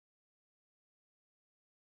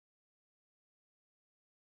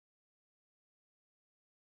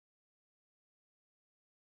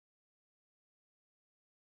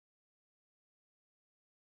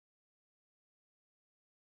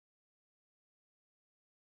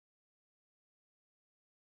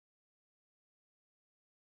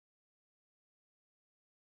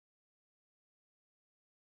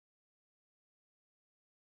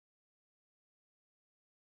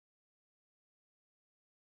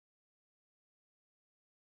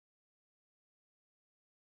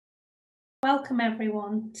Welcome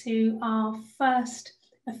everyone to our first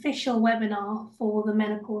official webinar for the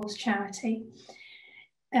Menopause Charity.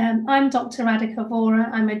 I'm Dr Radhika Vohra.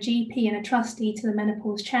 I'm a GP and a trustee to the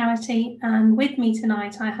Menopause Charity, and with me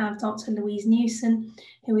tonight I have Dr Louise Newson,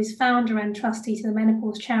 who is founder and trustee to the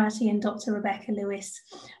Menopause Charity, and Dr Rebecca Lewis.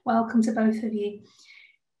 Welcome to both of you.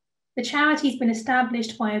 The charity has been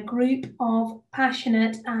established by a group of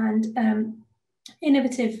passionate and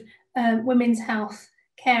innovative women's health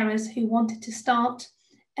carers who wanted to start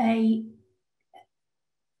a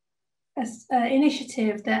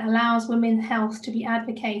initiative that allows women's health to be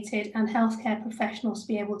advocated and healthcare professionals to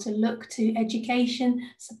be able to look to education,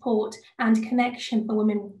 support and connection for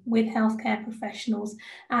women with healthcare professionals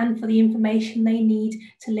and for the information they need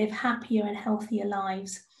to live happier and healthier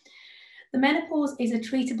lives. The menopause is a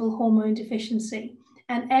treatable hormone deficiency,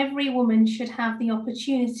 and every woman should have the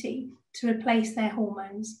opportunity to replace their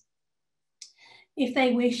hormones if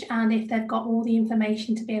they wish and if they've got all the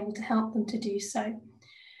information to be able to help them to do so.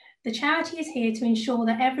 The charity is here to ensure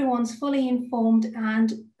that everyone's fully informed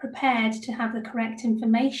and prepared to have the correct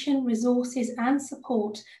information, resources and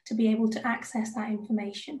support to be able to access that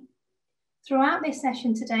information. Throughout this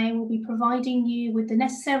session today, we'll be providing you with the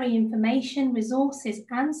necessary information, resources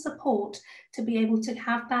and support to be able to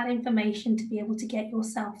have that information to be able to get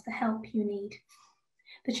yourself the help you need.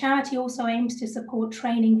 The charity also aims to support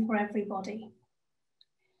training for everybody.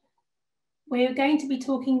 We're going to be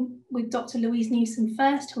talking with Dr Louise Newson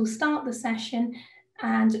first, who will start the session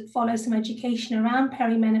and follow some education around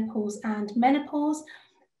perimenopause and menopause,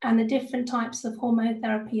 and the different types of hormone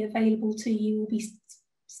therapy available to you will be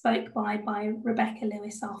spoke by Rebecca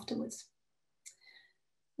Lewis afterwards.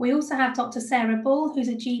 We also have Dr Sarah Bull, who's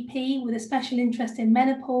a GP with a special interest in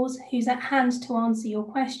menopause, who's at hand to answer your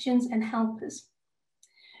questions and help us.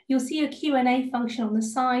 You'll see a Q&A function on the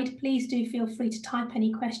side. Please do feel free to type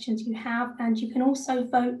any questions you have, and you can also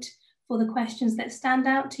vote for the questions that stand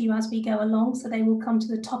out to you as we go along, so they will come to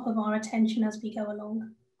the top of our attention as we go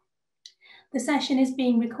along. The session is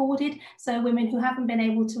being recorded, so women who haven't been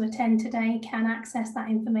able to attend today can access that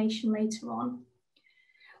information later on.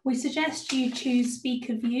 We suggest you choose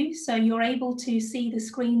speaker view, so you're able to see the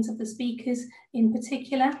screens of the speakers in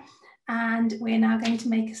particular, and we're now going to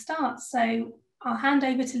make a start. So I'll hand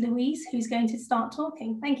over to Louise, who's going to start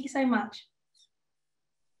talking. Thank you so much.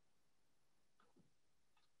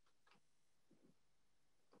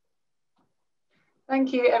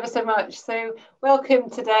 Thank you ever so much. So welcome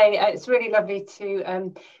today. It's really lovely to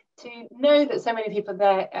know that so many people are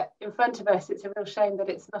there in front of us. It's a real shame that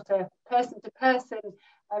it's not a person-to-person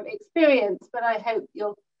experience, but I hope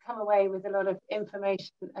you'll come away with a lot of information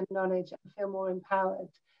and knowledge and feel more empowered.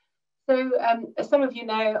 So as some of you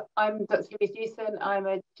know, I'm Dr Louise Newson. I'm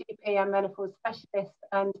a GP and menopause specialist,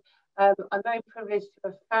 and I'm very privileged to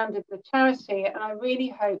have founded the charity, and I really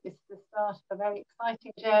hope this is the start of a very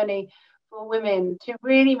exciting journey for women to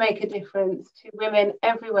really make a difference to women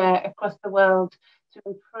everywhere across the world to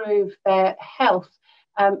improve their health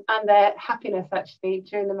and their happiness actually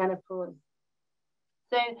during the menopause.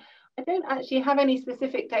 So I don't actually have any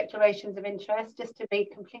specific declarations of interest, just to be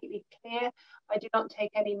completely clear. I do not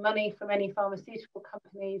take any money from any pharmaceutical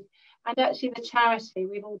companies, and actually the charity,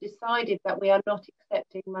 we've all decided that we are not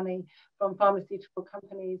accepting money from pharmaceutical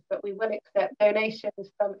companies, but we will accept donations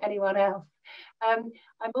from anyone else. I'm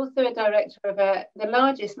also a director of the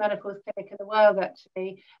largest menopause clinic in the world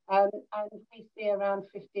actually, and we see around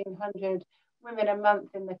 1,500 women a month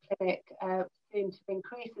in the clinic, soon to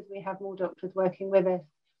increase as we have more doctors working with us.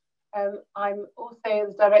 I'm also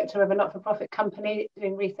the director of a not-for-profit company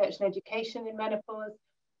doing research and education in menopause,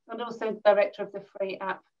 and also director of the free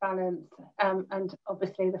app Balance, and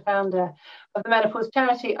obviously the founder of the Menopause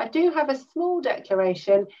Charity. I do have a small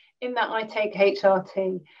declaration in that I take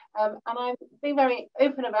HRT, and I'm being very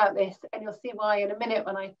open about this, and you'll see why in a minute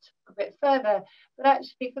when I talk a bit further. But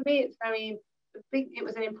actually for me it's it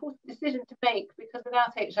was an important decision to make, because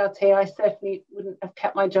without HRT I certainly wouldn't have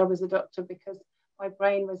kept my job as a doctor, because my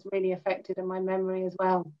brain was really affected and my memory as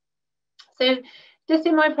well. So just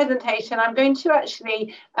in my presentation, I'm going to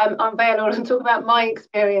actually unveil all and talk about my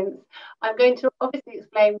experience. I'm going to obviously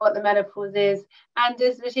explain what the menopause is, and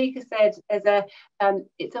as Radhika said,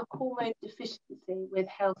 it's a hormone deficiency with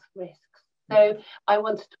health risks. So I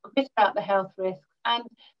want to talk a bit about the health risks and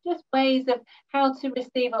just ways of how to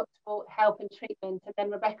receive optimal help and treatment, and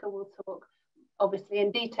then Rebecca will talk obviously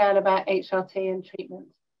in detail about HRT and treatment.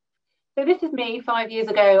 So this is me 5 years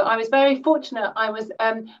ago. I was very fortunate. I was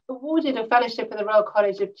awarded a fellowship at the Royal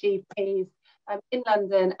College of GPs in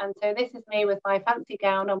London. And so this is me with my fancy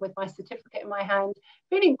gown on, with my certificate in my hand,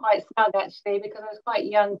 feeling quite smug actually, because I was quite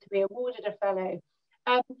young to be awarded a fellow.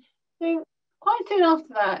 So quite soon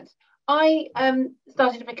after that, I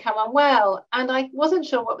started to become unwell, and I wasn't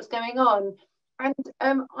sure what was going on. And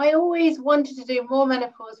I always wanted to do more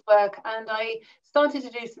menopause work, and I started to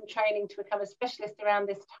do some training to become a specialist around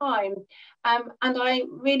this time. And I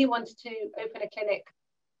really wanted to open a clinic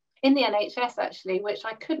in the NHS, actually, which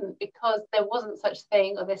I couldn't because there wasn't such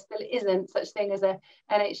thing, or there still isn't such thing as a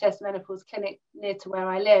NHS menopause clinic near to where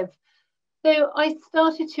I live. So I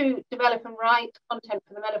started to develop and write content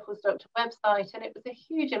for the Menopause Doctor website, and it was a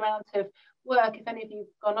huge amount of work. If any of you've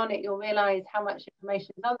gone on it, you'll realise how much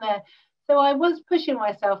information is on there. So I was pushing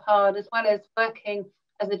myself hard, as well as working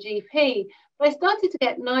as a GP. But I started to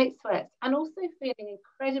get night sweats and also feeling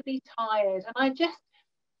incredibly tired, and I just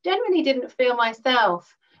generally didn't feel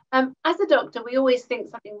myself. As a doctor, we always think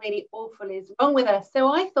something really awful is wrong with us.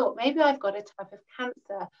 So I thought maybe I've got a type of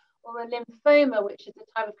cancer, or a lymphoma, which is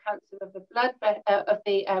a type of cancer of the blood of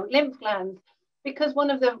the lymph glands, because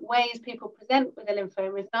one of the ways people present with a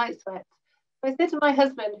lymphoma is night sweats. So I said to my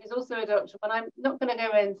husband, who's also a doctor, well, I'm not going to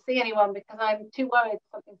go and see anyone because I'm too worried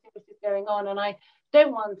something serious is going on, and I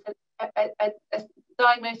don't want a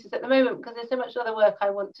diagnosis at the moment because there's so much other work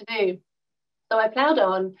I want to do. So I ploughed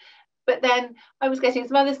on. But then I was getting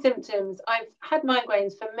some other symptoms. I've had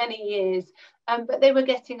migraines for many years, but they were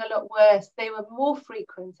getting a lot worse. They were more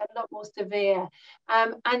frequent and a lot more severe.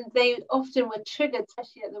 And they often were triggered,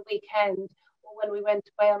 especially at the weekend or when we went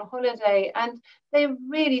away on holiday. And they're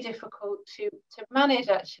really difficult to manage,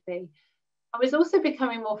 actually. I was also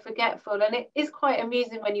becoming more forgetful, and it is quite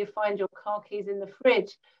amusing when you find your car keys in the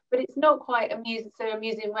fridge, but it's not quite so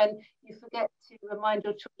amusing when you forget to remind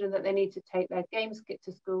your children that they need to take their games kit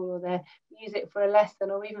to school, or their music for a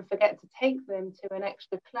lesson, or even forget to take them to an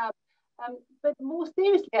extra club. But more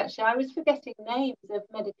seriously, actually, I was forgetting names of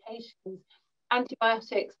medications,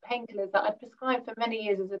 antibiotics, painkillers that I'd prescribed for many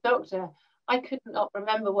years as a doctor. I could not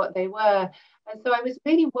remember what they were. And so I was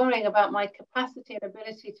really worrying about my capacity and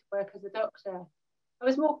ability to work as a doctor. I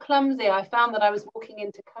was more clumsy. I found that I was walking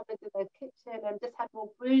into cupboards in the kitchen and just had more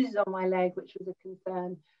bruises on my leg, which was a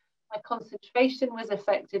concern. My concentration was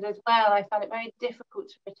affected as well. I found it very difficult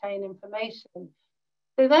to retain information.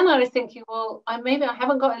 So then I was thinking, well, maybe I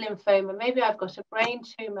haven't got a lymphoma, maybe I've got a brain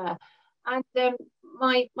tumour. And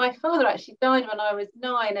my father actually died when I was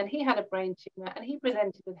 9, and he had a brain tumour, and he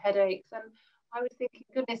presented with headaches. And I was thinking,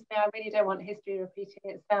 goodness me, I really don't want history repeating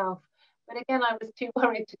itself. But again, I was too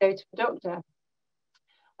worried to go to a doctor.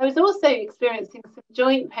 I was also experiencing some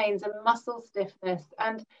joint pains and muscle stiffness.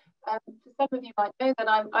 And some of you might know that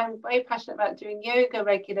I'm very passionate about doing yoga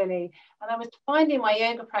regularly. And I was finding my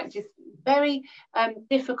yoga practice very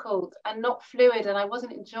difficult and not fluid, and I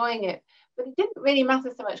wasn't enjoying it. But it didn't really matter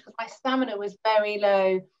so much because my stamina was very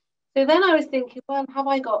low. So then I was thinking, well, have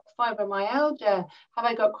I got fibromyalgia? Have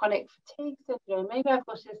I got chronic fatigue syndrome? Maybe I've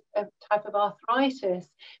got a type of arthritis.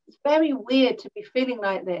 It's very weird to be feeling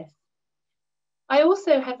like this. I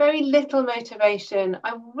also had very little motivation.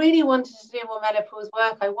 I really wanted to do more menopause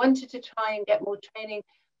work. I wanted to try and get more training,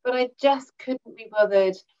 but I just couldn't be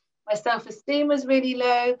bothered. My self-esteem was really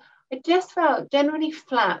low. I just felt generally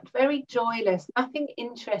flat, very joyless. Nothing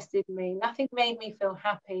interested me. Nothing made me feel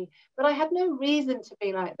happy. But I had no reason to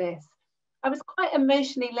be like this. I was quite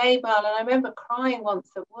emotionally labile, and I remember crying once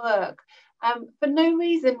at work for no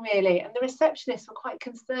reason, really. And the receptionists were quite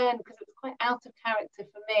concerned because it was quite out of character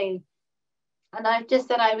for me. And I've just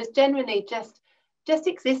said I was generally just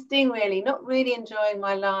existing, really, not really enjoying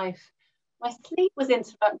my life. My sleep was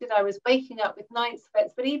interrupted. I was waking up with night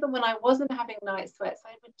sweats, but even when I wasn't having night sweats,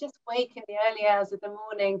 I would just wake in the early hours of the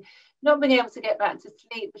morning, not being able to get back to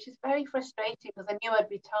sleep, which is very frustrating because I knew I'd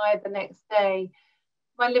be tired the next day.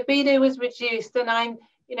 My libido was reduced, and I'm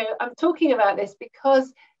talking about this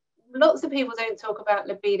because lots of people don't talk about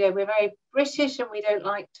libido. We're very British, and we don't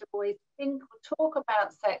like to always think or talk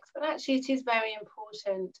about sex, but actually it is very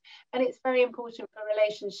important, and it's very important for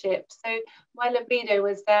relationships. So my libido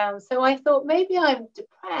was down. So I thought maybe I'm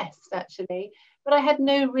depressed, actually, but I had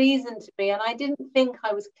no reason to be, and I didn't think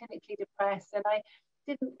I was clinically depressed, and I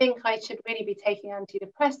didn't think I should really be taking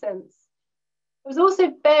antidepressants. I was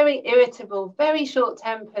also very irritable, very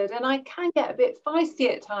short-tempered, and I can get a bit feisty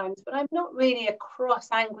at times, but I'm not really a cross,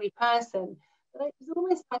 angry person. But it was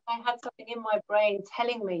almost like I had something in my brain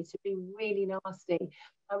telling me to be really nasty.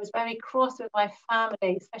 I was very cross with my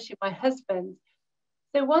family, especially my husband.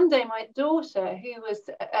 So one day my daughter, who was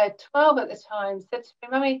 12 at the time, said to me,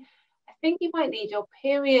 "Mummy, I think you might need your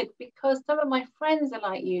period because some of my friends are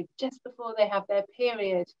like you just before they have their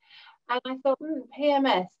period." And I thought,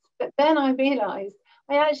 PMS. But then I realised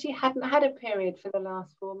I actually hadn't had a period for the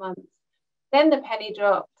last 4 months. Then the penny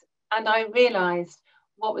dropped, and I realised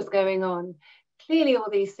what was going on. clearly all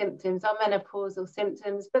these symptoms are menopausal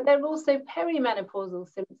symptoms, but they're also perimenopausal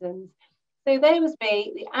symptoms. So there was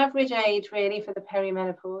me, the average age really for the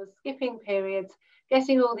perimenopause, skipping periods,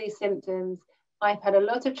 getting all these symptoms. I've had a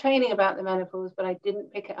lot of training about the menopause, but I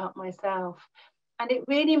didn't pick it up myself. And it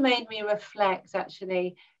really made me reflect,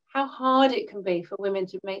 actually, how hard it can be for women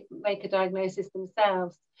to make a diagnosis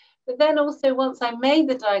themselves. But then also, once I made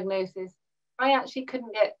the diagnosis, I actually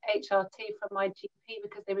couldn't get HRT from my GP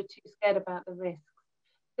because they were too scared about the risks.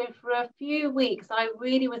 So for a few weeks, I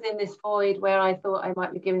really was in this void where I thought I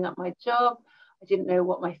might be giving up my job. I didn't know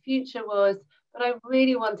what my future was, but I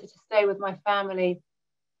really wanted to stay with my family.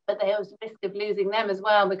 But there was a risk of losing them as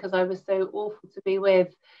well because I was so awful to be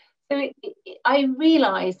with. So I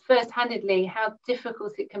realised first-handedly how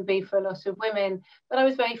difficult it can be for a lot of women. But I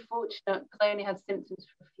was very fortunate because I only had symptoms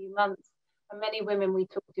for a few months. And many women we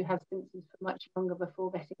talk to have symptoms for much longer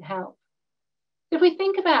before getting help. If we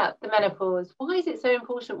think about the menopause, why is it so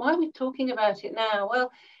important? Why are we talking about it now?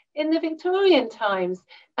 Well, in the Victorian times,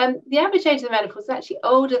 the average age of the menopause is actually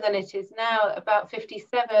older than it is now, about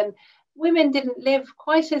 57. Women didn't live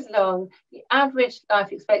quite as long. The average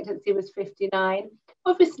life expectancy was 59.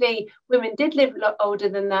 Obviously, women did live a lot older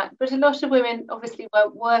than that, but a lot of women obviously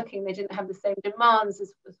weren't working. They didn't have the same demands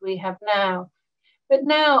as we have now. But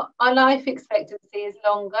now our life expectancy is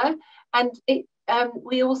longer, and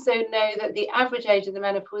we also know that the average age of the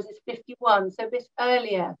menopause is 51, so a bit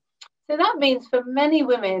earlier. So that means for many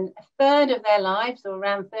women, a third of their lives, or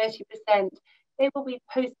around 30%, they will be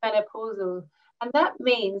postmenopausal. And that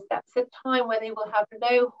means that's a time where they will have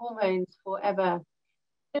no hormones forever.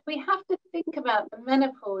 So we have to think about the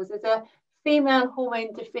menopause as a female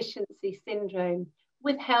hormone deficiency syndrome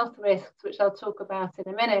with health risks, which I'll talk about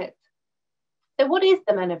in a minute. So what is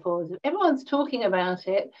the menopause? Everyone's talking about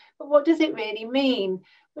it, but what does it really mean?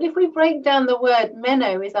 Well, if we break down the word,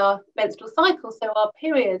 meno is our menstrual cycle, so our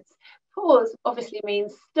periods. Pause obviously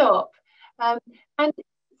means stop. And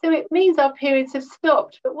so it means our periods have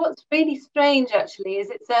stopped. But what's really strange, actually, is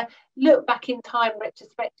it's a look back in time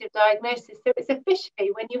retrospective diagnosis. So it's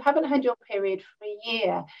officially when you haven't had your period for a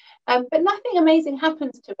year. But nothing amazing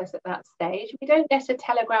happens to us at that stage. We don't get a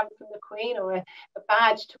telegram from the Queen or a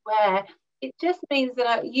badge to wear. It just means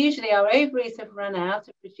that usually our ovaries have run out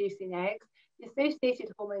of producing eggs, the associated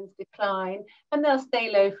hormones decline, and they'll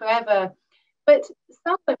stay low forever. But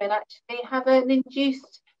some women actually have an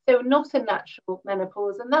induced, so not a natural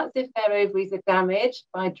menopause, and that's if their ovaries are damaged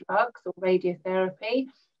by drugs or radiotherapy,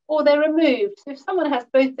 or they're removed. So if someone has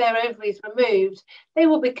both their ovaries removed, they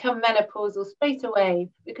will become menopausal straight away,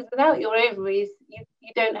 because without your ovaries,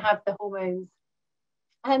 you don't have the hormones.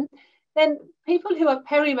 And then people who are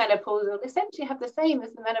perimenopausal essentially have the same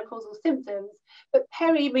as the menopausal symptoms, but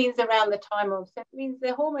peri means around the time of, so it means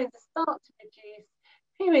the hormones start to reduce,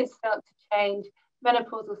 periods start to change,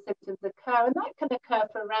 menopausal symptoms occur, and that can occur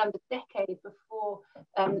for around a decade before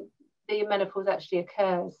the menopause actually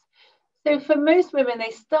occurs. So for most women,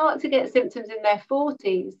 they start to get symptoms in their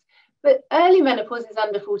 40s, but early menopause is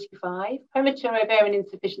under 45, premature ovarian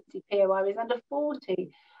insufficiency, POI, is under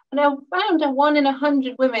 40. And around 1 in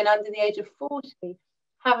 100 women under the age of 40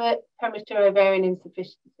 have a premature ovarian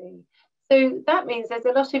insufficiency. So that means there's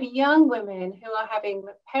a lot of young women who are having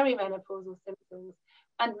perimenopausal symptoms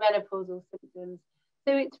and menopausal symptoms.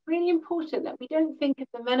 So it's really important that we don't think of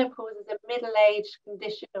the menopause as a middle-aged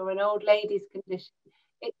condition or an old lady's condition.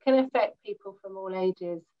 It can affect people from all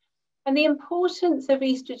ages. And the importance of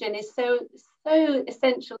estrogen is so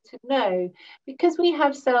essential to know, because we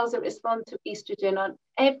have cells that respond to estrogen on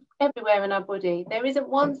everywhere in our body. There isn't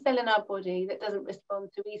one cell in our body that doesn't respond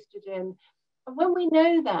to estrogen. And when we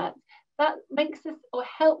know that, that makes us or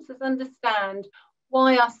helps us understand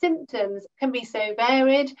why our symptoms can be so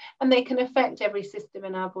varied and they can affect every system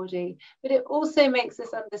in our body. But it also makes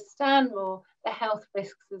us understand more the health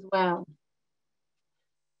risks as well.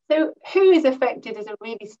 So who is affected is a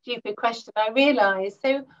really stupid question, I realise.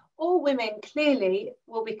 So all women clearly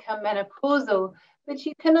will become menopausal, but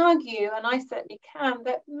you can argue, and I certainly can,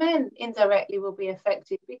 that men indirectly will be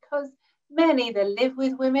affected, because men either live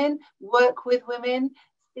with women, work with women,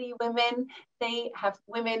 see women, they have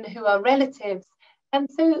women who are relatives, and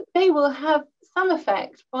so they will have some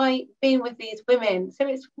effect by being with these women. So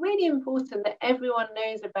it's really important that everyone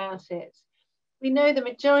knows about it. We know the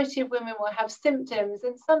majority of women will have symptoms,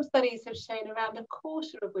 and some studies have shown around a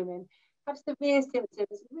quarter of women have severe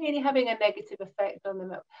symptoms, really having a negative effect on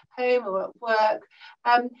them at home or at work.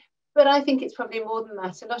 But I think it's probably more than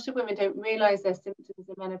that. A lot of women don't realise their symptoms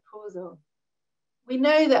are menopausal. We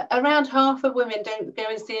know that around half of women don't go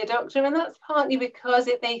and see a doctor, and that's partly because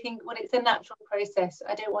they think, well, it's a natural process.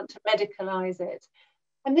 I don't want to medicalise it.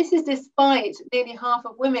 And this is despite nearly half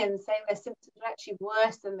of women saying their symptoms are actually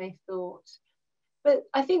worse than they thought. But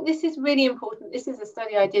I think this is really important. This is a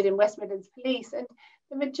study I did in West Midlands Police, and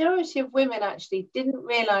the majority of women actually didn't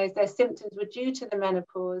realise their symptoms were due to the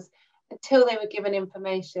menopause until they were given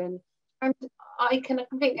information. And I can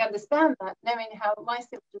completely understand that, knowing how my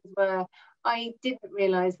symptoms were. I didn't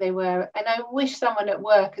realise they were. And I wish someone at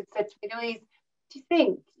work had said to me, Louise,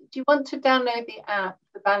 do you want to download the app,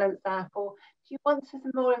 the Balance app, or do you want some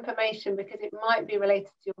more information because it might be related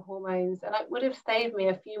to your hormones? And it would have saved me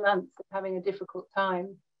a few months of having a difficult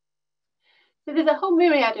time. So there's a whole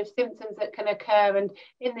myriad of symptoms that can occur, and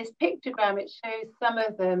in this pictogram it shows some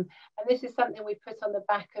of them, and this is something we put on the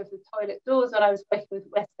back of the toilet doors when I was working with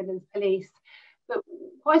West Midlands Police. But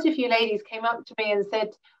quite a few ladies came up to me and said,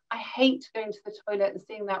 I hate going to the toilet and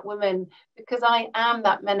seeing that woman because I am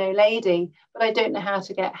that meno lady, but I don't know how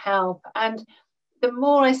to get help. And the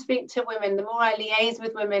more I speak to women, the more I liaise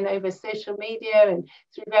with women over social media and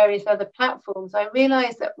through various other platforms, I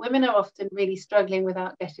realise that women are often really struggling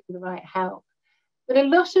without getting the right help. But a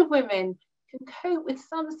lot of women can cope with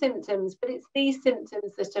some symptoms, but it's these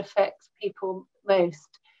symptoms that affect people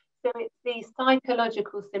most. So it's these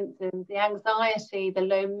psychological symptoms, the anxiety, the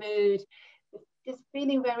low mood, just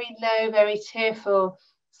feeling very low, very tearful.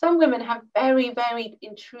 Some women have very, very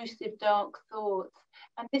intrusive, dark thoughts.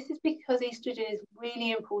 And this is because estrogen is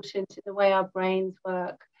really important in the way our brains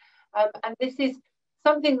work. And this is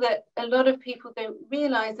something that a lot of people don't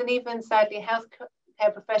realise, and even sadly healthcare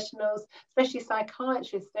professionals, especially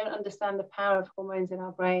psychiatrists, don't understand the power of hormones in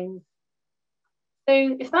our brains.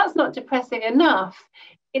 So if that's not depressing enough,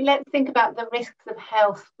 let's think about the risks of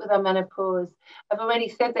health with our menopause. I've already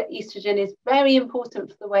said that estrogen is very important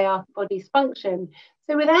for the way our bodies function.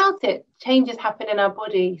 So without it, changes happen in our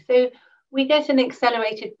body. So we get an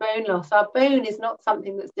accelerated bone loss. Our bone is not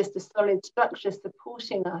something that's just a solid structure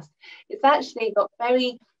supporting us. It's actually got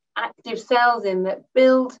very active cells in that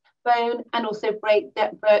build bone and also break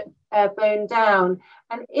bone down.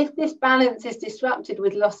 And if this balance is disrupted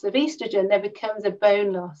with loss of estrogen, there becomes a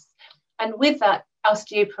bone loss. And with that,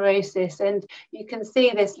 osteoporosis. And you can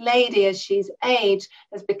see this lady, as she's aged,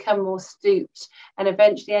 has become more stooped and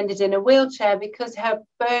eventually ended in a wheelchair because her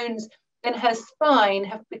bones in her spine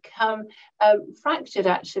have become fractured,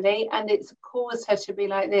 actually, and it's caused her to be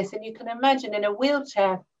like this. And you can imagine in a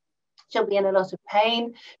wheelchair, she'll be in a lot of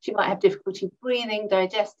pain. She might have difficulty breathing,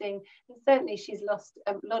 digesting, and certainly she's lost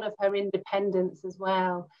a lot of her independence as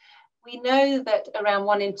well. We know that around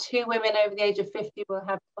 1 in 2 women over the age of 50 will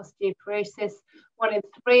have osteoporosis. 1 in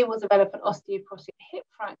 3 will develop an osteoporotic hip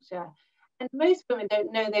fracture. And most women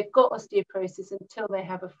don't know they've got osteoporosis until they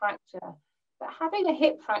have a fracture. But having a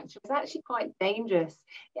hip fracture is actually quite dangerous.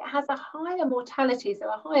 It has a higher mortality, so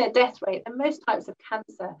a higher death rate than most types of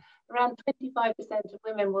cancer. Around 25% of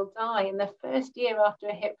women will die in the first year after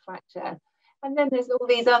a hip fracture. And then there's all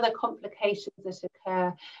these other complications that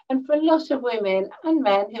occur. And for a lot of women and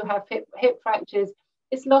men who have hip fractures,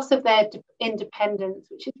 it's loss of their independence,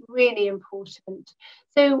 which is really important.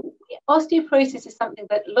 So osteoporosis is something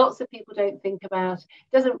that lots of people don't think about.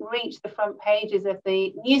 It doesn't reach the front pages of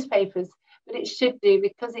the newspapers, but it should do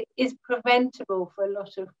because it is preventable for a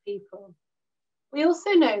lot of people. We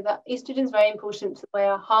also know that estrogen is very important to the way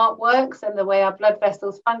our heart works and the way our blood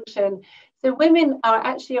vessels function. So women are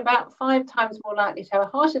actually about 5 times more likely to have a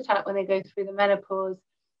heart attack when they go through the menopause.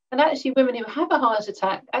 And actually women who have a heart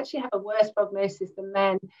attack actually have a worse prognosis than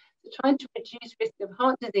men. So trying to reduce risk of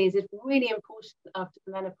heart disease is really important after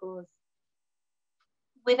the menopause.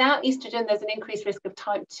 Without estrogen, there's an increased risk of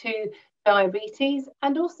type 2 diabetes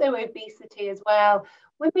and also obesity as well.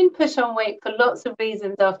 Women put on weight for lots of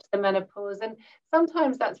reasons after the menopause, and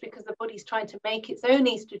sometimes that's because the body's trying to make its own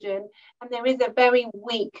estrogen, and there is a very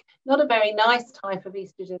weak, not a very nice type of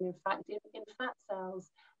estrogen, in fact, in fat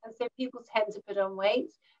cells. And so people tend to put on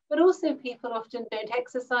weight, but also people often don't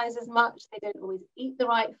exercise as much. They don't always eat the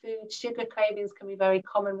right food. Sugar cravings can be very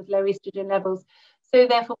common with low estrogen levels. So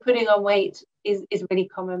therefore putting on weight is really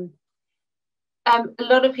common. A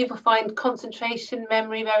lot of people find concentration,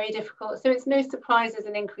 memory very difficult. So it's no surprise there's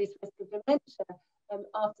an increased risk of dementia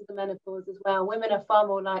after the menopause as well. Women are far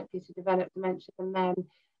more likely to develop dementia than men.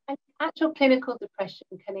 And actual clinical depression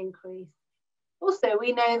can increase. Also,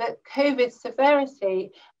 we know that COVID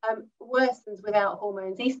severity worsens without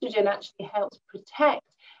hormones. Estrogen actually helps protect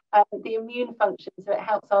the immune function, so it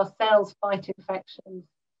helps our cells fight infections.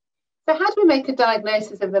 So how do we make a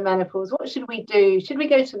diagnosis of the menopause? What should we do? Should we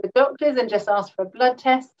go to the doctors and just ask for a blood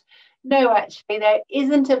test? No, actually, there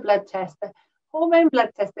isn't a blood test. The hormone blood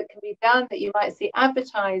test that can be done that you might see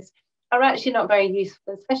advertised are actually not very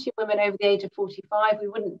useful, especially women over the age of 45. We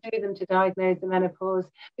wouldn't do them to diagnose the menopause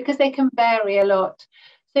because they can vary a lot.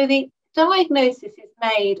 So the diagnosis is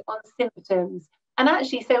made on symptoms. And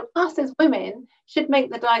actually, so us as women should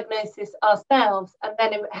make the diagnosis ourselves and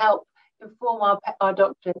then help inform our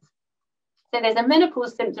doctors. So there's a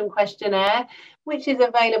menopause symptom questionnaire, which is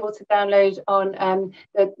available to download on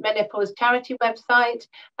the Menopause Charity website.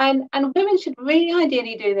 And women should really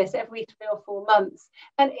ideally do this every 3 or 4 months.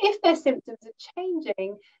 And if their symptoms are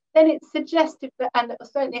changing, then it's suggestive that, and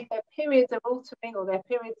certainly if their periods are altering or their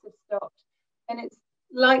periods have stopped, then it's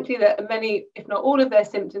likely that many, if not all of their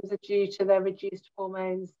symptoms are due to their reduced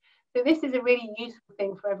hormones. So this is a really useful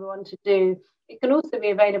thing for everyone to do. It can also be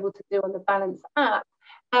available to do on the Balance app.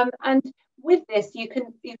 And with this, you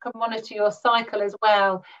can monitor your cycle as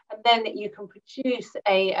well, and then you can produce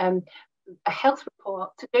a health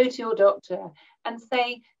report to go to your doctor and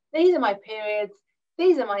say, these are my periods,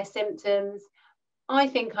 these are my symptoms, I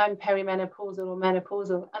think I'm perimenopausal or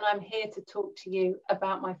menopausal, and I'm here to talk to you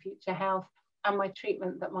about my future health and my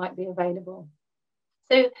treatment that might be available.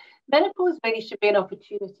 So menopause really should be an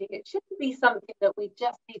opportunity. It shouldn't be something that we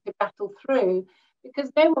just need to battle through,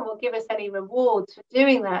 because no one will give us any rewards for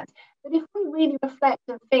doing that. But if we really reflect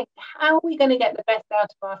and think, how are we going to get the best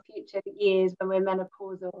out of our future years when we're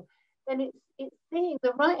menopausal, then it's seeing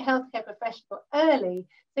the right healthcare professional early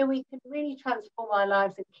so we can really transform our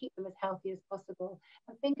lives and keep them as healthy as possible,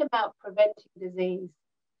 and think about preventing disease.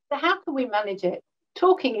 So how can we manage it?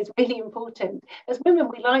 Talking is really important. As women,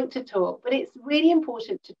 we like to talk, but it's really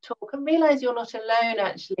important to talk and realize you're not alone,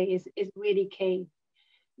 actually, is really key.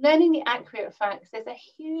 Learning the accurate facts. There's a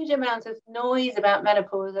huge amount of noise about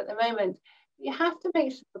menopause at the moment. You have to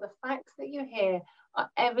make sure the facts that you hear are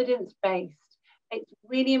evidence-based. It's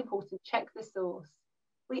really important. Check the source.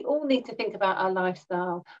 We all need to think about our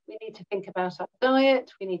lifestyle. We need to think about our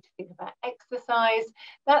diet. We need to think about exercise.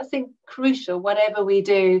 That's crucial, whatever we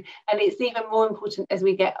do. And it's even more important as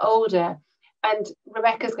we get older. And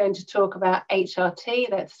Rebecca's going to talk about HRT.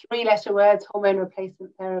 That's 3-letter words, hormone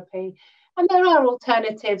replacement therapy. And there are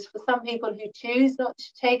alternatives for some people who choose not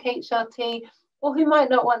to take HRT, or who might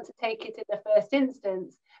not want to take it in the first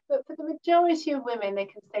instance. But for the majority of women, they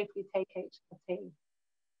can safely take HRT.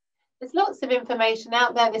 There's lots of information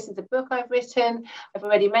out there. This is a book I've written. I've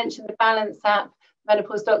already mentioned the Balance app,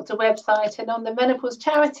 Menopause Doctor website, and on the Menopause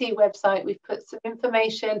Charity website, we've put some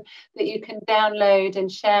information that you can download and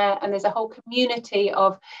share. And there's a whole community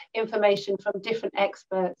of information from different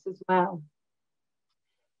experts as well.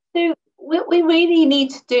 So what we really need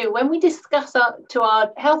to do when we discuss to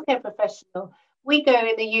our healthcare professional, we go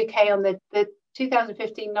in the UK on the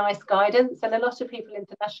 2015 NICE guidance, and a lot of people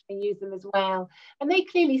internationally use them as well. And they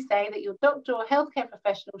clearly say that your doctor or healthcare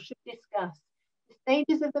professional should discuss the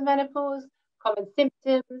stages of the menopause, common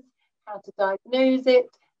symptoms, how to diagnose it,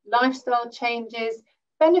 lifestyle changes,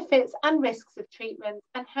 benefits and risks of treatment,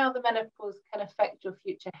 and how the menopause can affect your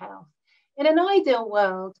future health. In an ideal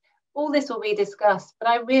world, all this will be discussed, but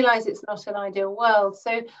I realise it's not an ideal world.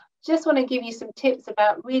 So just want to give you some tips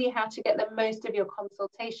about really how to get the most of your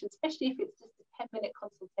consultation, especially if it's just a 10-minute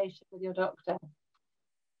consultation with your doctor.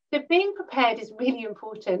 So being prepared is really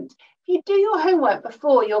important. If you do your homework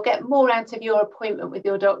before, you'll get more out of your appointment with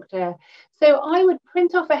your doctor. So I would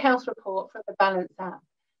print off a health report from the Balance app.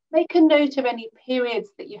 Make a note of any periods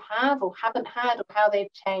that you have or haven't had, or how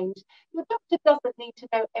they've changed. Your doctor doesn't need to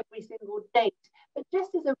know every single date, but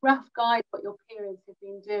just as a rough guide what your periods have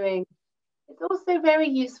been doing. It's also very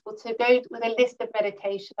useful to go with a list of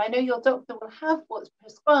medication. I know your doctor will have what's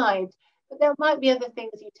prescribed, but there might be other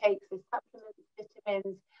things you take, so supplements,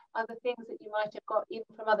 vitamins, other things that you might have got even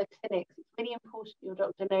from other clinics. It's really important your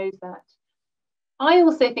doctor knows that. I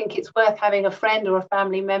also think it's worth having a friend or a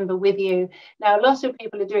family member with you. Now, a lot of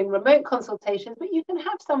people are doing remote consultations, but you can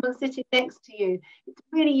have someone sitting next to you. It's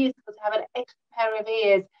really useful to have an extra pair of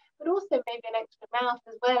ears, but also maybe an extra mouth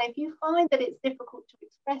as well. If you find that it's difficult to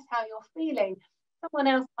express how you're feeling, someone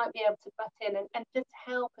else might be able to butt in and just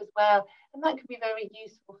help as well. And that can be very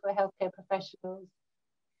useful for healthcare professionals.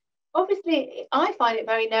 Obviously, I find it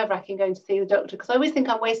very nerve-wracking going to see the doctor, because I always think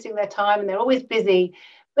I'm wasting their time and they're always busy.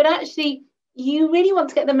 But actually, you really want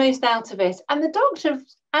to get the most out of it. And the doctor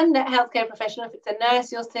and the healthcare professional, if it's a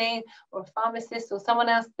nurse you're seeing or a pharmacist or someone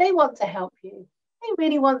else, they want to help you. They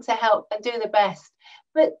really want to help and do the best.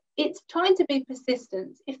 But it's trying to be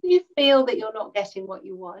persistent. If you feel that you're not getting what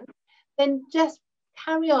you want, then just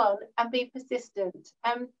carry on and be persistent.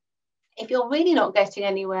 If you're really not getting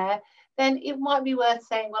anywhere, then it might be worth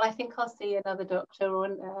saying, well, I think I'll see another doctor or a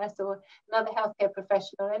nurse or another healthcare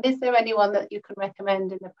professional. And is there anyone that you can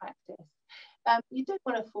recommend in the practice? You don't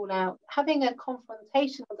want to fall out. Having a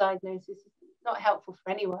confrontational diagnosis is not helpful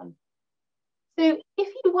for anyone. So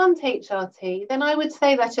if you want HRT, then I would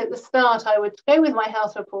say that at the start, I would go with my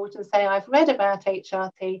health report and say, I've read about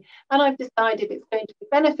HRT and I've decided it's going to be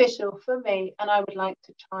beneficial for me and I would like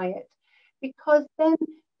to try it. Because then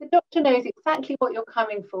the doctor knows exactly what you're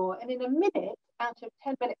coming for. And in a minute, out of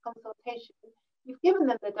 10-minute consultation, you've given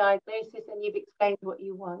them the diagnosis and you've explained what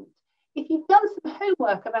you want. If you've done some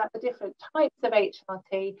homework about the different types of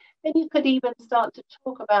HRT, then you could even start to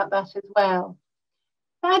talk about that as well.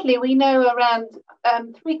 Sadly, we know around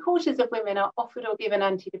 3/4 of women are offered or given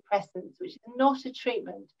antidepressants, which is not a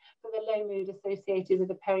treatment for the low mood associated with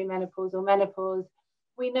the perimenopause or menopause.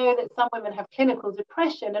 We know that some women have clinical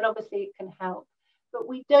depression, and obviously it can help, but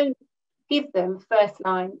we don't give them first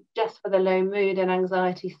line just for the low mood and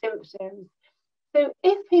anxiety symptoms. So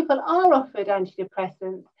if people are offered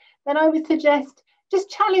antidepressants, then I would suggest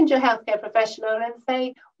just challenge your healthcare professional and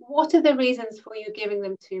say, what are the reasons for you giving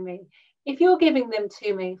them to me? If you're giving them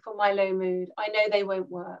to me for my low mood, I know they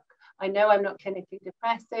won't work. I know I'm not clinically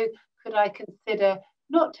depressed, so could I consider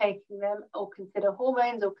not taking them or consider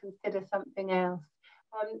hormones or consider something else?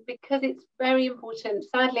 Because it's very important.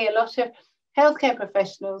 Sadly, a lot of healthcare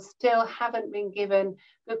professionals still haven't been given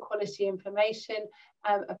good quality information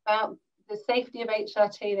about the safety of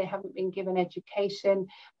HRT. They haven't been given education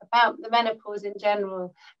about the menopause in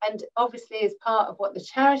general. And obviously, as part of what the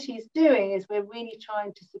charity is doing, is we're really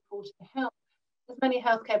trying to support and help as many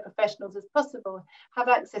healthcare professionals as possible have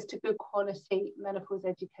access to good quality menopause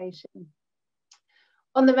education.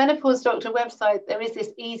 On the Menopause Doctor website, there is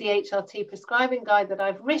this easy HRT prescribing guide that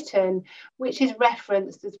I've written, which is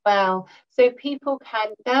referenced as well. So people can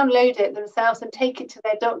download it themselves and take it to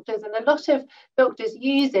their doctors. And a lot of doctors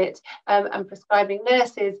use it and prescribing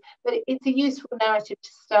nurses, but it's a useful narrative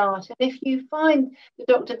to start. And if you find the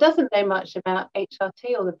doctor doesn't know much about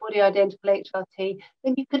HRT or the body identical HRT,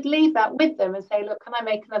 then you could leave that with them and say, look, can I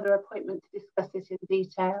make another appointment to discuss it in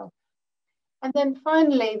detail? And then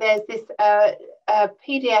finally, there's this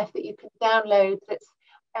PDF that you can download that's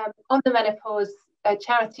on the Menopause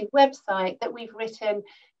Charity website that we've written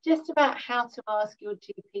just about how to ask your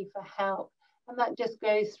GP for help. And that just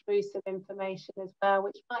goes through some information as well,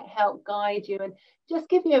 which might help guide you and just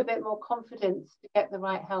give you a bit more confidence to get the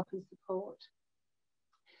right help and support.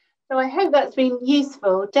 So I hope that's been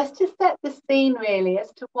useful, just to set the scene really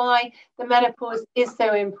as to why the menopause is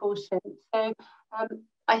so important. So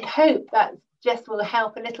I hope that just will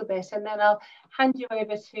help a little bit, and then I'll hand you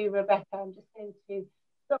over to Rebecca. I'm just going to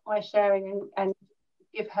stop my sharing and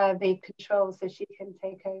give her the control so she can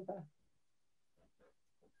take over.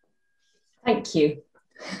 Thank you.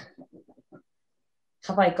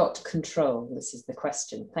 Have I got control? This is the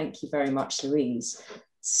question. Thank you very much, Louise.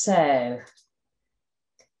 So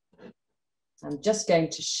I'm just going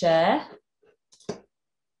to share.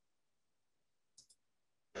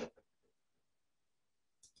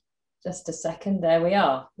 Just a second, there we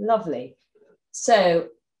are, lovely. So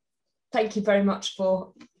thank you very much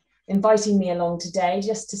for inviting me along today.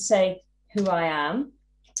 Just to say who I am,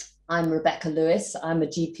 I'm Rebecca Lewis. I'm a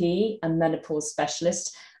GP and menopause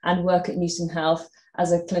specialist and work at Newson Health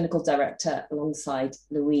as a clinical director alongside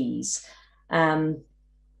Louise. And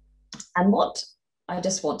what I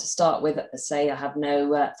just want to start with, say I have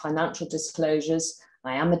no financial disclosures.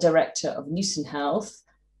 I am a director of Newson Health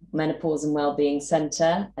Menopause and Wellbeing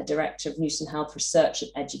Centre, a director of Newson Health Research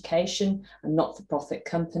and Education, a not-for-profit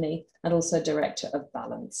company, and also director of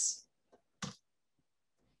Balance.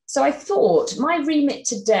 So I thought my remit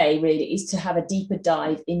today really is to have a deeper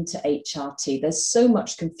dive into HRT. There's so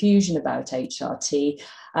much confusion about HRT,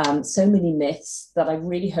 so many myths that I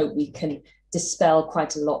really hope we can dispel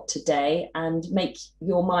quite a lot today and make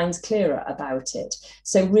your minds clearer about it.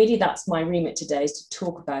 So really that's my remit today, is to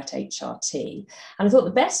talk about HRT. And I thought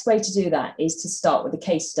the best way to do that is to start with a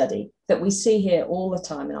case study that we see here all the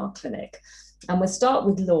time in our clinic. And we'll start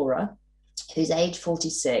with Laura, who's age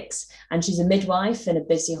 46, and she's a midwife in a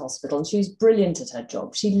busy hospital, and she was brilliant at her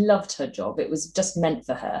job. She loved her job. It was just meant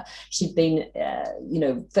for her. She'd been,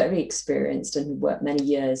 very experienced and worked many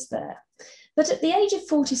years there. But at the age of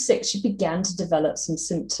 46, she began to develop some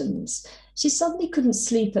symptoms. She suddenly couldn't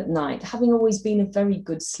sleep at night, having always been a very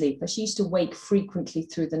good sleeper. She used to wake frequently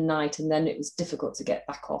through the night, and then it was difficult to get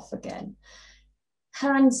back off again.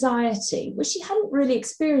 Her anxiety, which she hadn't really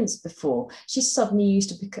experienced before, she suddenly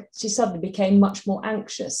became much more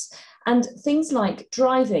anxious. And things like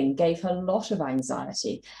driving gave her a lot of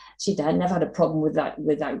anxiety. She'd never had a problem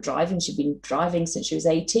without driving. She'd been driving since she was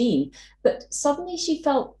 18, but suddenly she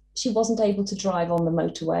felt she wasn't able to drive on the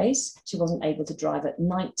motorways. She wasn't able to drive at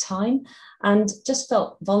night time, and just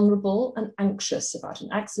felt vulnerable and anxious about an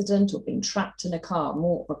accident or being trapped in a car,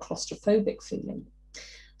 more of a claustrophobic feeling.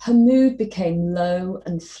 Her mood became low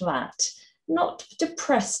and flat, not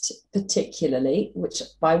depressed particularly,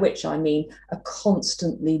 by which I mean a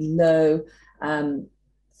constantly low,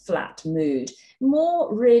 flat mood,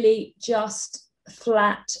 more really just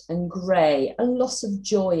flat and grey, a loss of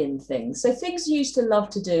joy in things. So things you used to love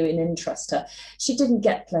to do and interest her, she didn't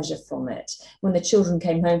get pleasure from it. When the children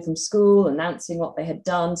came home from school announcing what they had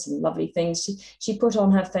done, some lovely things, she put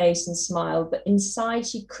on her face and smiled, but inside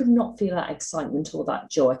she could not feel that excitement or that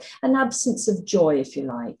joy, an absence of joy, if you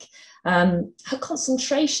like. Her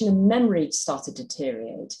concentration and memory started to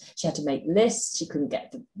deteriorate. She had to make lists. She couldn't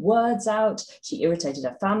get the words out. She irritated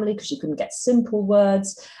her family because she couldn't get simple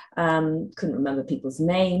words, couldn't remember people's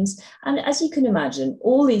names. And as you can imagine,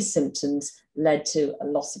 all these symptoms led to a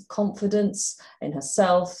loss of confidence in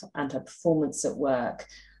herself and her performance at work.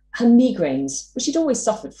 Her migraines, which she'd always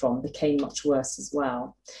suffered from, became much worse as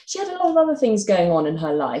well. She had a lot of other things going on in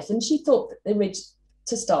her life, and she thought that they were,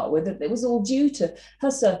 to start with, that it was all due to her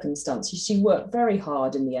circumstances. She worked very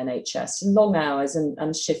hard in the NHS, long hours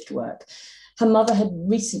and shift work. Her mother had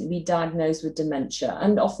recently been diagnosed with dementia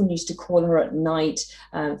and often used to call her at night,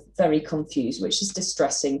 very confused, which is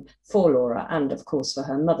distressing for Laura and, of course, for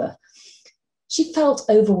her mother. She felt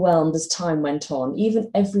overwhelmed as time went on. Even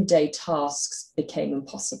everyday tasks became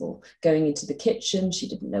impossible. Going into the kitchen, she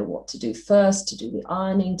didn't know what to do first, to do the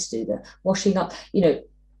ironing, to do the washing up,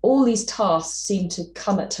 all these tasks seemed to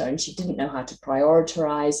come at her, and she didn't know how to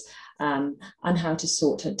prioritize and how to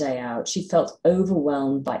sort her day out. She felt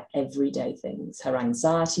overwhelmed by everyday things. Her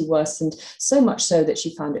anxiety worsened, so much so that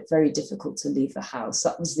she found it very difficult to leave the house.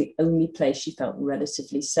 That was the only place she felt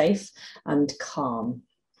relatively safe and calm.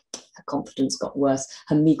 Her confidence got worse.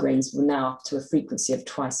 Her migraines were now up to a frequency of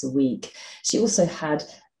twice a week. She also had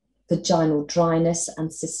vaginal dryness and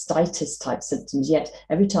cystitis type symptoms, yet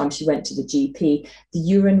every time she went to the GP, the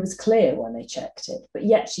urine was clear when they checked it, but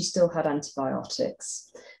yet she still had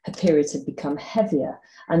antibiotics. Her periods had become heavier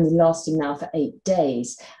and lasting now for 8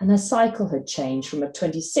 days, and her cycle had changed from a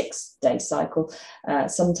 26-day cycle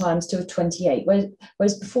sometimes to a 28,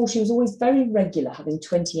 whereas before she was always very regular, having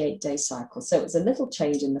 28-day cycles. So it was a little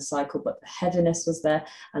change in the cycle, but the heaviness was there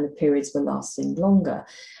and the periods were lasting longer.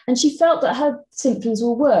 And she felt that her symptoms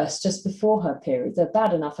were worse just before her period. They're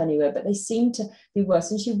bad enough anyway, but they seemed to be worse.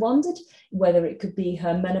 And she wondered whether it could be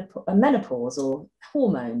her menopause or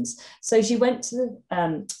hormones. So she went to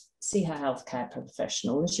see her healthcare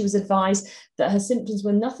professional, and she was advised that her symptoms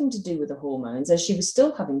were nothing to do with the hormones, as she was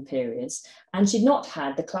still having periods and she'd not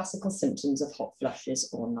had the classical symptoms of hot flushes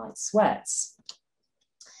or night sweats.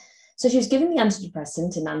 So she was given the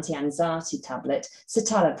antidepressant and anti-anxiety tablet,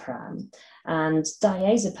 citalopram, and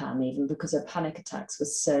diazepam even, because her panic attacks were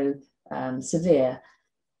so severe.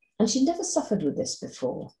 And she'd never suffered with this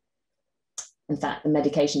before. In fact, the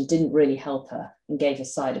medication didn't really help her and gave her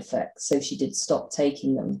side effects, so she did stop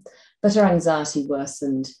taking them. But her anxiety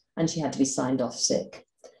worsened and she had to be signed off sick.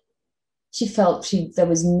 She felt there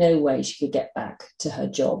was no way she could get back to her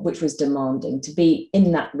job, which was demanding. To be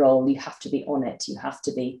in that role, you have to be on it, you have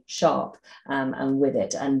to be sharp and with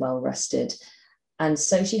it and well rested. And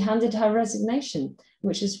so she handed her resignation,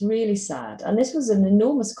 which was really sad. And this was an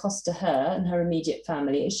enormous cost to her and her immediate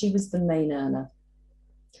family, as she was the main earner.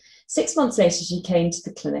 6 months later, she came to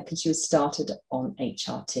the clinic and she was started on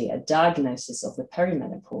HRT. A diagnosis of the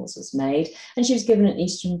perimenopause was made, and she was given an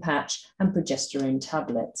estrogen patch and progesterone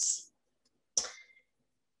tablets.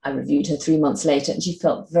 I reviewed her 3 months later and she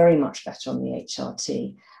felt very much better on the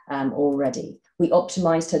HRT already. We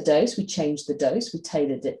optimized her dose, we changed the dose, we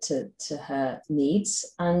tailored it to her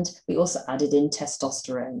needs, and we also added in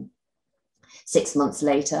testosterone. 6 months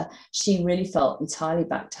later, she really felt entirely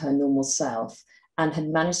back to her normal self and had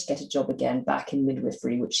managed to get a job again back in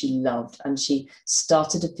midwifery, which she loved, and she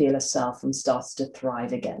started to feel herself and started to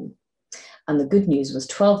thrive again. And the good news was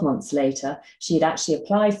 12 months later, she had actually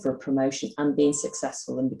applied for a promotion and been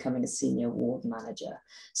successful in becoming a senior ward manager.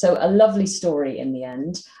 So a lovely story in the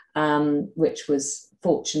end, which was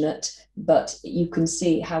fortunate, but you can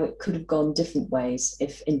see how it could have gone different ways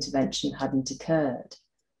if intervention hadn't occurred.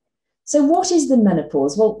 So what is the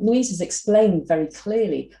menopause? Well, Louise has explained very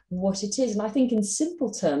clearly what it is. And I think in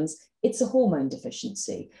simple terms, it's a hormone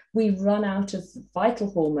deficiency. We run out of the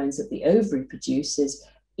vital hormones that the ovary produces: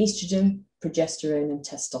 estrogen, progesterone, and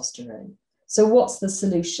testosterone. So what's the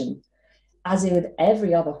solution? as with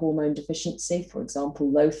every other hormone deficiency, for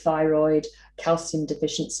example, low thyroid, calcium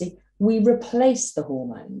deficiency, we replace the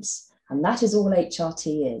hormones. And that is all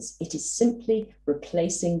HRT is. It is simply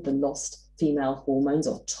replacing the lost female hormones,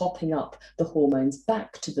 or topping up the hormones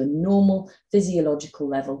back to the normal physiological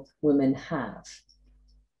level women have.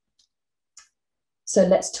 So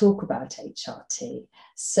let's talk about HRT.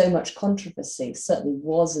 So much controversy certainly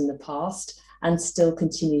was in the past and still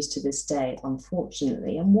continues to this day,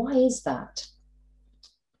 unfortunately. And why is that?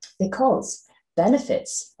 Because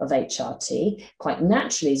benefits of HRT, quite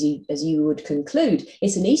naturally, as you would conclude,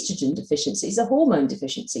 it's an estrogen deficiency, it's a hormone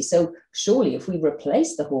deficiency. So surely if we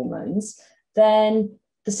replace the hormones, then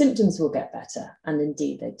the symptoms will get better, and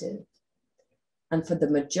indeed they do. And for the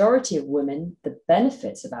majority of women, the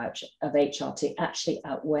benefits of HRT actually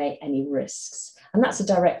outweigh any risks. And that's a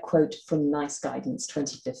direct quote from NICE Guidance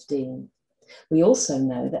 2015. We also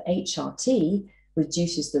know that HRT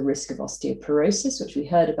reduces the risk of osteoporosis, which we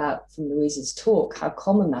heard about from Louise's talk, how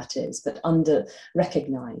common that is, but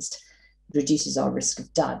under-recognized. Reduces our risk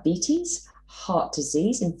of diabetes, heart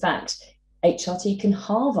disease. In fact, HRT can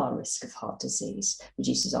halve our risk of heart disease,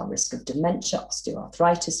 reduces our risk of dementia,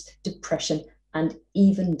 osteoarthritis, depression, and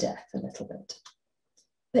even death a little bit.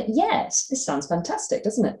 But yet, this sounds fantastic,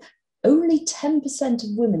 doesn't it? Only 10%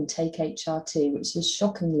 of women take HRT, which is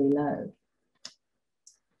shockingly low.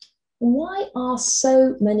 Why are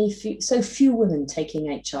so few women taking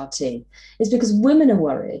HRT? It's because women are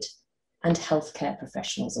worried and healthcare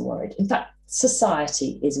professionals are worried. In fact,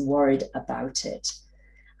 society is worried about it.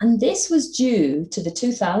 And this was due to the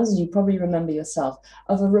 2000s, you probably remember yourself,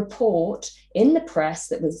 of a report in the press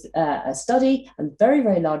that was a study, a very,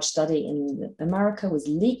 very large study in America, was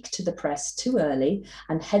leaked to the press too early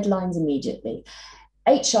and headlines immediately.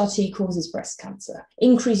 HRT causes breast cancer,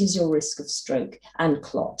 increases your risk of stroke and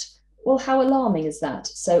clot. Well, how alarming is that?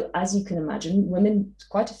 So as you can imagine, women,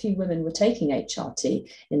 quite a few women were taking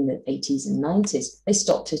HRT in the 80s and 90s. They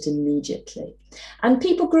stopped it immediately. And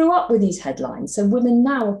people grew up with these headlines. So women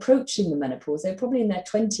now approaching the menopause, they're probably in their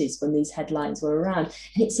 20s when these headlines were around.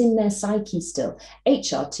 And it's in their psyche still.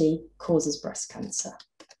 HRT causes breast cancer.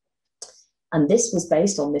 And this was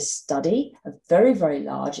based on this study, a very, very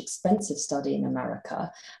large, expensive study in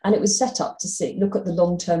America. And it was set up to look at the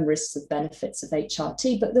long-term risks and benefits of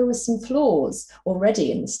HRT, but there were some flaws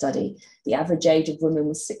already in the study. The average age of women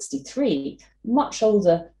was 63, much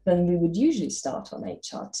older than we would usually start on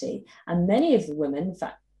HRT. And many of the women, in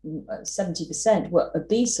fact, 70% were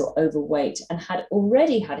obese or overweight and had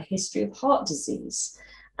already had a history of heart disease.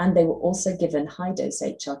 And they were also given high-dose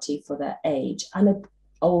HRT for their age and a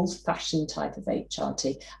old-fashioned type of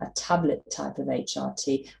HRT, a tablet type of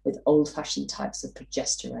HRT with old-fashioned types of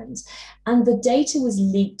progesterones. And the data was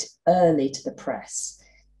leaked early to the press.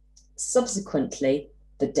 Subsequently,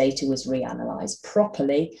 the data was reanalyzed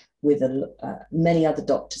properly with many other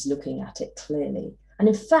doctors looking at it clearly. And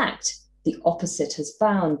in fact, the opposite has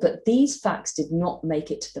found, but these facts did not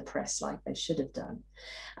make it to the press like they should have done.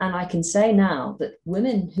 And I can say now that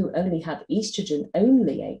women who only have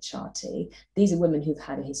estrogen-only HRT, these are women who've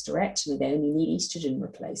had a hysterectomy, they only need estrogen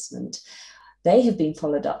replacement, they have been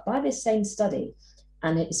followed up by this same study.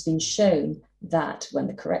 And it has been shown that when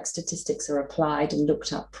the correct statistics are applied and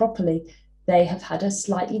looked at properly, they have had a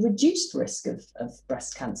slightly reduced risk of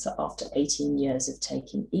breast cancer after 18 years of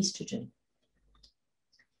taking estrogen.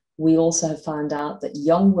 We also have found out that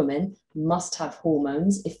young women must have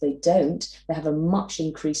hormones. If they don't, they have a much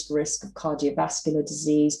increased risk of cardiovascular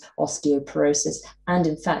disease, osteoporosis, and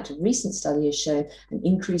in fact, a recent study has shown an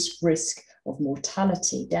increased risk of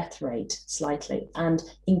mortality, death rate slightly, and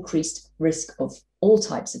increased risk of all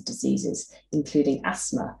types of diseases, including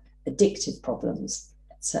asthma, addictive problems,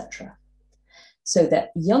 etc. So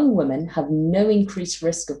that young women have no increased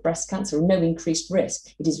risk of breast cancer or no increased risk.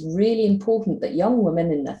 It is really important that young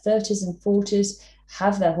women in their 30s and 40s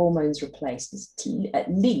have their hormones replaced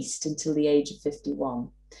at least until the age of 51,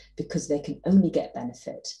 because they can only get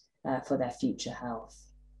benefit for their future health.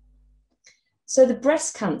 So the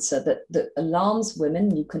breast cancer that alarms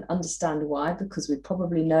women, you can understand why, because we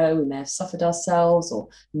probably know, we may have suffered ourselves or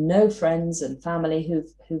know friends and family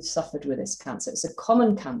who've suffered with this cancer. It's a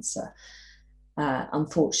common cancer.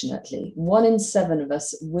 Unfortunately, 1 in 7 of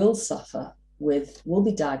us will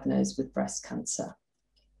be diagnosed with breast cancer.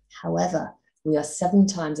 However, we are 7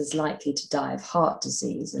 times as likely to die of heart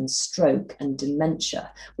disease and stroke and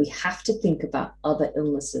dementia. We have to think about other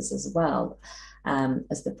illnesses as well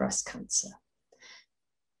as the breast cancer.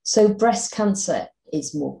 So breast cancer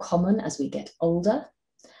is more common as we get older.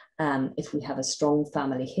 If we have a strong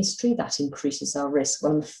family history, that increases our risk.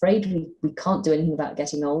 Well, I'm afraid we can't do anything about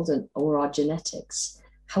getting old or our genetics.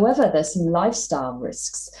 However, there's some lifestyle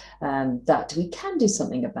risks that we can do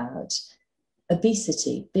something about.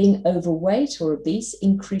 Obesity, being overweight or obese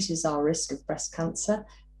increases our risk of breast cancer.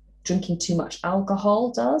 Drinking too much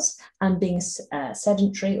alcohol does, and being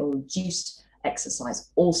sedentary or reduced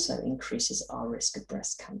exercise also increases our risk of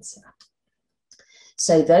breast cancer.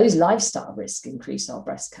 So those lifestyle risks increase our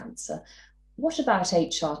breast cancer. What about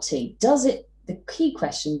HRT? The key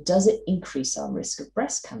question, does it increase our risk of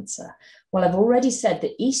breast cancer? Well, I've already said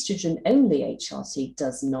that estrogen-only HRT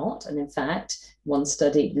does not. And in fact, one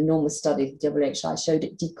study, the enormous study of the WHI, showed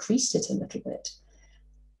it decreased it a little bit.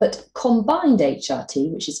 But combined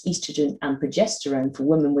HRT, which is estrogen and progesterone for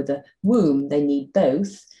women with a womb, they need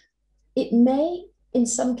both, it may, in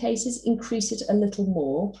some cases, increase it a little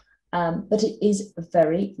more, but it is a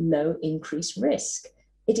very low increased risk.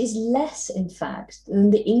 It is less, in fact,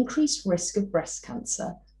 than the increased risk of breast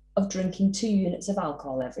cancer of drinking 2 units of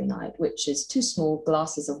alcohol every night, which is 2 small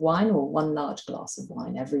glasses of wine or 1 large glass of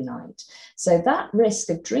wine every night. So that risk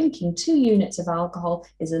of drinking 2 units of alcohol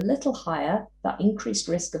is a little higher. That increased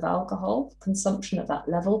risk of alcohol consumption at that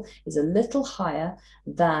level is a little higher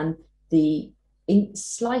than the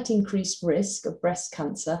slight increased risk of breast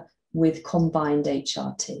cancer with combined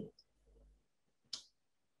HRT.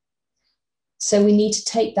 So we need to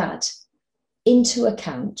take that into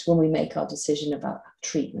account when we make our decision about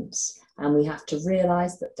treatments. And we have to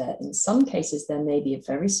realize that in some cases, there may be a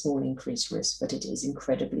very small increased risk, but it is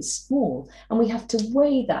incredibly small. And we have to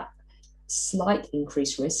weigh that slight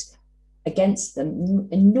increased risk against the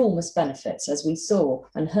enormous benefits, as we saw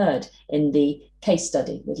and heard in the case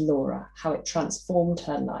study with Laura, how it transformed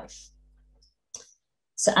her life.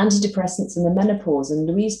 So antidepressants and the menopause, and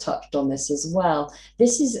Louise touched on this as well.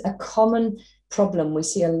 This is a common problem. We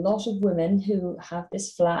see a lot of women who have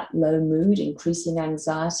this flat, low mood, increasing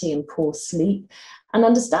anxiety and poor sleep. And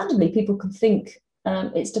understandably, people can think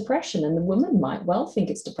it's depression, and the woman might well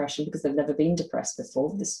think it's depression because they've never been depressed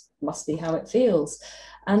before. This must be how it feels.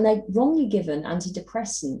 And they're wrongly given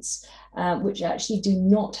antidepressants, which actually do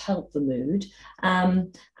not help the mood.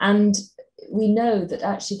 And we know that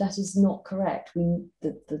actually that is not correct.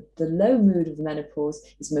 The low mood of the menopause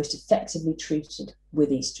is most effectively treated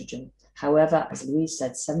with estrogen. However, as Louise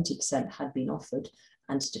said, 70% had been offered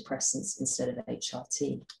antidepressants instead of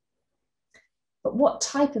HRT. But what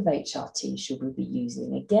type of HRT should we be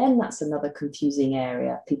using? Again, that's another confusing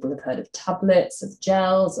area. People have heard of tablets, of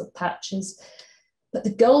gels, of patches. But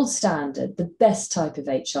the gold standard, the best type of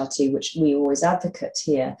HRT, which we always advocate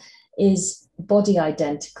here, is body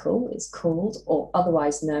identical, it's called, or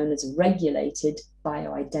otherwise known as regulated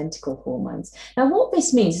bioidentical hormones. Now, what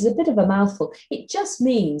this means is a bit of a mouthful. It just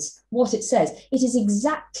means what it says. It is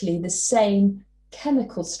exactly the same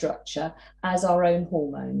chemical structure as our own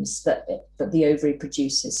hormones that the ovary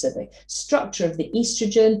produces. So the structure of the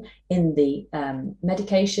estrogen in the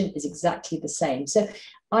medication is exactly the same. So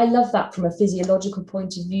I love that from a physiological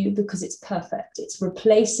point of view because it's perfect. It's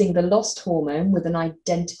replacing the lost hormone with an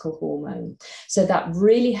identical hormone. So that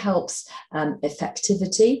really helps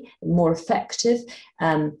effectivity, more effective.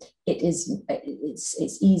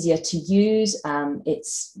 It's easier to use.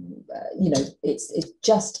 It's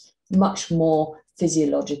just much more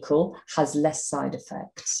physiological, has less side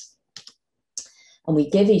effects. And we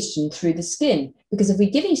give estrogen through the skin, because if we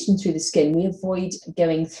give estrogen through the skin, we avoid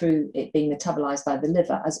going through it being metabolized by the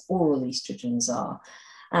liver, as oral estrogens are.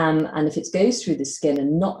 And if it goes through the skin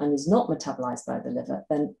and is not metabolized by the liver,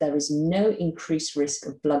 then there is no increased risk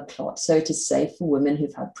of blood clots. So it is safe for women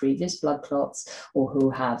who've had previous blood clots, or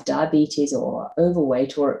who have diabetes, or are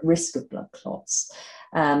overweight, or at risk of blood clots.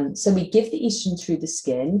 So we give the estrogen through the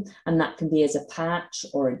skin, and that can be as a patch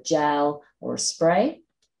or a gel or a spray.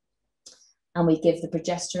 And we give the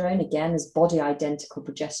progesterone, again, as body identical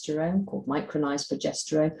progesterone, called micronized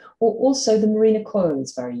progesterone, or also the Mirena coil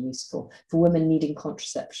is very useful for women needing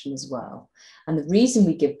contraception as well. And the reason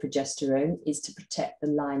we give progesterone is to protect the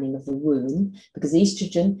lining of the womb, because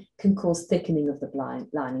estrogen can cause thickening of the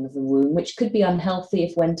lining of the womb, which could be unhealthy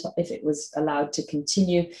if it was allowed to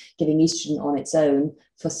continue giving estrogen on its own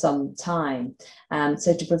for some time.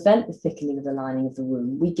 So to prevent the thickening of the lining of the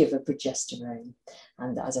womb, we give a progesterone.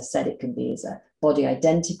 And as I said, it can be as a body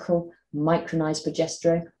identical, micronized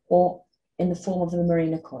progesterone, or in the form of the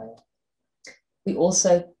Mirena coil. We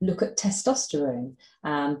also look at testosterone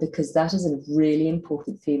because that is a really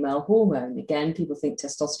important female hormone. Again, people think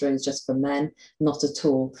testosterone is just for men, not at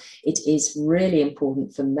all. It is really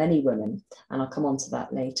important for many women, and I'll come on to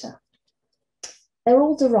that later. They're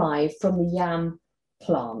all derived from the yam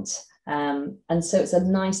plant. And so it's a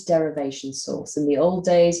nice derivation source. In the old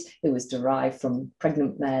days, it was derived from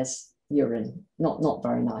pregnant mares' urine. Not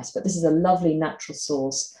very nice, but this is a lovely natural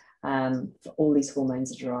source for all these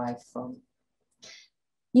hormones are derived from.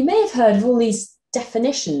 You may have heard of all these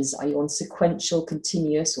definitions. Are you on sequential,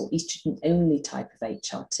 continuous, or estrogen only type of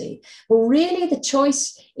HRT? Well, really the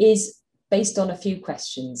choice is based on a few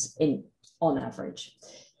questions on average.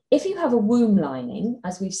 If you have a womb lining,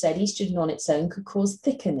 as we've said, estrogen on its own could cause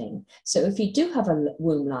thickening. So if you do have a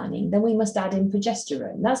womb lining, then we must add in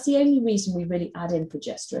progesterone. That's the only reason we really add in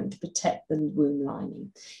progesterone, to protect the womb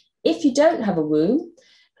lining. If you don't have a womb,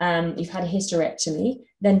 you've had a hysterectomy,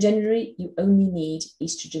 then generally you only need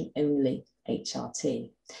estrogen only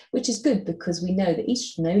HRT, which is good because we know that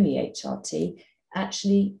estrogen only HRT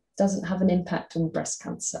actually doesn't have an impact on breast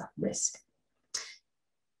cancer risk.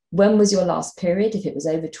 When was your last period? If it was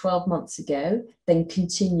over 12 months ago, then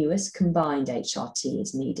continuous combined HRT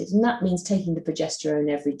is needed. And that means taking the progesterone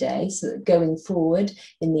every day so that going forward,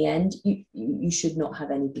 in the end, you should not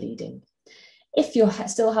have any bleeding. If you're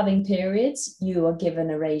still having periods, you are given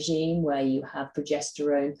a regime where you have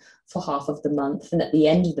progesterone for half of the month. And at the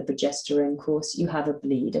end of the progesterone course, you have a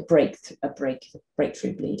bleed, a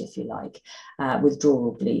breakthrough bleed, if you like,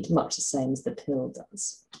 withdrawal bleed, much the same as the pill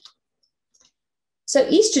does. So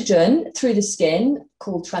estrogen through the skin,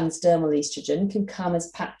 called transdermal estrogen, can come as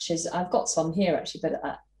patches. I've got some here actually, but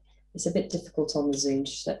it's a bit difficult on the Zoom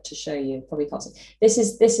to show you. Probably can't see. This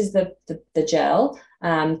is the gel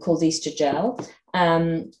called Estrogel,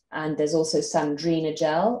 and there's also Sandrina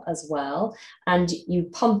gel as well. And you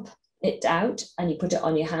pump it out and you put it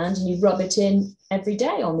on your hand and you rub it in every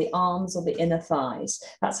day on the arms or the inner thighs.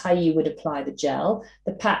 That's how you would apply the gel.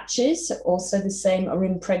 The patches are also the same, are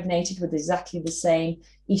impregnated with exactly the same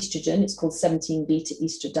estrogen. It's called 17-beta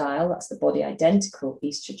estradiol. That's the body identical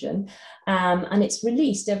estrogen. And it's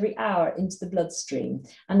released every hour into the bloodstream.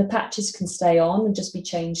 And the patches can stay on and just be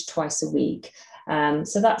changed twice a week.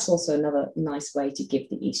 So that's also another nice way to give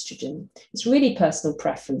the estrogen. It's really personal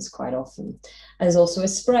preference quite often. And there's also a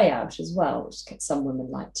spray out as well, which some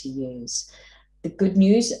women like to use. The good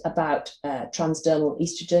news about transdermal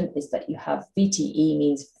estrogen is that you have VTE,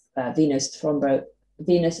 means venous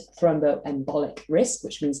thromboembolic risk,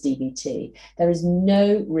 which means DVT. There is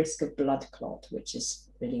no risk of blood clot, which is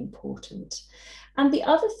really important. And the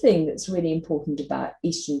other thing that's really important about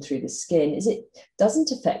estrogen through the skin is it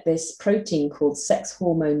doesn't affect this protein called sex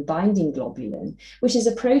hormone binding globulin, which is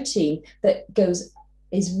a protein that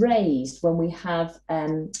is raised when we have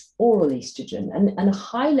oral estrogen. And a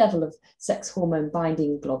high level of sex hormone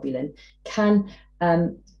binding globulin can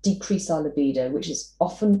decrease our libido, which is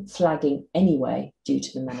often flagging anyway due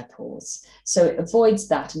to the menopause. So it avoids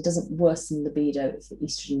that and doesn't worsen libido if the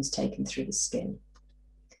estrogen is taken through the skin.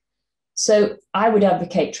 So I would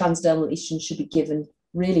advocate transdermal estrogen should be given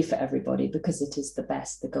really for everybody because it is the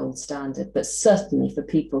best, the gold standard, but certainly for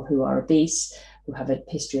people who are obese, who have a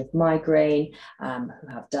history of migraine, who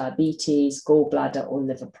have diabetes, gallbladder or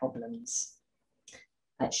liver problems.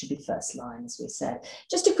 It should be first line, as we said.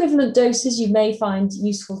 Just equivalent doses you may find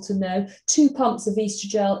useful to know. 2 pumps of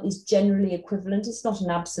Estrogel is generally equivalent. It's not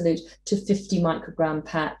an absolute to 50 microgram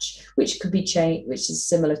patch, which could be changed, which is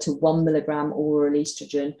similar to 1 milligram oral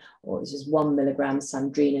estrogen, or this is 1 milligram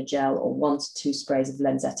Sandrina gel, or 1 to 2 sprays of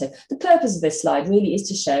Lenzetto. The purpose of this slide really is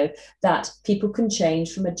to show that people can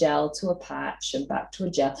change from a gel to a patch and back to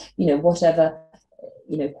a gel, whatever,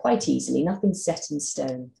 quite easily. Nothing's set in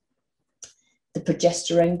stone. The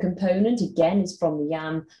progesterone component, again, is from the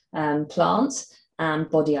yam plant and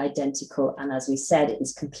body identical. And as we said, it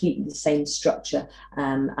is completely the same structure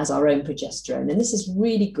as our own progesterone. And this is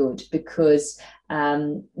really good because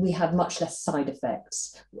we have much less side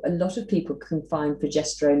effects. A lot of people can find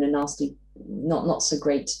progesterone a nasty, not so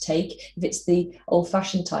great to take if it's the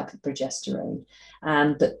old-fashioned type of progesterone.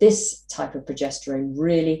 But this type of progesterone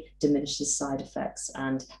really diminishes side effects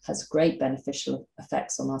and has great beneficial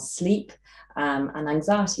effects on our sleep and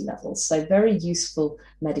anxiety levels. So very useful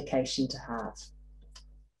medication to have.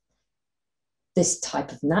 This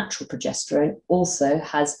type of natural progesterone also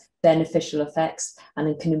has beneficial effects and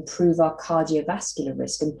it can improve our cardiovascular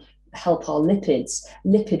risk and help our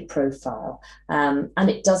lipid profile. And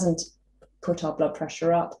it doesn't put our blood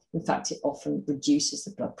pressure up. In fact, it often reduces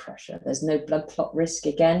the blood pressure. There's no blood clot risk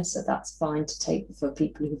again, so that's fine to take for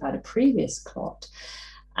people who've had a previous clot.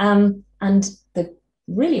 And the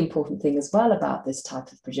really important thing as well about this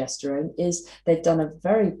type of progesterone is they've done a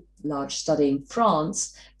very large study in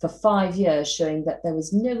France for 5 years showing that there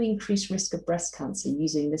was no increased risk of breast cancer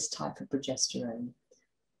using this type of progesterone.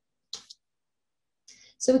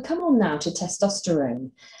 So we come on now to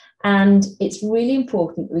testosterone. And it's really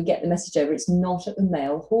important that we get the message over. It's not a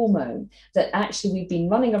male hormone, that actually we've been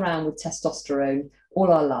running around with testosterone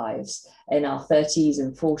all our lives, in our 30s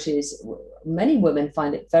and 40s. Many women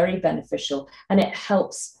find it very beneficial, and it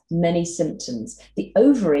helps many symptoms. The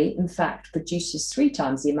ovary, in fact, produces 3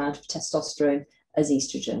 times the amount of testosterone as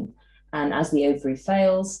estrogen. And as the ovary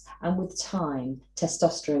fails, and with time,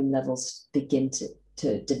 testosterone levels begin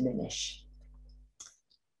to diminish.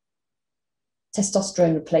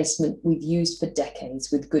 Testosterone replacement we've used for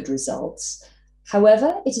decades with good results.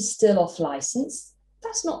 However, it is still off license.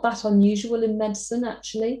 That's not that unusual in medicine,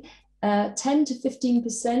 actually. 10 to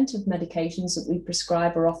 15% of medications that we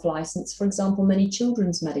prescribe are off license. For example, many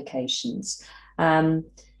children's medications.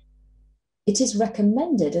 It is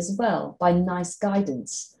recommended as well by NICE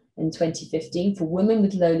guidance in 2015 for women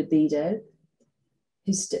with low libido,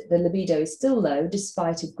 the libido is still low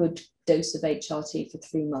despite a good dose of HRT for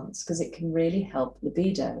 3 months, because it can really help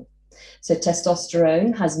libido. So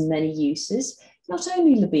testosterone has many uses, not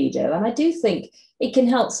only libido, and I do think it can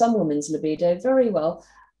help some women's libido very well,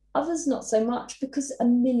 others not so much, because a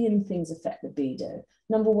million things affect libido.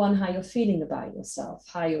 Number one, how you're feeling about yourself,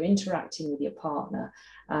 how you're interacting with your partner,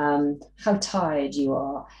 how tired you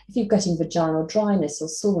are, if you're getting vaginal dryness or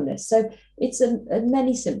soreness. So it's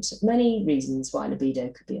many symptoms, many reasons why libido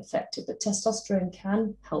could be affected, but testosterone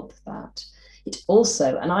can help that. It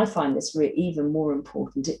also, and I find this even more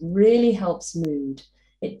important, it really helps mood.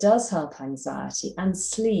 It does help anxiety and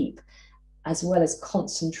sleep, as well as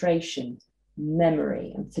concentration,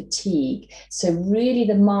 memory and fatigue. So really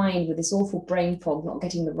the mind, with this awful brain fog, not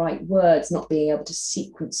getting the right words, not being able to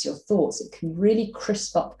sequence your thoughts, it can really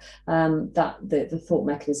crisp up the thought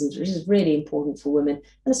mechanisms, which is really important for women,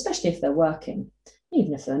 and especially if they're working,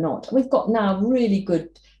 even if they're not. We've got now really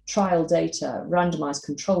good trial data, randomized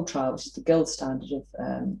controlled trial, which is the gold standard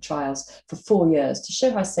of trials, for 4 years to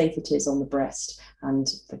show how safe it is on the breast and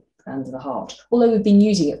the heart, although we've been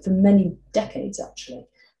using it for many decades actually,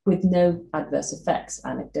 with no adverse effects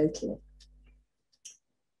anecdotally.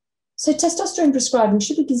 So testosterone prescribing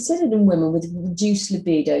should be considered in women with reduced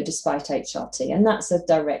libido despite HRT, and that's a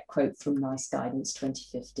direct quote from NICE Guidance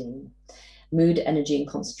 2015. Mood, energy and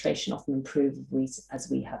concentration often improve, as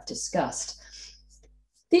we have discussed.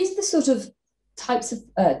 These are the sort of types of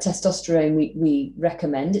testosterone we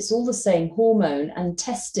recommend. It's all the same hormone, and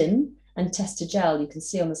testin and Testogel, you can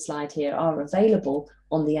see on the slide here, are available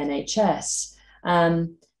on the NHS.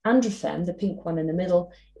 Androfen, the pink one in the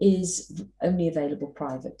middle, is only available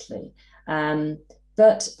privately,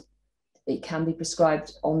 but it can be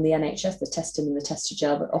prescribed on the NHS, the testin and the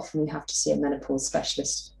Testogel, but often we have to see a menopause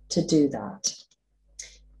specialist to do that.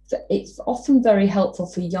 It's often very helpful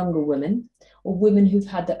for younger women or women who've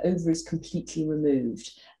had their ovaries completely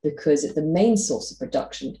removed, because the main source of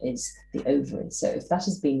production is the ovary. So if that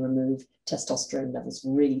has been removed, testosterone levels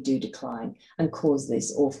really do decline and cause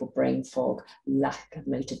this awful brain fog, lack of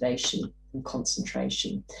motivation and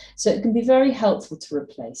concentration. So it can be very helpful to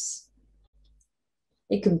replace.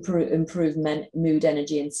 It can improve mood,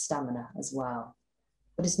 energy and stamina as well.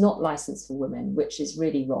 But it's not licensed for women, which is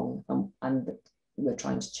really wrong, and we're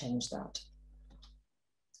trying to change that.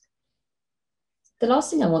 The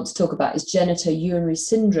last thing I want to talk about is genitourinary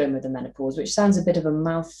syndrome with the menopause, which sounds a bit of a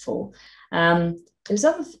mouthful. It's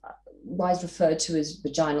otherwise referred to as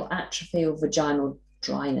vaginal atrophy or vaginal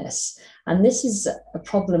dryness. And this is a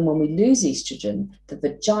problem when we lose estrogen. The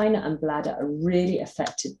vagina and bladder are really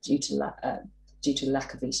affected due to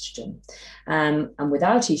lack of estrogen. And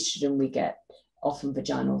without estrogen, we get often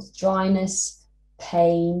vaginal dryness,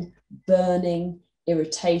 pain, burning,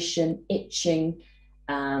 irritation, itching.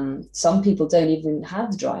 Some people don't even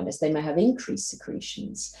have dryness. They may have increased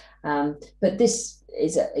secretions. But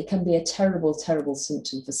it can be a terrible, terrible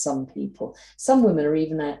symptom for some people. Some women are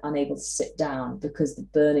even unable to sit down because the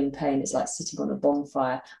burning pain is like sitting on a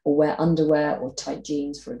bonfire, or wear underwear or tight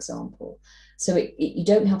jeans, for example. So you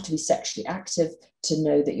don't have to be sexually active to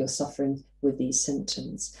know that you're suffering with these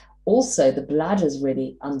symptoms. Also, the bladder is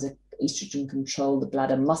really under estrogen control, the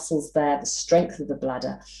bladder muscles there, the strength of the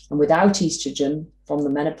bladder. And without estrogen from the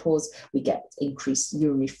menopause, we get increased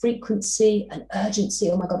urinary frequency and urgency.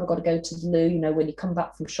 Oh my God, I've got to go to the loo. You know, when you come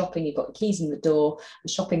back from shopping, you've got the keys in the door,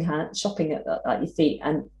 the shopping at your feet.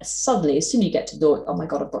 And suddenly, as soon as you get to the door, oh my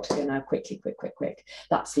God, I've got to go now, quickly, quick.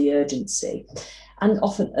 That's the urgency. And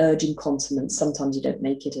often urge incontinence. Sometimes you don't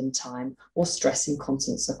make it in time, or stress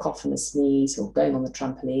incontinence, a cough and a sneeze, or going on the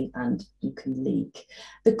trampoline and you can leak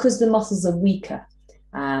because the muscles are weaker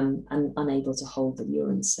and unable to hold the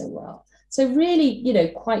urine so well. So really, you know,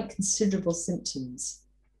 quite considerable symptoms.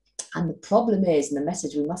 And the problem is, and the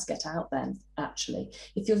message we must get out then, actually,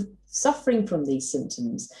 if you're suffering from these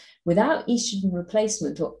symptoms without estrogen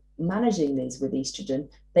replacement, or managing these with estrogen,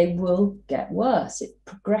 they will get worse. It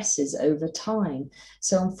progresses over time.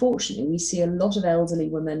 So unfortunately, we see a lot of elderly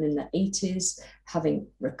women in their 80s having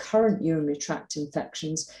recurrent urinary tract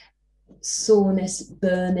infections, soreness,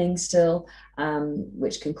 burning still,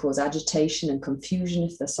 which can cause agitation and confusion.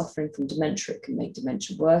 If they're suffering from dementia, it can make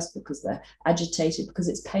dementia worse because they're agitated, because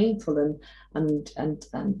it's painful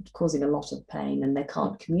and causing a lot of pain, and they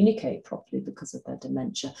can't communicate properly because of their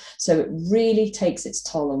dementia. So it really takes its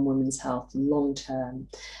toll on women's health long term.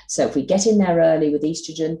 So if we get in there early with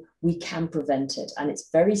estrogen, we can prevent it, and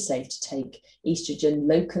it's very safe to take estrogen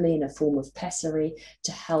locally in a form of pessary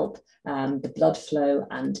to help the blood flow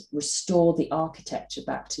and restore the architecture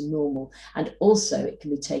back to normal. And also it can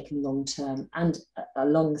be taken long term and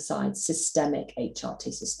alongside systemic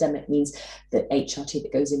HRT. Systemic means the HRT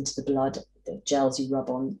that goes into the blood, the gels you rub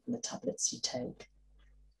on and the tablets you take.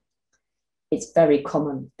 It's very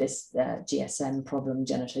common, this GSM problem,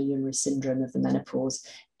 genital urinary syndrome of the menopause.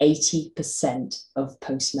 80% of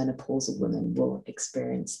postmenopausal women will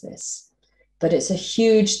experience this. But it's a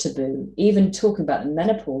huge taboo. Even talking about the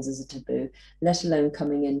menopause is a taboo, let alone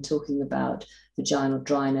coming in talking about vaginal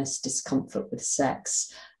dryness, discomfort with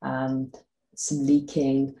sex, some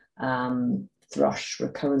leaking, thrush,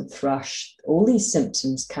 recurrent thrush. All these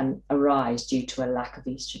symptoms can arise due to a lack of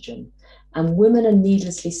estrogen. And women are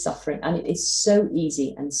needlessly suffering, and it is so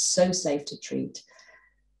easy and so safe to treat.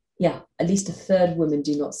 Yeah, at least a third of women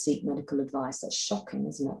do not seek medical advice. That's shocking,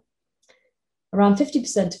 isn't it? Around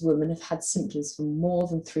 50% of women have had symptoms for more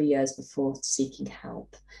than 3 years before seeking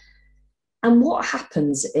help. And what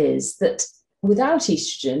happens is that without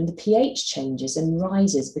estrogen, the pH changes and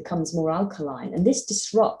rises, becomes more alkaline, and this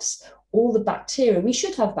disrupts all the bacteria. We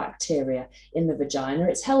should have bacteria in the vagina.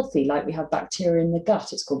 It's healthy, like we have bacteria in the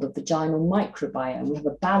gut. It's called the vaginal microbiome. We have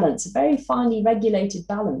a balance, a very finely regulated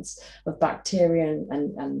balance of bacteria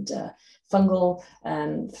and fungal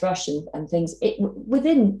thrush and things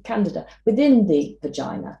within Candida, within the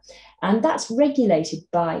vagina. And that's regulated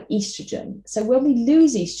by estrogen. So when we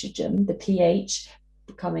lose estrogen, the pH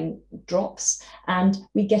drops, and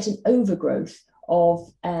we get an overgrowth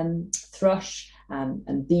of thrush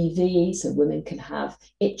and BV, so women can have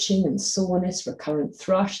itching and soreness, recurrent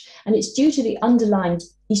thrush, and it's due to the underlying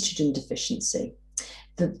estrogen deficiency.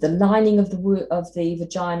 The lining of the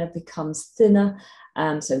vagina becomes thinner,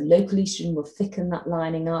 so local estrogen will thicken that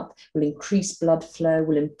lining up, will increase blood flow,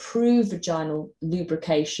 will improve vaginal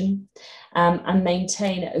lubrication, and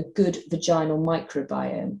maintain a good vaginal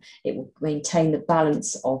microbiome. It will maintain the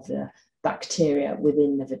balance of the bacteria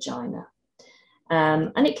within the vagina.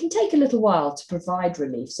 And it can take a little while to provide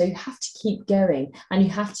relief. So you have to keep going, and you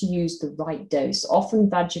have to use the right dose. Often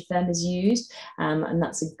Vagifem is used, and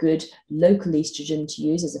that's a good local estrogen to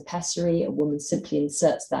use as a pessary. A woman simply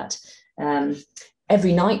inserts that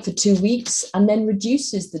every night for 2 weeks and then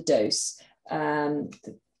reduces the dose.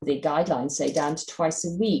 The guidelines say down to twice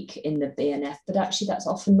a week in the BNF, but actually that's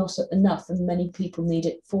often not enough, and many people need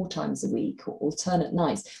it 4 times a week or alternate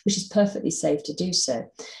nights, which is perfectly safe to do so.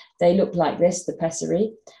 They look like this, the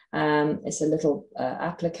pessary. It's a little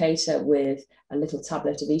applicator with a little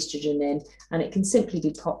tablet of estrogen in, and it can simply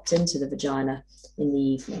be popped into the vagina in the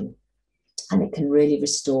evening, and it can really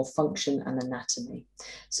restore function and anatomy.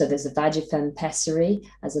 So there's a Vagifem pessary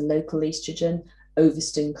as a local estrogen.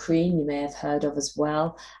 Oveston cream you may have heard of as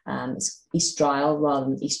well. It's estriol rather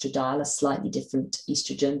than estradiol, a slightly different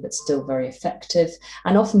estrogen, but still very effective,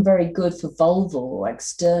 and often very good for vulval or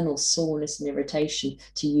external soreness and irritation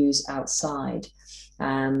to use outside.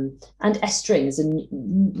 And Estring is a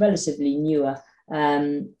relatively newer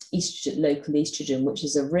estrogen, local estrogen, which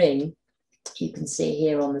is a ring you can see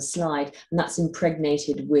here on the slide, and that's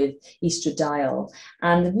impregnated with estradiol.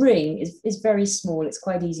 And the ring is very small. It's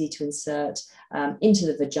quite easy to insert into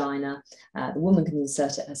the vagina. The woman can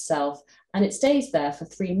insert it herself, and it stays there for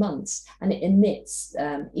 3 months, and it emits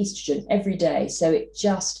estrogen every day. So it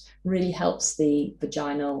just really helps the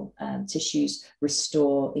vaginal tissues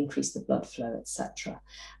restore, increase the blood flow, etc.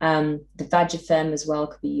 The Vagifem as well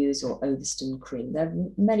could be used, or Oveston cream. There are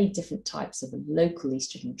many different types of local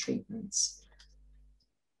estrogen treatments.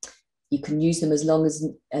 You can use them as long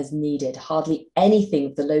as needed. Hardly anything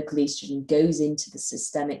of the local estrogen goes into the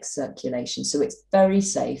systemic circulation, so it's very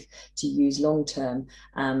safe to use long-term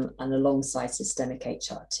and alongside systemic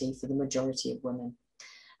HRT for the majority of women.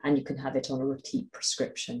 And you can have it on a repeat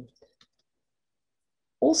prescription.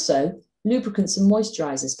 Also, lubricants and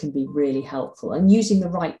moisturizers can be really helpful, and using the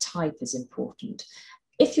right type is important.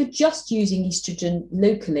 If you're just using estrogen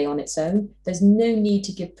locally on its own, there's no need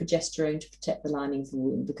to give progesterone to protect the lining of the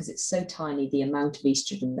womb, because it's so tiny, the amount of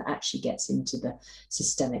estrogen that actually gets into the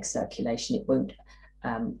systemic circulation, it won't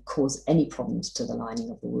cause any problems to the lining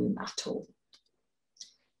of the womb at all.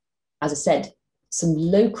 As I said, some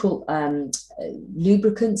local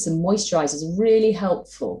lubricants and moisturizers are really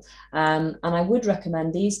helpful. And I would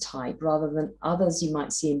recommend these type rather than others you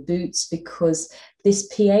might see in Boots, because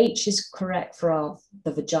this pH is correct for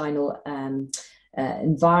the vaginal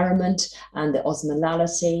environment, and the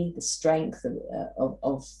osmolality, the strength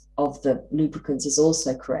of the lubricants is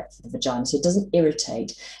also correct for the vagina, so it doesn't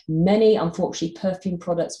irritate. Many, unfortunately, perfume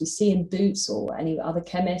products we see in Boots or any other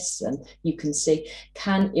chemists, and you can see,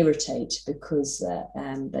 can irritate because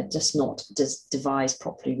they're just not devised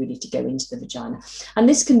properly really to go into the vagina. And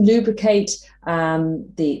this can lubricate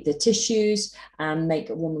the tissues and make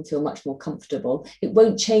a woman feel much more comfortable. It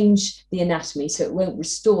won't change the anatomy, so it won't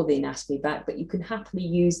restore the anatomy back, but you can happily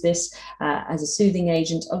use this as a soothing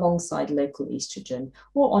agent alongside local estrogen,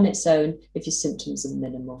 or on its own if your symptoms are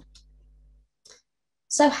minimal.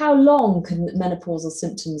 So how long can menopausal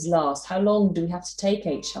symptoms last? How long do we have to take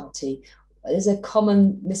HRT? There's a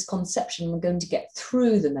common misconception we're going to get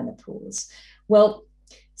through the menopause. Well,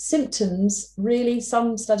 symptoms, really,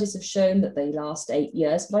 some studies have shown that they last 8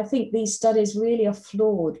 years, but I think these studies really are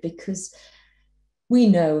flawed, because we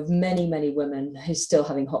know of many, many women who are still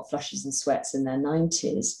having hot flushes and sweats in their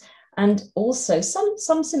 90s. And also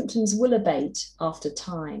some symptoms will abate after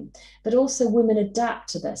time, but also women adapt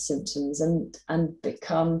to their symptoms and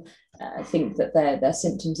become think that their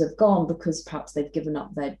symptoms have gone because perhaps they've given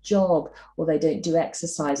up their job, or they don't do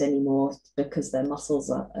exercise anymore because their muscles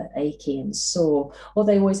are achy and sore, or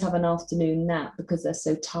they always have an afternoon nap because they're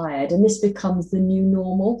so tired, and this becomes the new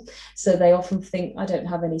normal. So they often think, I don't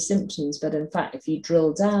have any symptoms, but in fact, if you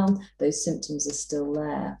drill down, those symptoms are still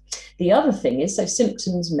there. The other thing is, so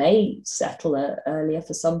symptoms may settle earlier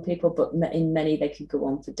for some people, but in many they could go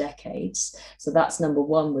on for decades. So that's number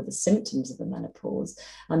one with the symptoms of the menopause.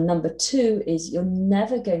 And number two is, you're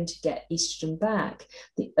never going to get estrogen back.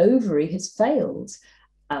 The ovary has failed.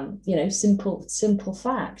 You know, simple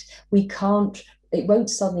fact. It won't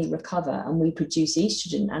suddenly recover, and we produce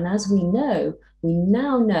estrogen. And as we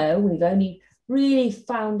now know, we've only really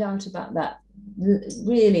found out about that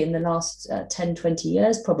really in the last 10, 20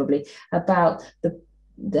 years probably, about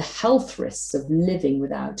the health risks of living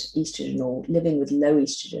without estrogen or living with low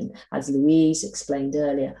estrogen, as Louise explained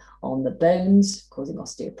earlier, on the bones, causing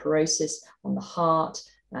osteoporosis, on the heart,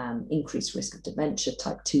 increased risk of dementia,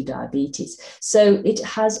 type 2 diabetes. So it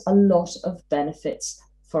has a lot of benefits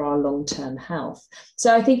for our long-term health.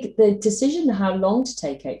 So I think the decision how long to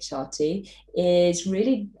take HRT is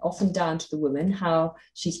really often down to the woman, how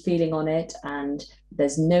she's feeling on it, and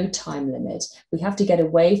there's no time limit. We have to get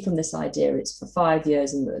away from this idea it's for 5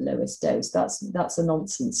 years and the lowest dose. That's a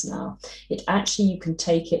nonsense now. It actually, you can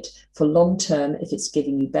take it for long term if it's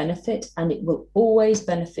giving you benefit, and it will always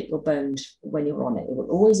benefit your bones when you're on it. It will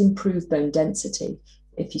always improve bone density.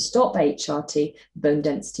 If you stop HRT, bone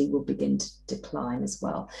density will begin to decline as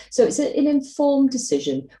well. So it's an informed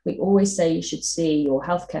decision. We always say you should see your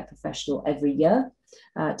healthcare professional every year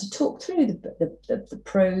to talk through the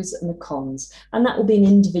pros and the cons. And that will be an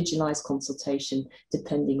individualized consultation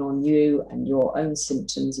depending on you and your own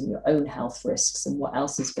symptoms and your own health risks and what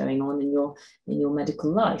else is going on in your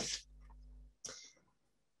medical life.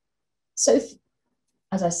 So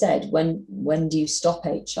as I said, when do you stop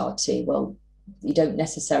HRT? Well, you don't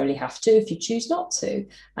necessarily have to if you choose not to,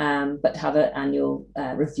 but have an annual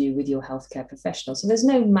review with your healthcare professional. So there's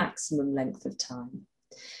no maximum length of time.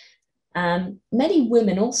 Many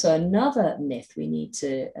women, also another myth we need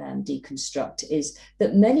to deconstruct is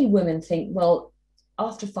that many women think, well,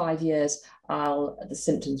 after 5 years, the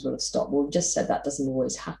symptoms will have stopped. Well, we just said that doesn't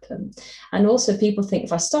always happen. And also people think,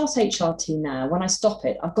 if I start HRT now, when I stop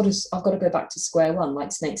it, I've got to go back to square one,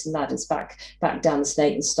 like snakes and ladders, back down the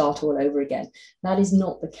snake and start all over again. That is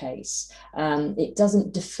not the case. It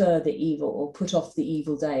doesn't defer the evil or put off the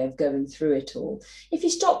evil day of going through it all. If you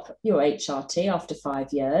stop your HRT after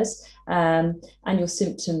 5 years and your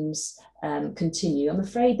symptoms continue, I'm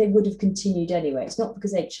afraid they would have continued anyway. It's not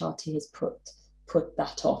because HRT has put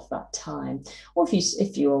that off that time. Or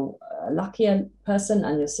if you're a luckier person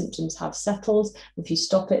and your symptoms have settled, if you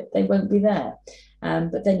stop it, they won't be there.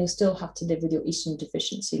 But then you'll still have to live with your estrogen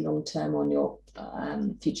deficiency long term on your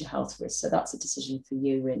future health risks. So that's a decision for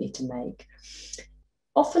you really to make.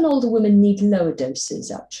 Often older women need lower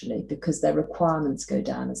doses actually, because their requirements go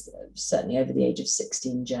down, certainly over the age of 60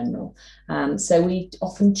 in general. So we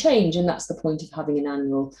often change, and that's the point of having an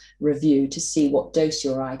annual review to see what dose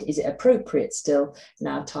you're at. Is it appropriate still?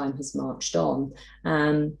 Now time has marched on.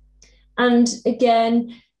 And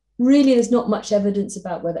again, really, there's not much evidence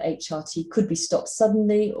about whether HRT could be stopped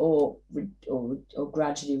suddenly or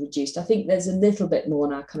gradually reduced. I think there's a little bit more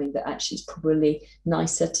now coming that actually it's probably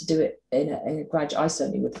nicer to do it in a gradual, I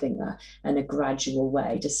certainly would think that, in a gradual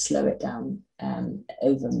way, just slow it down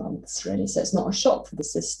over months, really. So it's not a shock for the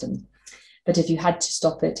system. But if you had to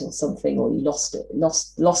stop it or something, or you lost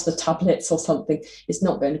the tablets or something, it's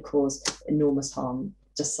not going to cause enormous harm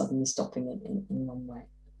just suddenly stopping it in one way.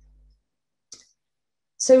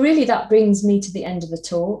 So really that brings me to the end of the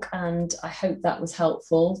talk, and I hope that was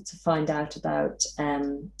helpful to find out about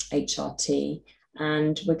HRT,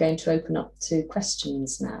 and we're going to open up to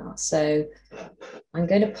questions now. So I'm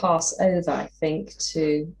going to pass over, I think,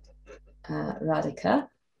 to Radhika.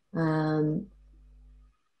 How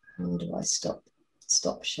do I stop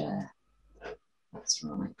share? That's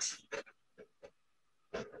right.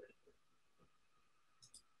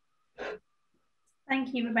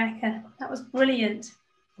 Thank you, Rebecca. That was brilliant.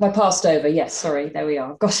 I passed over. Yes, sorry. There we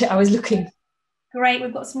are. I've got it. I was looking. Great.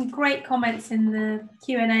 We've got some great comments in the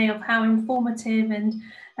Q&A of how informative and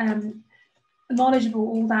knowledgeable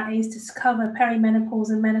all that is to cover perimenopause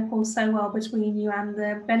and menopause so well between you, and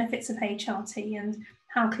the benefits of HRT and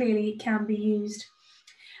how clearly it can be used.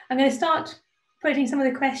 I'm going to start putting some of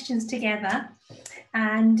the questions together,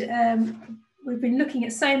 and we've been looking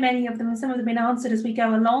at so many of them, and some of them have been answered as we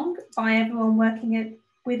go along by everyone working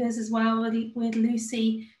with us as well, with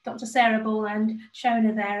Lucy, Dr. Sarah Bull and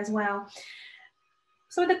Shona there as well.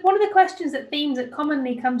 So one of the questions that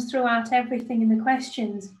commonly comes throughout everything in the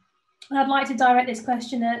questions, and I'd like to direct this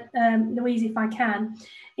question at Louise if I can,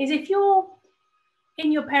 is if you're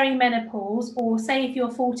in your perimenopause, or say if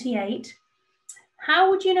you're 48,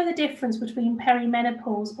 how would you know the difference between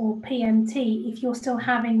perimenopause or PMT if you're still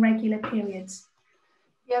having regular periods?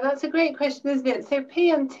 Yeah, that's a great question, isn't it? So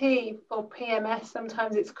PMT, or PMS,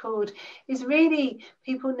 sometimes it's called, is really,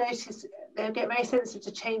 people notice they get very sensitive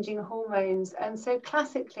to changing hormones. And so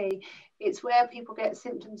classically, it's where people get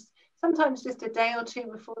symptoms sometimes just a day or two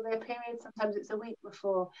before their period, sometimes it's a week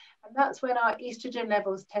before. And that's when our estrogen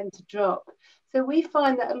levels tend to drop. So we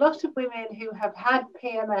find that a lot of women who have had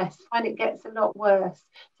PMS find it gets a lot worse.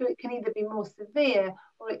 So it can either be more severe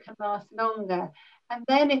or it can last longer. And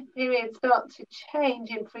then if periods start to change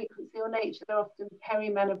in frequency or nature, they're often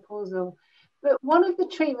perimenopausal. But one of the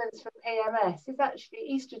treatments for PMS is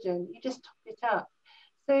actually estrogen. You just top it up.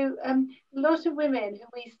 So a lot of women who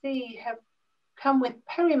we see have come with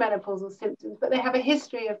perimenopausal symptoms, but they have a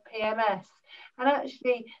history of PMS. And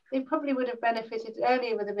actually, they probably would have benefited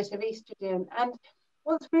earlier with a bit of estrogen. And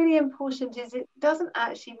what's really important is it doesn't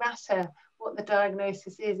actually matter what the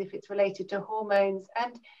diagnosis is if it's related to hormones.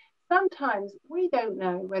 And sometimes we don't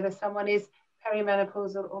know whether someone is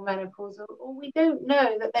perimenopausal or menopausal, or we don't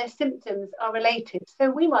know that their symptoms are related. So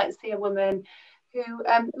we might see a woman who,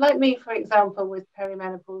 like me, for example, was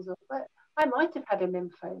perimenopausal, but I might have had a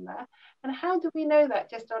lymphoma. And how do we know that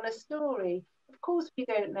just on a story? Of course we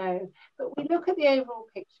don't know, but we look at the overall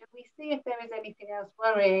picture, we see if there is anything else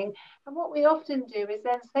worrying. And what we often do is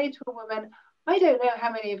then say to a woman, I don't know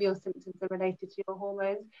how many of your symptoms are related to your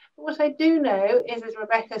hormones, but what I do know is, as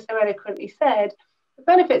Rebecca so eloquently said, the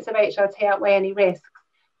benefits of HRT outweigh any risks.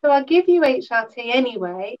 So I'll give you HRT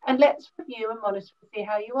anyway, and let's review and monitor and see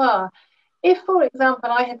how you are. If, for example,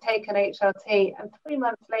 I had taken HRT and 3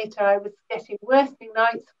 months later I was getting worsening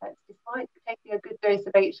night sweats despite taking a good dose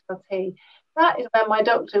of HRT, that is when my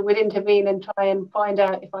doctor would intervene and try and find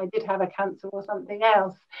out if I did have a cancer or something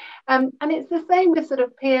else. And it's the same with sort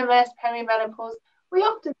of PMS, perimenopause. We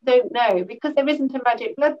often don't know because there isn't a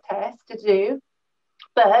magic blood test to do,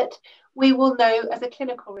 but we will know as a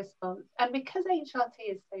clinical response. And because HRT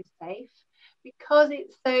is so safe, because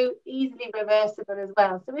it's so easily reversible as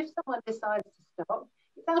well. So if someone decides to stop,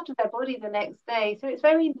 it's out of their body the next day. So it's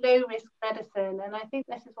very low risk medicine. And I think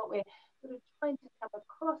this is what we're sort of trying to come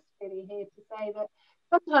across really here, to say that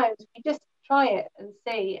sometimes we just try it and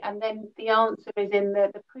see, and then the answer is in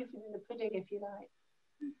the proof is in the pudding, if you like.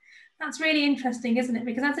 That's really interesting, isn't it?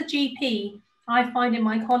 Because as a GP, I find in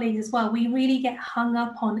my colleagues as well, we really get hung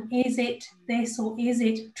up on, is it this or is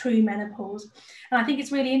it true menopause? And I think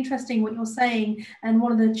it's really interesting what you're saying. And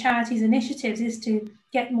one of the charity's initiatives is to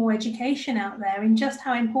get more education out there in just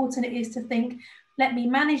how important it is to think, let me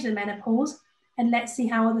manage the menopause and let's see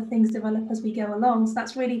how other things develop as we go along. So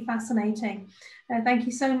that's really fascinating. Thank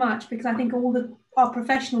you so much, because I think our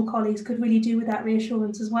professional colleagues could really do with that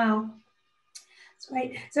reassurance as well. That's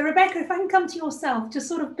great. So Rebecca, if I can come to yourself, just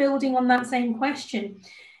sort of building on that same question.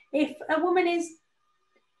 If a woman is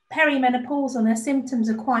perimenopausal and her symptoms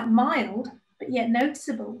are quite mild, but yet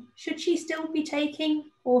noticeable, should she still be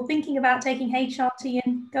taking or thinking about taking HRT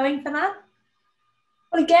and going for that?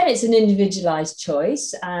 Well, again, it's an individualized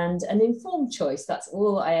choice and an informed choice. That's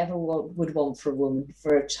all I ever would want for a woman,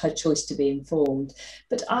 for her choice to be informed.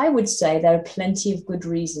 But I would say there are plenty of good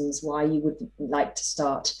reasons why you would like to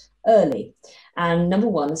start early. And number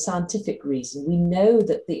one, the scientific reason. We know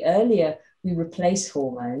that the earlier we replace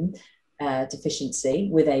hormone deficiency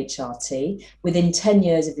with HRT within 10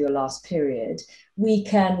 years of your last period, we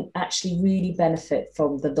can actually really benefit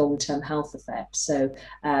from the long-term health effects. So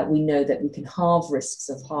we know that we can halve risks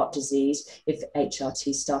of heart disease if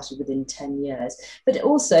HRT started within 10 years. But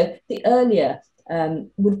also the earlier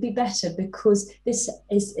would be better, because this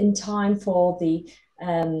is in time for the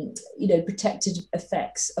protected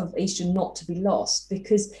effects of estrogen not to be lost.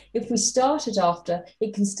 Because if we started after,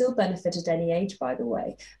 it can still benefit at any age, by the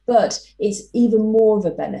way, but it's even more of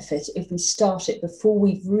a benefit if we start it before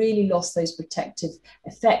we've really lost those protective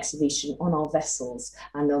effects of estrogen on our vessels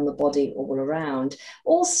and on the body all around.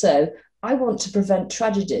 Also, I want to prevent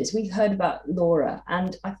tragedies. We've heard about Laura,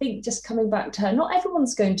 and I think just coming back to her, not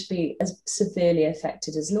everyone's going to be as severely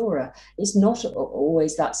affected as Laura. It's not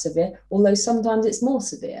always that severe, although sometimes it's more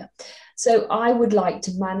severe. So I would like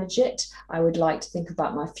to manage it. I would like to think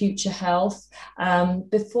about my future health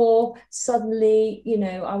before suddenly,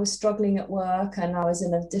 I was struggling at work and I was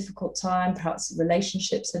in a difficult time. Perhaps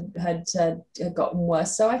relationships had gotten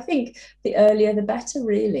worse. So I think the earlier the better,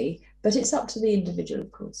 really. But it's up to the individual,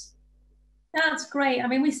 of course. That's great. I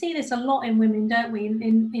mean, we see this a lot in women, don't we,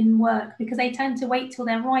 in work, because they tend to wait till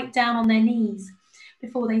they're right down on their knees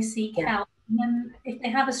before they seek help. And then if they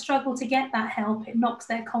have a struggle to get that help, it knocks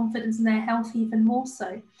their confidence and their health even more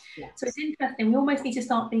so. Yes. So it's interesting. We almost need to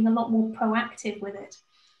start being a lot more proactive with it.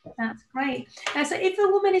 That's great. Now, so if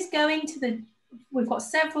a woman is going to we've got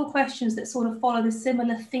several questions that sort of follow the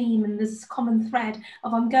similar theme, and there's this common thread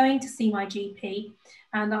of I'm going to see my GP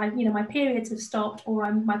and my periods have stopped,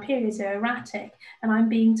 or my periods are erratic, and I'm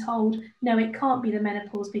being told, no, it can't be the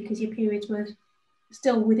menopause because your periods were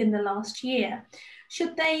still within the last year.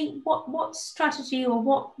 Should they, what strategy or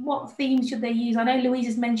what themes should they use? I know Louise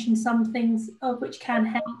has mentioned some things which can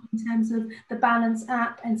help in terms of the Balance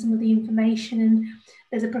app and some of the information, and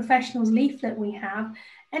there's a professionals leaflet we have.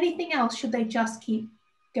 Anything else? Should they just keep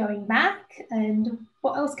going back? And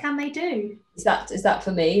what else can they do? Is that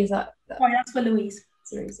for me? Sorry, that's for Louise.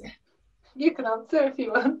 You can answer if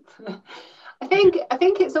you want. I think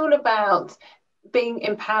it's all about being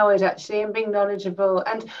empowered, actually, and being knowledgeable.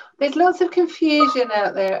 And there's lots of confusion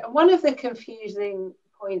out there. And one of the confusing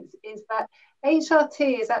points is that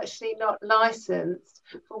HRT is actually not licensed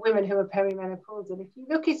for women who are perimenopausal. If you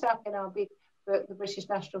look it up in our big book, the British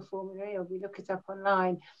National Formulary, or we look it up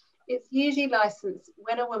online, it's usually licensed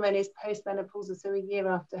when a woman is postmenopausal, so a year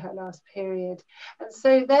after her last period. And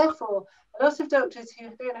so therefore, a lot of doctors who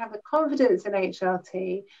don't have the confidence in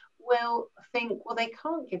HRT will think, well, they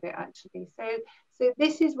can't give it, actually. So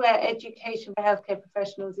this is where education for healthcare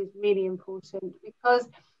professionals is really important, because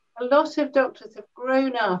a lot of doctors have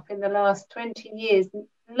grown up in the last 20 years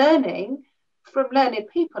learning from learned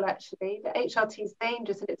people, actually, that HRT is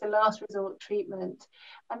dangerous and it's a last resort treatment.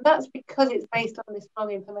 And that's because it's based on this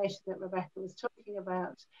wrong information that Rebecca was talking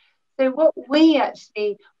about. So what we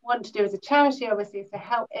actually want to do as a charity, obviously, is to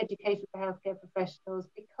help educate for healthcare professionals,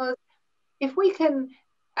 because if we can,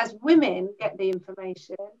 as women, get the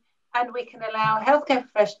information and we can allow healthcare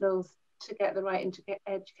professionals to get the right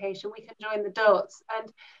education, we can join the dots. And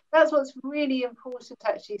that's what's really important,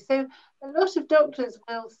 actually. So a lot of doctors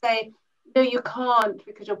will say, no, you can't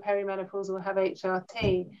because you're perimenopausal or have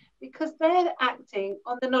HRT, because they're acting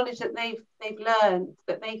on the knowledge that they've learned,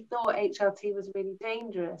 that they thought HRT was really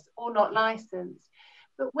dangerous or not licensed.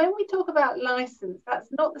 But when we talk about license, that's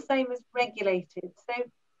not the same as regulated. So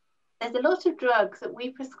there's a lot of drugs that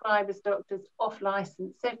we prescribe as doctors off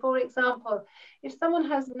license. So, for example, if someone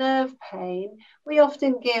has nerve pain, we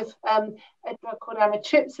often give a drug called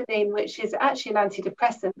amitriptyline, which is actually an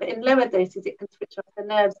antidepressant, but in lower doses it can switch off the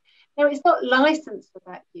nerves. Now, it's not licensed for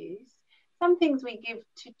that use. Some things we give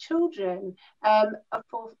to children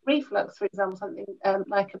for reflux, for example, something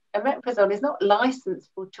like omeprazole is not licensed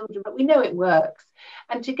for children, but we know it works.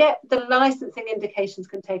 And to get the licensing indications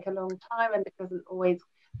can take a long time, and it doesn't always,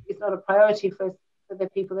 it's not a priority for the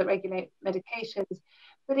people that regulate medications,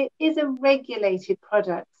 but it is a regulated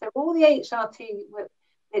product. So all the HRT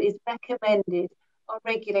that is recommended are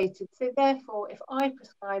regulated. So therefore, if I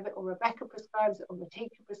prescribe it, or Rebecca prescribes it, or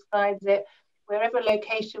Radhika prescribes it, wherever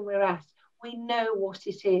location we're at, we know what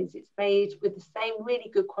it is. It's made with the same really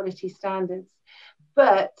good quality standards.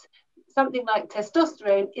 But something like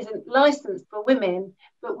testosterone isn't licensed for women,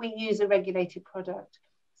 but we use a regulated product.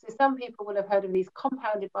 So some people will have heard of these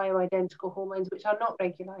compounded bioidentical hormones, which are not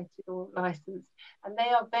regulated or licensed, and they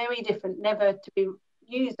are very different, never to be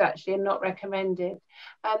used actually, and not recommended.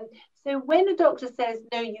 So when a doctor says,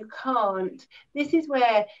 no, you can't, this is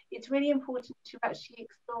where it's really important to actually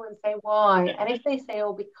explore and say why. And if they say,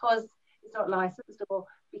 oh, because it's not licensed or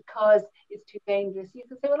because it's too dangerous, you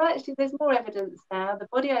can say, well, actually, there's more evidence now. The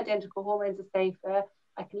body identical hormones are safer.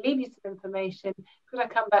 I can leave you some information. Could I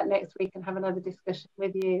come back next week and have another discussion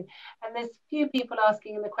with you? And there's a few people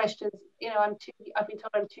asking in the questions, you know, I've been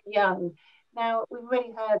told I'm too young. Now, we've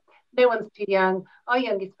already heard no one's too young. Our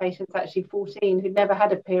youngest patient's actually 14, who'd never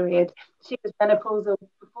had a period. She was menopausal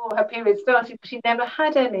before her period started, but she never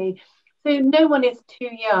had any. So no one is too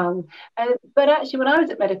young. But actually, when I was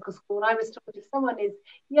at medical school, I was told if someone is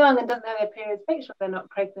young and doesn't have their periods, make sure they're not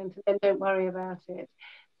pregnant and then don't worry about it.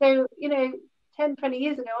 So, you know, 10, 20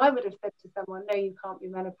 years ago, I would have said to someone, no, you can't be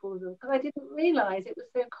menopausal, because I didn't realise it was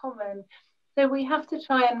so common. So we have to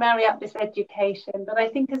try and marry up this education. But I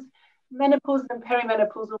think as menopausal and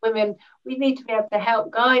perimenopausal women, we need to be able to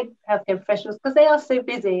help guide healthcare professionals, because they are so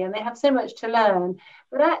busy and they have so much to learn.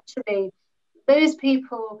 But actually, those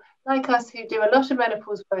people like us who do a lot of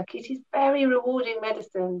menopause work, it is very rewarding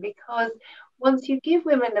medicine, because once you give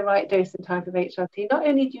women the right dose and type of HRT, not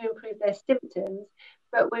only do you improve their symptoms,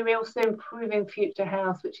 but we're also improving future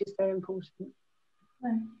health, which is so important.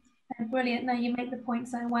 Brilliant. No, you make the point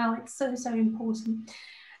so well. It's so, so important.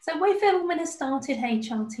 So if a woman has started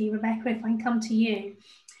HRT, Rebecca, if I can come to you,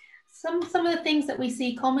 some of the things that we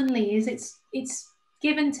see commonly is it's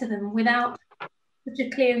given to them without such a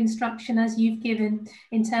clear instruction as you've given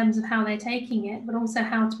in terms of how they're taking it, but also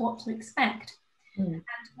what to expect. And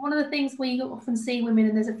one of the things we often see women,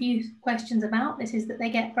 and there's a few questions about this, is that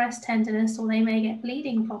they get breast tenderness or they may get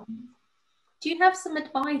bleeding problems. Do you have some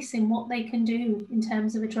advice in what they can do in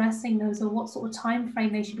terms of addressing those, or what sort of time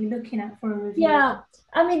frame they should be looking at for a review? Yeah,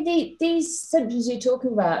 I mean, these symptoms you're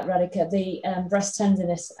talking about, Radhika, the breast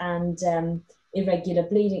tenderness and irregular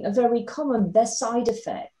bleeding are very common. They're side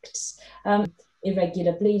effects.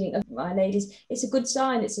 Irregular bleeding, my ladies, it's a good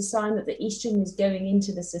sign. It's a sign that the estrogen is going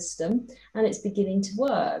into the system and it's beginning to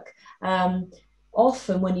work.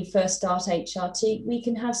 Often when you first start HRT, we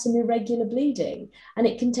can have some irregular bleeding, and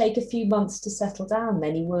it can take a few months to settle down.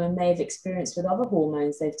 Many women may have experienced with other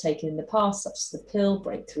hormones they've taken in the past, such as the pill,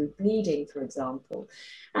 breakthrough bleeding, for example.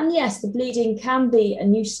 And yes, the bleeding can be a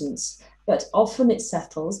nuisance, but often it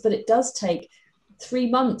settles, but it does take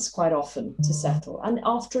 3 months quite often to settle. And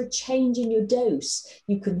after a change in your dose,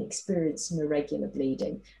 you can experience some irregular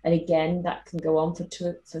bleeding. And again, that can go on for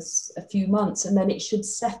a few months, and then it should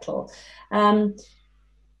settle.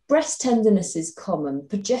 Breast tenderness is common.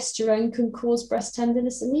 Progesterone can cause breast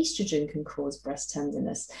tenderness, and estrogen can cause breast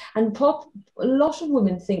tenderness. And a lot of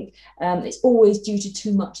women think it's always due to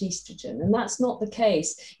too much estrogen, and that's not the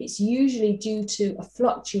case. It's usually due to a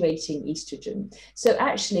fluctuating estrogen. So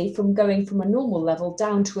actually, from going from a normal level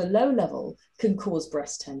down to a low level can cause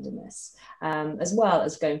breast tenderness, as well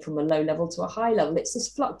as going from a low level to a high level. It's this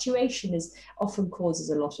fluctuation is often causes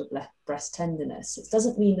a lot of breast tenderness. It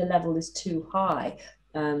doesn't mean the level is too high.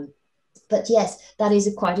 But yes, that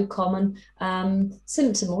is quite a common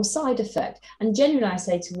symptom or side effect. And generally I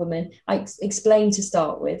say to women, I explain to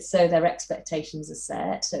start with, so their expectations are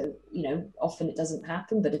set. So, you know, often it doesn't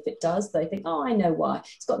happen, but if it does, they think, oh, I know why.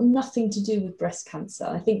 It's got nothing to do with breast cancer.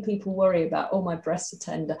 I think people worry about, oh, my breasts are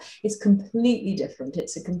tender. It's completely different.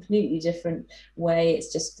 It's a completely different way.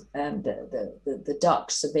 It's just the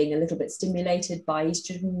ducts are being a little bit stimulated by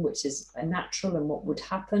estrogen, which is natural and what would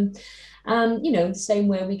happen. You know, the same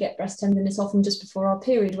way we get breast tenderness often just before our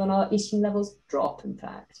period when our estrogen levels drop, in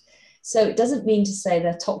fact. So it doesn't mean to say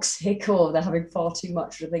they're toxic or they're having far too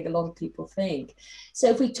much, I think a lot of people think. So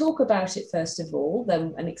if we talk about it first of all,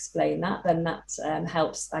 then and explain that, then that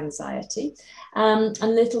helps anxiety. And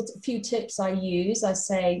a few tips I use, I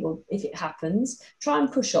say, well, if it happens, try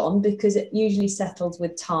and push on, because it usually settles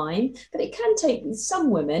with time. But it can take, some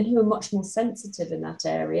women who are much more sensitive in that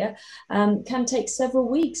area, can take several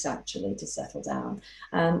weeks actually to settle down,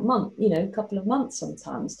 a couple of months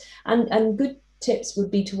sometimes. And good tips would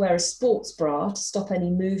be to wear a sports bra to stop any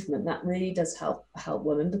movement. That really does help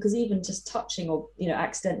women, because even just touching or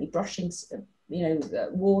accidentally brushing a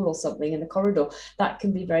wall or something in the corridor, that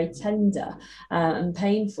can be very tender and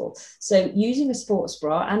painful. So using a sports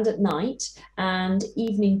bra, and at night, and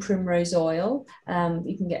evening primrose oil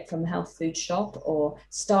you can get from the health food shop, or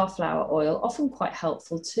starflower oil, often quite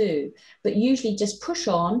helpful too. But usually just push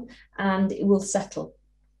on and it will settle.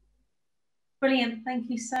 Brilliant, thank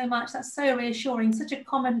you so much. That's so reassuring. Such a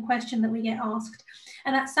common question that we get asked,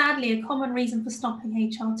 and that's sadly a common reason for stopping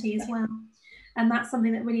HRT as well. And that's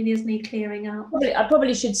something that really does need clearing up. I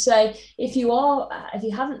probably should say, if you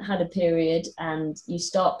haven't had a period and you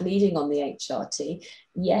start bleeding on the HRT,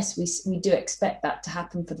 yes, we do expect that to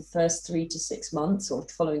happen for the first 3 to 6 months or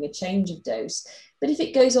following a change of dose. But if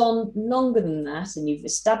it goes on longer than that and you've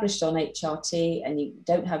established on HRT and you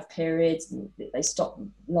don't have periods, and they stopped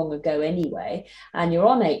long ago anyway, and you're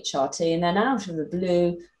on HRT and then out of the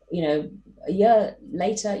blue, you know, a year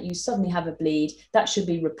later, you suddenly have a bleed, that should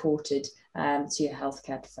be reported to your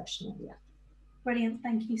healthcare professional. Yeah. Brilliant,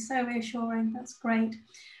 thank you. So reassuring. That's great,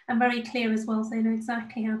 and very clear as well, so they know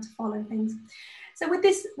exactly how to follow things. So with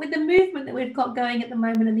the movement that we've got going at the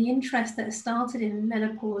moment and the interest that has started in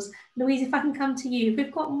menopause, Louise, if I can come to you,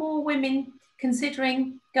 we've got more women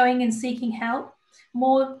considering going and seeking help,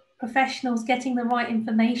 more professionals getting the right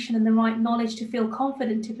information and the right knowledge to feel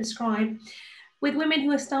confident to prescribe. With women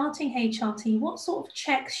who are starting HRT, what sort of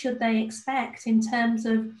checks should they expect in terms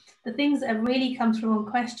of the things that have really come through on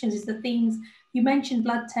questions? Is the things you mentioned,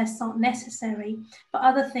 blood tests aren't necessary, but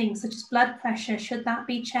other things such as blood pressure, should that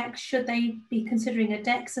be checked? Should they be considering a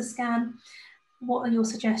DEXA scan? What are your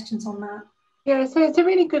suggestions on that? Yeah, so it's a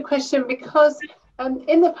really good question, because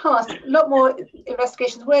in the past, a lot more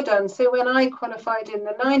investigations were done. So when I qualified in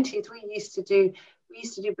the 90s, we used to do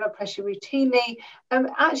blood pressure routinely.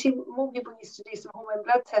 Actually, more people used to do some hormone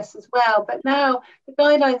blood tests as well. But now the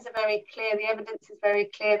guidelines are very clear, the evidence is very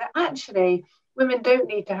clear that actually women don't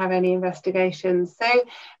need to have any investigations.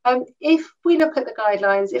 So if we look at the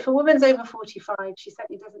guidelines, if a woman's over 45, she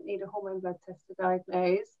certainly doesn't need a hormone blood test to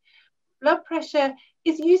diagnose. Blood pressure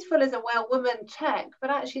is useful as a well woman check,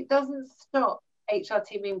 but actually it doesn't stop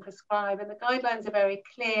HRT being prescribed. And the guidelines are very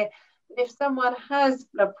clear that if someone has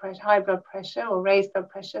blood pressure, high blood pressure or raised blood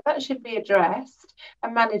pressure, that should be addressed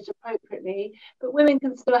and managed appropriately. But women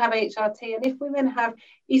can still have HRT. And if women have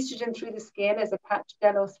estrogen through the skin as a patch,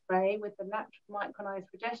 gel or spray with the natural micronized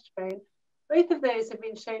progesterone, both of those have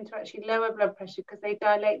been shown to actually lower blood pressure because they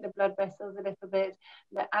dilate the blood vessels a little bit,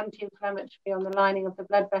 they're anti-inflammatory on the lining of the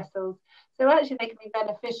blood vessels. So actually they can be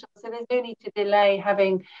beneficial. So there's no need to delay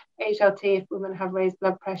having HRT if women have raised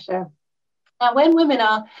blood pressure. Now, when women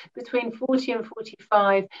are between 40 and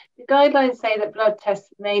 45, the guidelines say that blood tests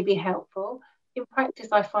may be helpful. In practice,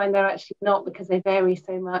 I find they're actually not, because they vary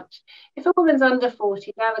so much. If a woman's under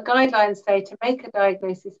 40, now the guidelines say to make a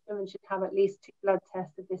diagnosis, women should have at least 2 blood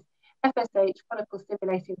tests of this FSH, follicle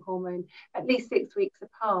stimulating hormone, at least 6 weeks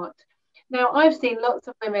apart. Now, I've seen lots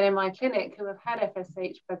of women in my clinic who have had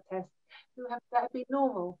FSH blood tests that have been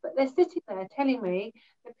normal, but they're sitting there telling me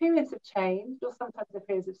the periods have changed, or sometimes the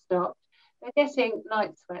periods have stopped. They're getting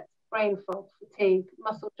night sweats, brain fog, fatigue,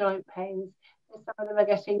 muscle joint pains, and some of them are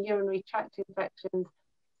getting urinary tract infections.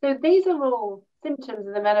 So these are all symptoms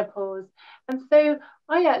of the menopause. And so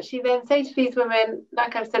I actually then say to these women,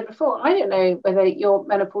 like I've said before, I don't know whether you're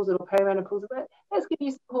menopausal or perimenopausal, but let's give you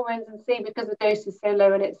some hormones and see, because the dose is so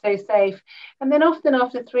low and it's so safe. And then often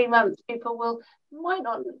after 3 months, people might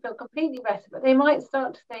not feel completely better, but they might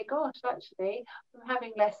start to say, gosh, actually, I'm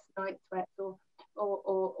having less night sweats,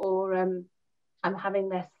 or I'm having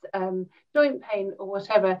less joint pain or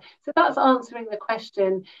whatever. So that's answering the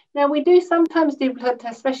question. Now, we do sometimes do blood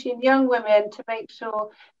tests, especially in young women, to make sure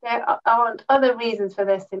there aren't other reasons for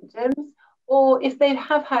their symptoms, or if they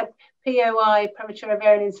have had POI, premature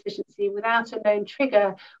ovarian insufficiency, without a known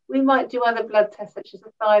trigger, we might do other blood tests such as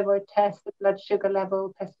a thyroid test, the blood sugar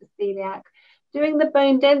level, test for celiac. Doing the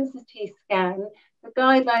bone density scan, the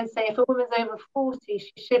guidelines say if a woman's over 40,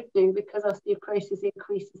 she should do, because osteoporosis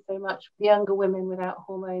increases so much with younger women without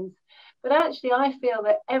hormones. But actually, I feel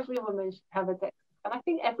that every woman should have a DEXA scan. I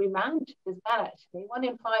think every man should as well, actually. 1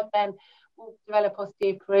 in 5 men will develop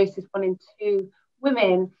osteoporosis, 1 in 2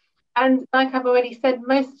 women. And like I've already said,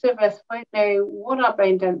 most of us won't know what our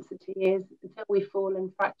bone density is until we fall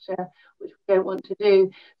and fracture, which we don't want to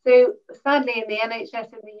do. So sadly, in the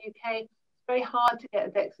NHS in the UK, very hard to get a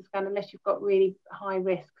DEXA scan unless you've got really high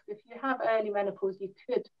risks. If you have early menopause, you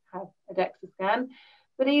could have a DEXA scan.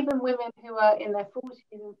 But even women who are in their 40s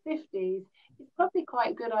and 50s, it's probably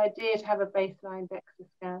quite a good idea to have a baseline DEXA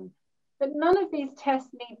scan. But none of these tests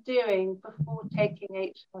need doing before taking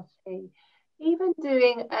HRT. Even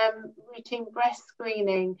doing routine breast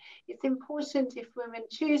screening, it's important, if women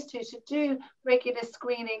choose to do regular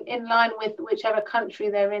screening in line with whichever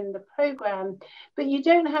country they're in the programme. But you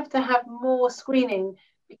don't have to have more screening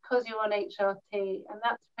because you're on HRT, and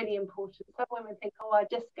that's really important. Some women think, oh, I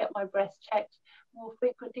just get my breast checked more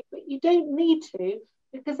frequently, but you don't need to,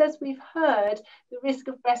 because as we've heard, the risk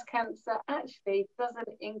of breast cancer actually doesn't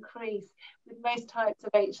increase with most types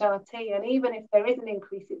of HRT. And even if there is an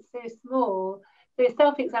increase, it's so small. So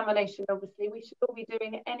self-examination, obviously, we should all be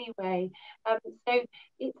doing it anyway. So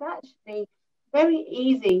it's actually very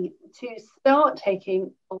easy to start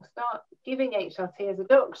taking or start giving HRT as a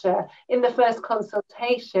doctor in the first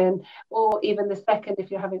consultation, or even the second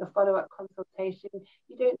if you're having a follow-up consultation.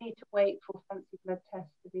 You don't need to wait for fancy blood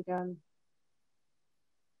tests to be done.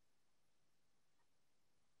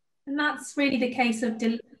 And that's really the case of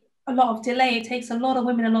a lot of delay. It takes a lot of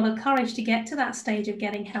women a lot of courage to get to that stage of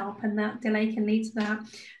getting help, and that delay can lead to that.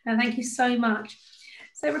 Thank you so much.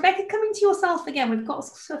 So Rebecca, coming to yourself again, we've got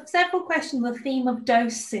several questions on the theme of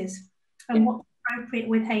doses and what's appropriate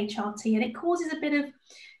with HRT, and it causes a bit of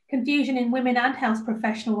confusion in women and health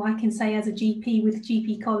professionals, I can say, as a GP with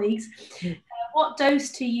GP colleagues. What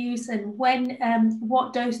dose to use and when,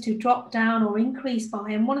 what dose to drop down or increase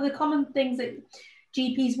by. And one of the common things that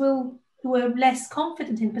GPs who are less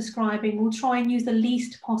confident in prescribing will try and use the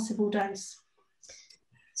least possible dose.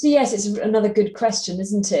 So yes, it's another good question,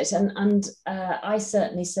 isn't it? And I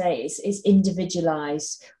certainly say it's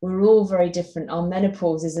individualized. We're all very different. Our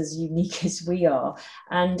menopause is as unique as we are,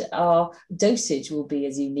 and our dosage will be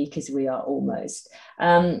as unique as we are almost.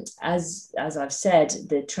 As I've said,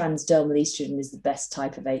 the transdermal estrogen is the best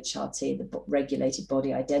type of HRT, the regulated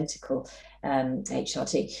body identical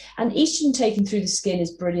HRT. And estrogen taken through the skin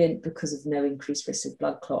is brilliant because of no increased risk of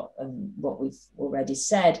blood clot, and what we've already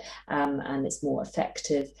said, and it's more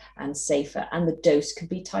effective and safer, and the dose can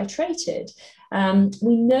be titrated.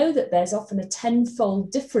 We know that there's often a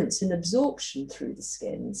 10-fold difference in absorption through the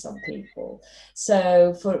skin in some people.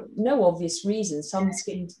 So for no obvious reason, some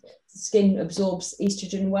skin absorbs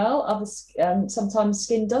estrogen well, others sometimes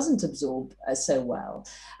skin doesn't absorb so well.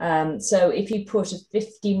 So if you put a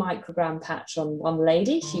 50 microgram patch on one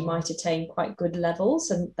lady, she might attain quite good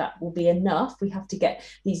levels, and that will be enough. We have to get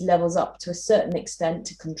these levels up to a certain extent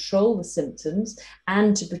to control the symptoms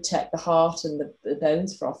and to protect the heart and the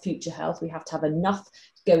bones for our future health. We have to have enough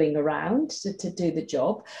going around to do the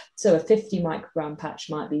job. So a 50 microgram patch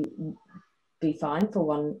might be fine for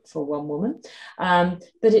one woman,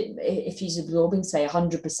 but if she's absorbing, say,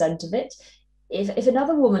 100% of it, if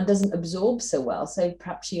another woman doesn't absorb so well, so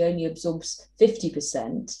perhaps she only absorbs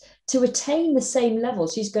 50%, to attain the same level,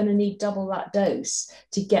 she's going to need double that dose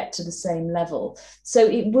to get to the same level. So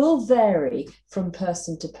it will vary from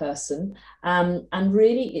person to person, and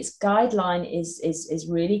really its guideline is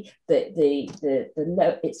really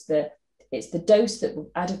it's the dose that will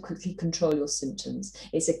adequately control your symptoms.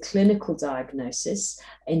 It's a clinical diagnosis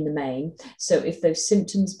in the main. So if those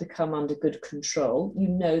symptoms become under good control, you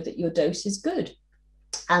know that your dose is good.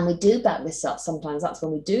 And we do back this up. Sometimes that's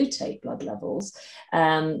when we do take blood levels.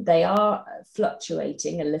 They are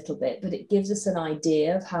fluctuating a little bit, but it gives us an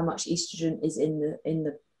idea of how much estrogen is in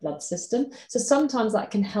the blood system. So sometimes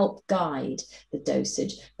that can help guide the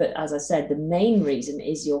dosage. But as I said, the main reason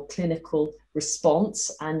is your clinical response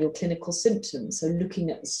and your clinical symptoms. So looking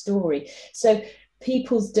at the story. So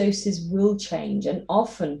people's doses will change, and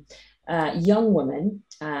often young women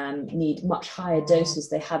need much higher doses.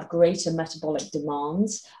 They have greater metabolic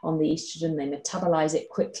demands on the estrogen. They metabolize it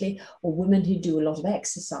quickly. Or women who do a lot of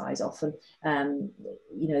exercise, often,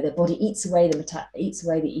 their body eats away the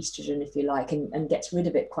estrogen, if you like, and gets rid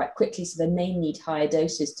of it quite quickly. So they may need higher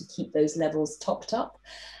doses to keep those levels topped up.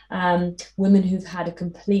 Women who've had a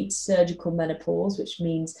complete surgical menopause, which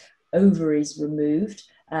means ovaries removed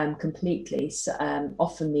completely,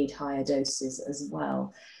 often need higher doses as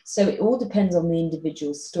well. So it all depends on the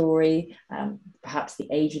individual story, perhaps the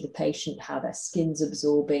age of the patient, how their skin's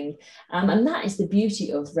absorbing. And that is the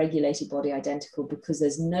beauty of regulated body identical, because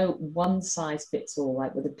there's no one size fits all.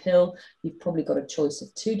 Like with a pill, you've probably got a choice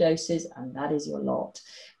of 2 doses, and that is your lot.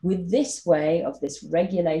 With this way of this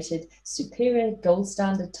regulated, superior, gold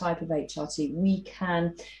standard type of HRT, we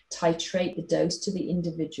can titrate the dose to the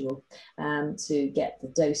individual to get the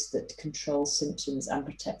dose that controls symptoms and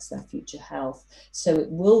protects their future health. So it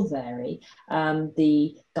will vary.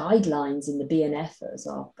 The guidelines in the BNF,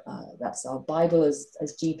 that's our Bible as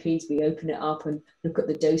GPs, we open it up and look at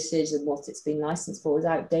the dosage and what it's been licensed for, is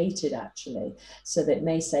outdated actually. So that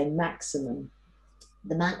may say maximum.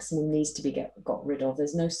 The maximum needs to be got rid of.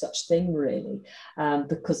 There's no such thing really,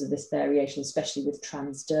 because of this variation, especially with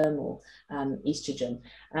transdermal estrogen.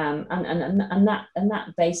 And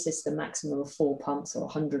that basis, the maximum of 4 pumps or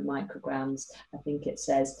 100 micrograms, I think it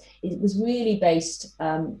says, it was really based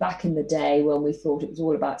back in the day when we thought it was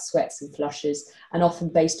all about sweats and flushes, and often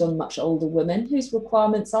based on much older women whose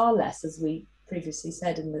requirements are less as we previously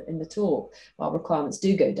said in the talk, our requirements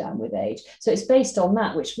do go down with age. So it's based on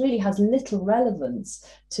that, which really has little relevance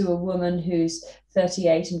to a woman who's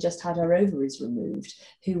 38 and just had her ovaries removed,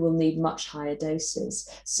 who will need much higher doses.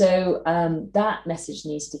 So that message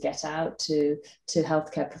needs to get out to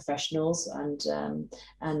healthcare professionals,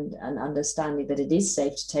 and understanding that it is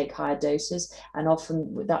safe to take higher doses, and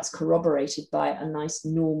often that's corroborated by a nice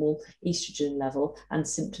normal estrogen level and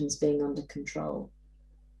symptoms being under control.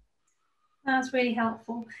 That's really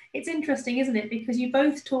helpful. It's interesting, isn't it? Because you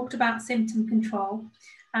both talked about symptom control,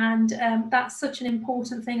 and that's such an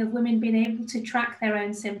important thing, of women being able to track their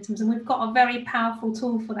own symptoms. And we've got a very powerful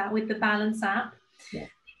tool for that with the Balance app. Yeah.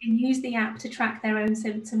 You can use the app to track their own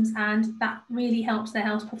symptoms, and that really helps the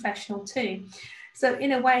health professional too. So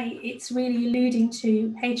in a way, it's really alluding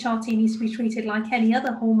to HRT needs to be treated like any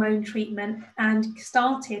other hormone treatment, and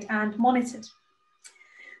started and monitored.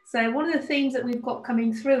 So one of the themes that we've got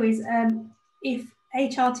coming through is if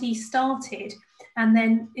HRT started, and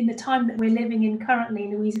then in the time that we're living in currently,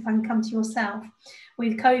 Louise, if I can come to yourself,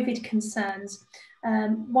 with COVID concerns,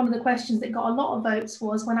 one of the questions that got a lot of votes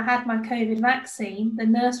was, when I had my COVID vaccine, the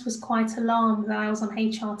nurse was quite alarmed that I was on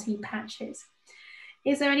HRT patches.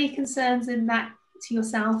 Is there any concerns in that to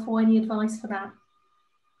yourself, or any advice for that?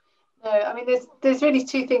 No, I mean, there's really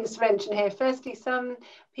two things to mention here. Firstly, some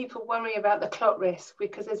people worry about the clot risk,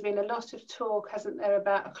 because there's been a lot of talk, hasn't there,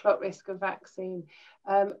 about a clot risk of vaccine.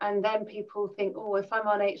 And then people think, oh, if I'm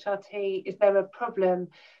on HRT, is there a problem?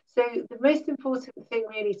 So the most important thing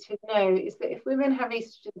really to know is that if women have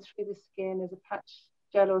estrogen through the skin as a patch,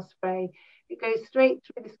 gel or spray, it goes straight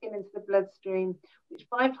through the skin into the bloodstream, which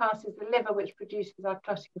bypasses the liver, which produces our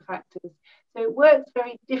clotting factors. So it works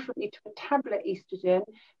very differently to a tablet estrogen.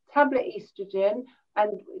 Tablet estrogen,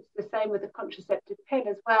 and it's the same with the contraceptive pill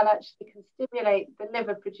as well, actually can stimulate the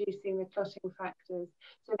liver producing the clotting factors.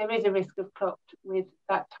 So there is a risk of clot with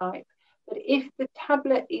that type. But if the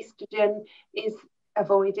tablet estrogen is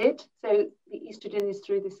avoided, so the estrogen is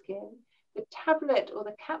through the skin, the tablet or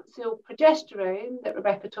the capsule progesterone that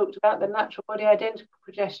Rebecca talked about, the natural body identical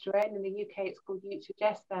progesterone, in the UK it's called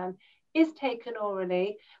Utrogestan, is taken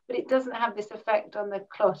orally, but it doesn't have this effect on the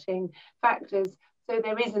clotting factors, so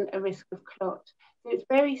there isn't a risk of clot. So it's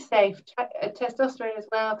very safe. Testosterone as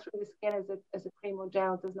well through the skin as a cream or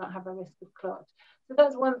gel does not have a risk of clot. So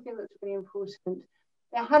that's one thing that's really important.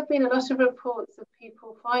 There have been a lot of reports of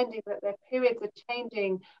people finding that their periods are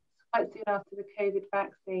changing quite soon after the COVID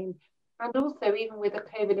vaccine. And also, even with a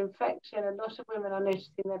COVID infection, a lot of women are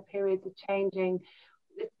noticing their periods are changing.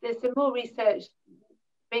 There's some more research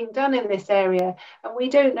being done in this area, and we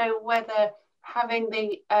don't know whether having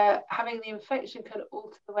the infection can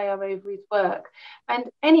alter the way our ovaries work. And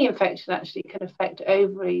any infection actually can affect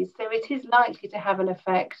ovaries, so it is likely to have an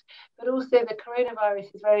effect. But also, the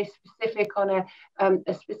coronavirus is very specific on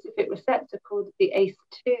a specific receptor called the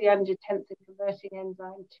ACE2, the angiotensin converting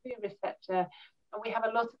enzyme 2 receptor. And we have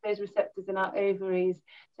a lot of those receptors in our ovaries.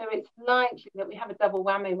 So it's likely that we have a double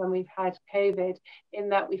whammy when we've had COVID, in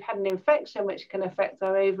that we've had an infection which can affect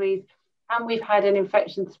our ovaries, and we've had an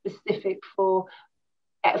infection specific for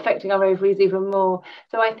affecting our ovaries even more.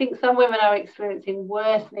 So I think some women are experiencing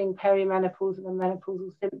worsening perimenopausal and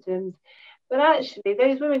menopausal symptoms. But actually,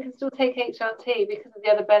 those women can still take HRT because of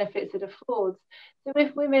the other benefits it affords. So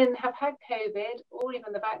if women have had COVID or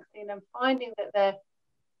even the vaccine and finding that their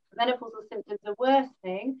menopausal symptoms are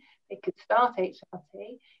worsening, they could start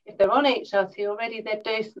HRT. If they're on HRT already, their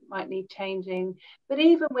dose might need changing. But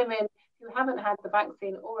even women who haven't had the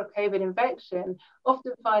vaccine or a COVID infection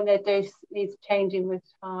often find their dose needs changing with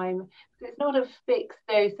time. So it's not a fixed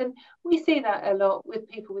dose. And we see that a lot with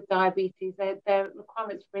people with diabetes. Their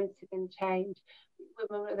requirements for insulin change.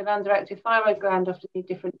 Women with an underactive thyroid gland often need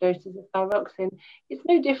different doses of thyroxine. It's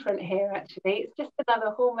no different here, actually. It's just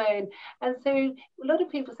another hormone. And so a lot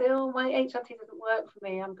of people say, oh, my HRT doesn't work for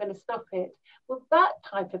me, I'm going to stop it. Well, that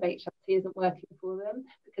type of HRT isn't working for them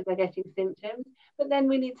because they're getting symptoms. But then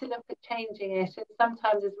we need to look at changing it. And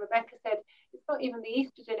sometimes, as Rebecca said, it's not even the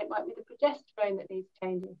estrogen, it might be the progesterone that needs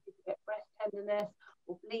changing. People get breast tenderness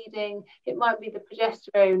or bleeding. It might be the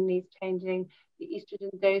progesterone needs changing. The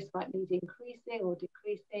estrogen dose might need increasing or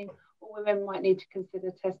decreasing, or women might need to consider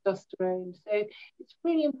testosterone. So it's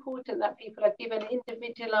really important that people are given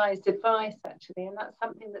individualized advice, actually, and that's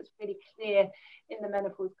something that's really clear in the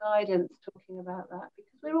menopause guidance talking about that,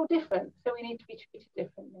 because we're all different, so we need to be treated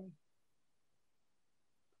differently.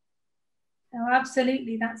 Oh,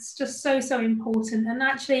 absolutely. That's just so important. And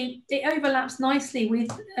actually, it overlaps nicely with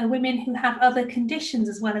women who have other conditions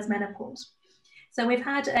as well as menopause. So we've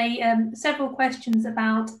had several questions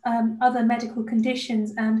about other medical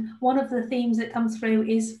conditions, and one of the themes that comes through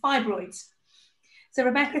is fibroids. So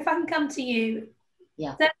Rebecca, if I can come to you.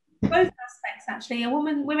 Yeah. Both aspects actually.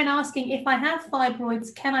 Women asking, if I have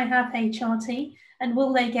fibroids, can I have HRT, and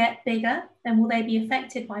will they get bigger, and will they be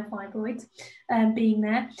affected by fibroids being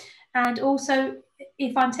there? And also,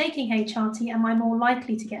 if I'm taking HRT, am I more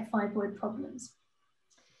likely to get fibroid problems?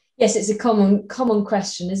 Yes, it's a common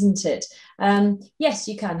question, isn't it? Yes,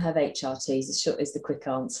 you can have HRTs, is the quick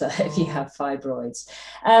answer, if you have fibroids.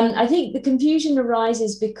 I think the confusion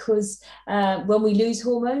arises because when we lose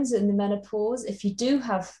hormones in the menopause, if you do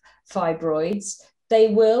have fibroids, they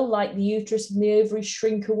will, like the uterus and the ovary,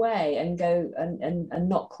 shrink away and go and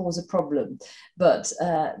not cause a problem. But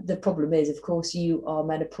the problem is, of course, you are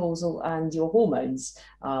menopausal and your hormones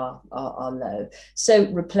are low. So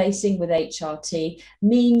replacing with HRT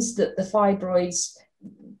means that the fibroids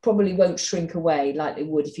probably won't shrink away like they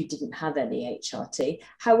would if you didn't have any HRT.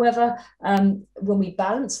 However, when we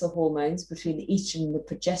balance the hormones between the estrogen and the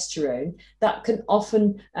progesterone, that can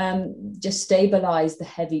often just stabilize the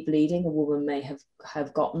heavy bleeding a woman may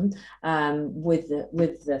have gotten with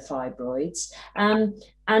the fibroids.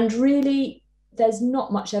 And really, there's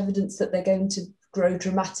not much evidence that they're going to grow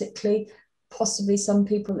dramatically. Possibly some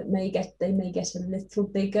people they may get a little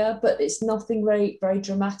bigger, but it's nothing very, very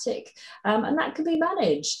dramatic, and that can be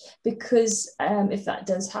managed because if that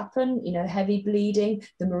does happen, heavy bleeding,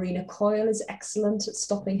 the Mirena coil is excellent at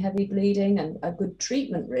stopping heavy bleeding and a good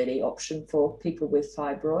treatment really option for people with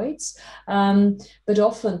fibroids. But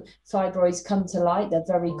often fibroids come to light. They're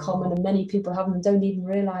very common, and many people have them, don't even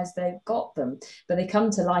realize they've got them, but they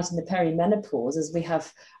come to light in the perimenopause as we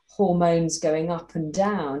have hormones going up and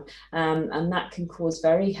down, and that can cause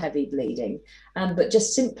very heavy bleeding. But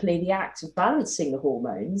just simply the act of balancing the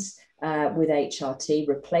hormones with HRT,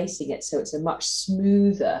 replacing it so it's a much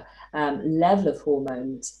smoother level of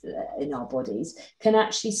hormones in our bodies, can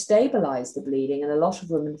actually stabilize the bleeding. And a lot of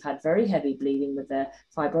women have had very heavy bleeding with their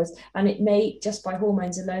fibroids, and it may, just by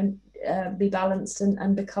hormones alone, be balanced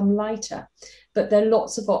and become lighter. But there are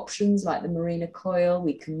lots of options like the Mirena coil.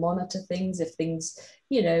 We can monitor things if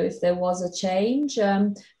there was a change,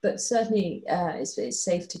 but certainly it's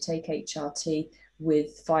safe to take HRT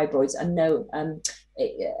with fibroids. And no,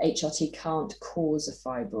 HRT can't cause a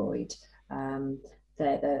fibroid.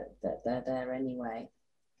 They're there anyway.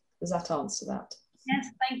 Does that answer that? Yes,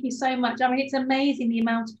 thank you so much. I mean, it's amazing the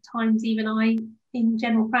amount of times even I, in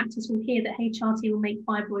general practice, will hear that HRT will make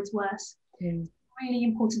fibroids worse. Really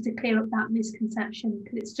important to clear up that misconception,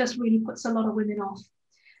 because it's just really puts a lot of women off.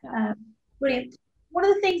 Yeah. Brilliant. One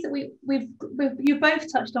of the things that you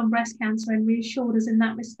both touched on breast cancer and reassured us in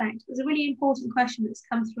that respect. There's a really important question that's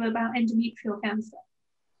come through about endometrial cancer.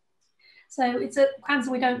 So it's a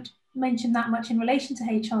cancer we don't mention that much in relation to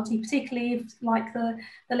HRT, particularly if, like the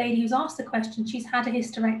lady who's asked the question, she's had a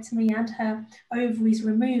hysterectomy and her ovaries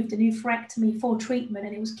removed, a oophorectomy for treatment,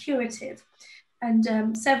 and it was curative.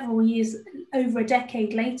 And several years, over a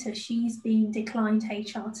decade later, she's been declined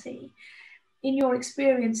HRT. In your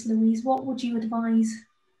experience, Louise, what would you advise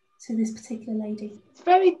to this particular lady? It's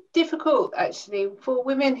very difficult, actually, for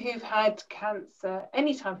women who've had cancer,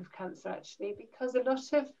 any type of cancer, actually, because a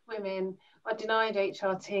lot of women are denied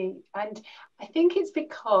HRT. And I think it's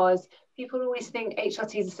because people always think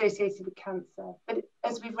HRT is associated with cancer, but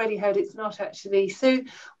as we've already heard, it's not actually. So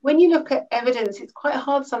when you look at evidence, it's quite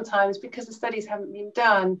hard sometimes because the studies haven't been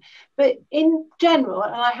done. But in general,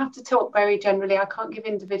 and I have to talk very generally, I can't give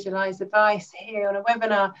individualized advice here on a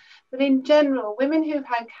webinar, but in general, women who've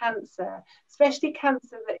had cancer, especially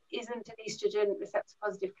cancer that isn't an estrogen receptor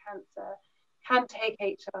positive cancer, can take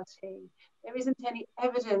HRT. There isn't any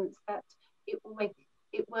evidence that it will make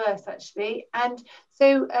it worse, actually. And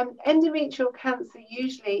so endometrial cancer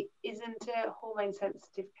usually isn't a hormone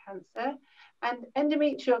sensitive cancer, and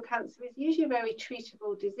endometrial cancer is usually a very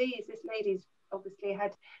treatable disease. This lady's obviously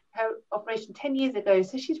had her operation 10 years ago,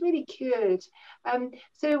 so she's really cured.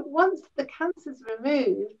 So once the cancer's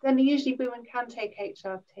removed, then usually women can take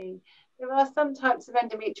HRT. There are some types of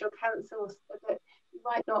endometrial cancer that you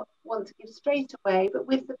might not want to give straight away, but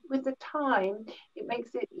with the time, it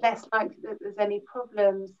makes it less likely that there's any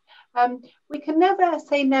problems. We can never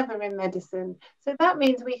say never in medicine. So that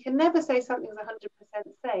means we can never say something's 100%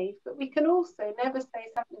 safe, but we can also never say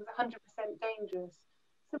something's 100% dangerous.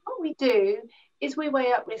 So what we do is we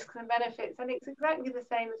weigh up risks and benefits, and it's exactly the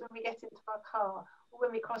same as when we get into our car or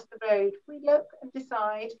when we cross the road. We look and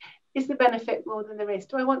decide, is the benefit more than the risk?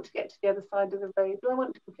 Do I want to get to the other side of the road? Do I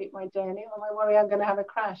want to complete my journey, or am I worried I'm going to have a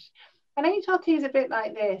crash? And HRT is a bit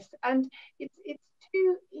like this, and it's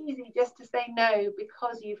too easy just to say no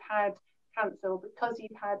because you've had cancer or because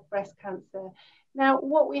you've had breast cancer. Now,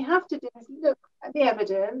 what we have to do is look at the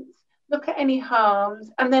evidence, look at any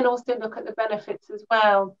harms, and then also look at the benefits as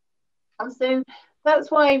well. And so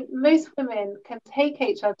that's why most women can take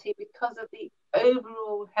HRT, because of the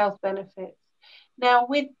overall health benefits. Now,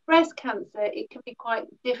 with breast cancer, it can be quite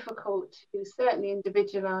difficult to certainly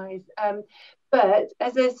individualise, but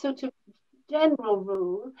as a sort of general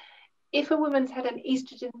rule, if a woman's had an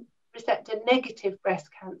estrogen receptor negative breast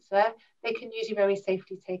cancer, they can usually very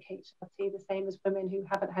safely take HRT, the same as women who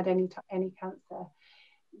haven't had any cancer.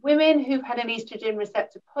 Women who've had an estrogen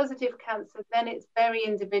receptor positive cancer, then it's very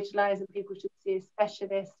individualised and people should see a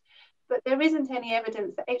specialist. But there isn't any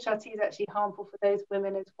evidence that HRT is actually harmful for those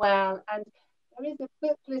women as well. And there is a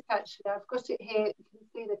booklet, actually, I've got it here, you can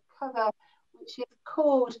see the cover, which is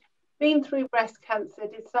called Been Through Breast Cancer,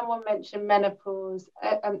 Did Someone Mention Menopause?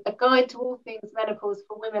 A guide to all things menopause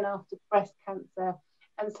for women after breast cancer.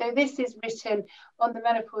 And so this is written on the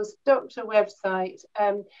Menopause Doctor website,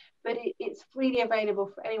 but it's freely available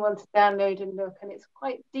for anyone to download and look, and it's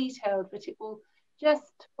quite detailed, but it will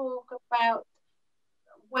just talk about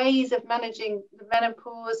ways of managing the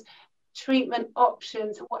menopause, treatment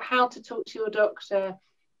options, how to talk to your doctor.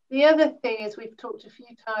 The other thing is, we've talked a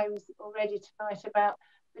few times already tonight about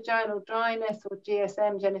vaginal dryness, or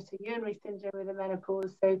GSM, genitourinary syndrome, with the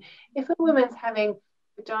menopause. So if a woman's having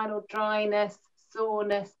vaginal dryness,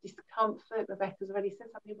 soreness, discomfort, Rebecca's already said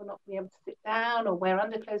some people not being able to sit down or wear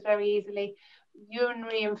underclothes very easily,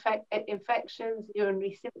 urinary infections,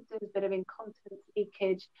 urinary symptoms, bit of incontinence,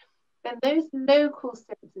 leakage, then those local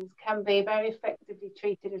symptoms can be very effectively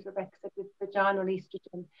treated, as Rebecca said, with vaginal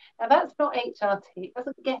estrogen. Now, that's not HRT. It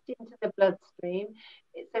doesn't get into the bloodstream,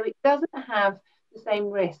 so it doesn't have the same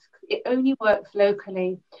risks. It only works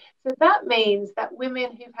locally. So that means that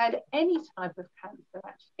women who've had any type of cancer,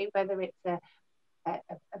 actually, whether it's a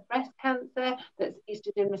breast cancer that's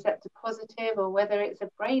estrogen receptor positive, or whether it's a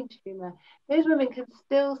brain tumour, those women can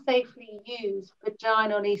still safely use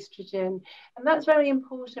vaginal estrogen. And that's very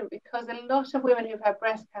important, because a lot of women who've had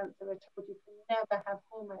breast cancer are told you can never have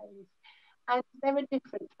hormones. And there are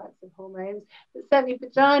different types of hormones, but certainly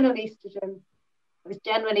vaginal estrogen is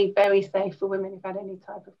generally very safe for women who've had any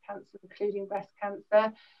type of cancer, including breast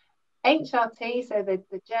cancer. HRT, so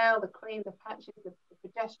the gel, the cream, the patches, the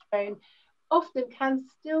progesterone, often can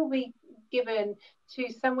still be given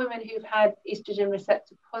to some women who've had estrogen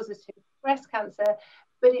receptor positive breast cancer,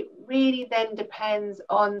 but it really then depends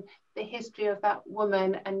on the history of that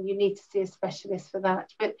woman, and you need to see a specialist for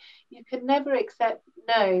that. But you can never accept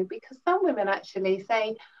no, because some women actually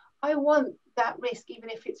say, I want that risk even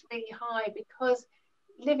if it's really high, because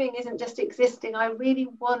living isn't just existing. I really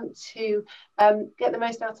want to get the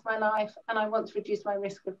most out of my life, and I want to reduce my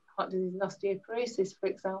risk of heart disease and osteoporosis, for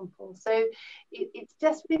example. So it's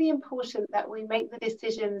just really important that we make the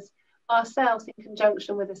decisions ourselves in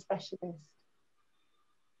conjunction with a specialist.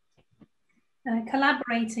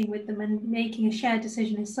 Collaborating with them and making a shared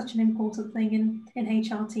decision is such an important thing in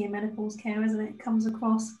HRT and menopause care, isn't it? It comes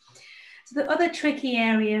across. So the other tricky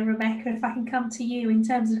area, Rebecca, if I can come to you in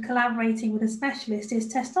terms of collaborating with a specialist,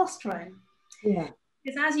 is testosterone. Yeah.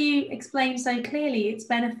 Because as you explained so clearly, its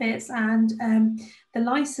benefits and the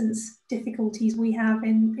license difficulties we have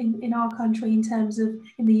in our country in terms of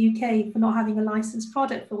in the UK for not having a licensed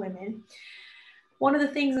product for women. One of the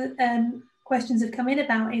things that questions have come in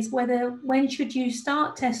about is when should you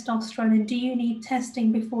start testosterone, and do you need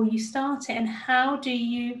testing before you start it, and how do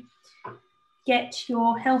you get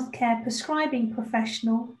your healthcare prescribing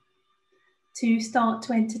professional to start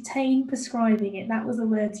to entertain prescribing it? That was the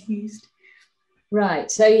words used.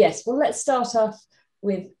 Right, so yes, well, let's start off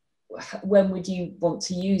with when would you want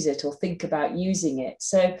to use it or think about using it.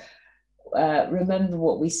 So remember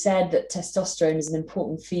what we said, that testosterone is an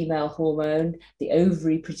important female hormone. The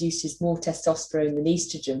ovary produces more testosterone than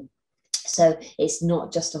estrogen. So it's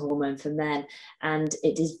not just a hormone for men, and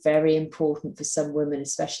it is very important for some women,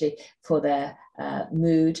 especially for their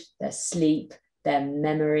mood, their sleep, their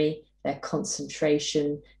memory, their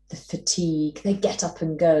concentration, the fatigue, they get up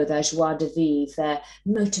and go, their joie de vivre, their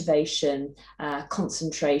motivation,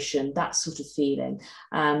 concentration, that sort of feeling,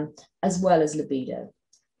 as well as libido.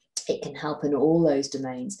 It can help in all those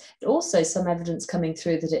domains. Also, some evidence coming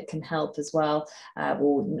through that it can help as well,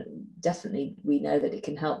 or definitely we know that it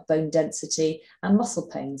can help bone density and muscle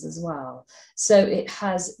pains as well. So it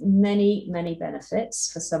has many, many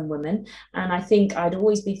benefits for some women. And I think I'd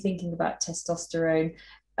always be thinking about testosterone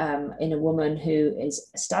in a woman who is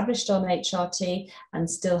established on HRT and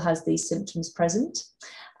still has these symptoms present.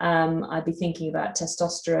 I'd be thinking about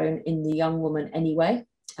testosterone in the young woman anyway.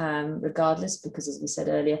 Regardless, because as we said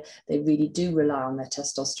earlier, they really do rely on their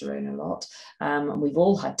testosterone a lot, and we've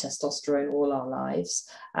all had testosterone all our lives.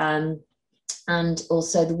 and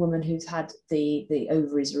also the woman who's had the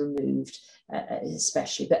ovaries removed,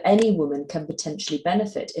 especially. But any woman can potentially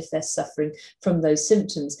benefit if they're suffering from those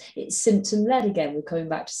symptoms. It's symptom-led again. We're coming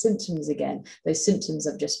back to symptoms again. Those symptoms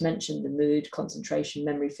I've just mentioned, the mood, concentration,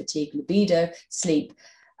 memory, fatigue, libido, sleep,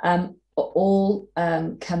 all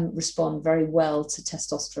can respond very well to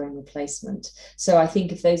testosterone replacement. So I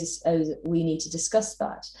think if those we need to discuss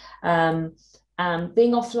that.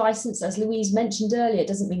 Being off license, as Louise mentioned earlier, it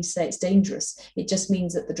doesn't mean to say it's dangerous. It just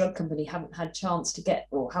means that the drug company haven't had a chance to get,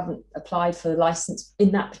 or haven't applied for the license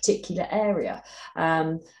in that particular area.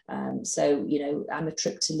 So, you know,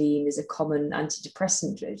 amitriptyline is a common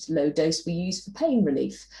antidepressant. It's low dose we use for pain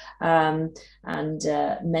relief. Many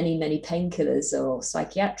painkillers or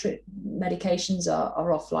psychiatric medications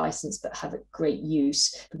are off license, but have a great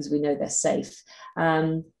use because we know they're safe.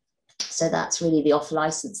 So that's really the off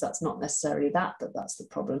license. That's not necessarily that, but that's the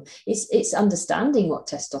problem. It's understanding what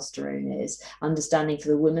testosterone is, understanding for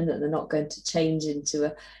the women that they're not going to change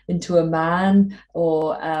into a man,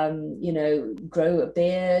 or you know, grow a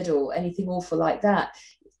beard or anything awful like that.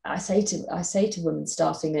 I say to women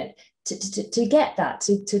starting it, to get that,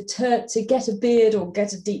 to get a beard or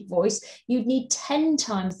get a deep voice, you'd need 10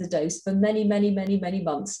 times the dose for many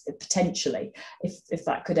months, potentially, if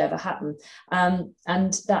that could ever happen. And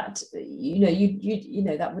that, you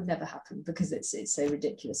know, that would never happen because it's so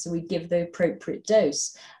ridiculous. So we give the appropriate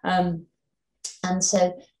dose. And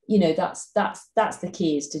so, you know, that's the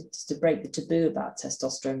key, is to break the taboo about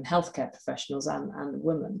testosterone, healthcare professionals and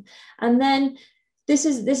women. And then this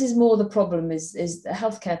is more the problem, is the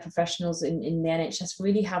healthcare professionals in the NHS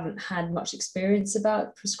really haven't had much experience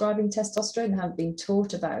about prescribing testosterone, haven't been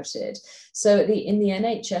taught about it. So in the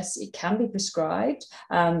NHS, it can be prescribed.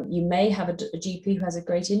 You may have a GP who has a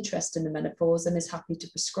great interest in the menopause and is happy to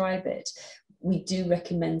prescribe it. We do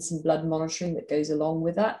recommend some blood monitoring that goes along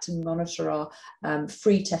with that, to monitor our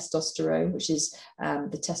free testosterone, which is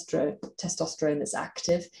the testosterone that's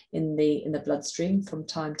active in the bloodstream from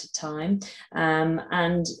time to time,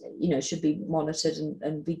 and you know, should be monitored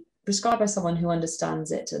and be prescribed by someone who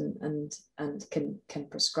understands it and can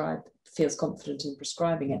prescribe, feels confident in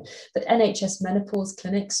prescribing it. But NHS menopause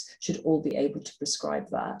clinics should all be able to prescribe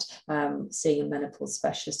that. Seeing a menopause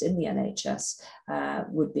specialist in the NHS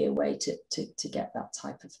would be a way to get that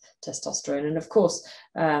type of testosterone. And of course,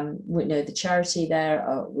 we know the charity there,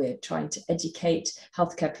 we're trying to educate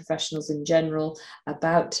healthcare professionals in general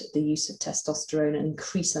about the use of testosterone and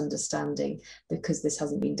increase understanding, because this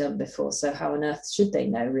hasn't been done before. So how on earth should they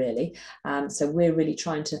know, really? So we're really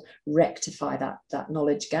trying to rectify that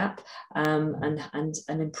knowledge gap, and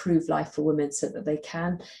improve life for women so that they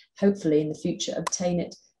can hopefully in the future obtain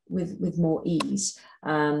it with more ease.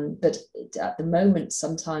 But at the moment,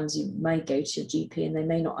 sometimes you may go to your GP and they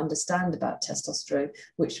may not understand about testosterone,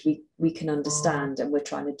 which we can understand, and we're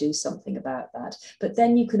trying to do something about that. But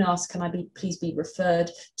then you can ask, can I please be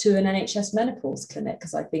referred to an NHS menopause clinic?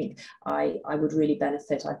 Because I think I would really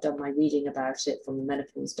benefit. I've done my reading about it from the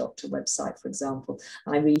Menopause Doctor website, for example,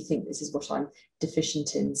 and I really think this is what I'm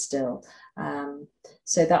deficient in still.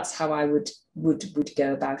 So that's how I would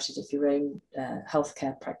go about it if your own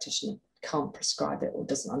healthcare practitioner can't prescribe it or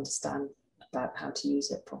doesn't understand about how to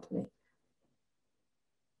use it properly.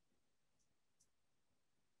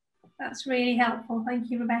 That's really helpful.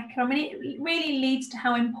 Thank you, Rebecca. I mean, it really leads to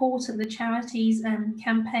how important the charity's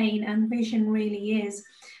campaign and vision really is.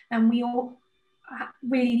 And we all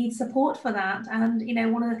really need support for that. And, you know,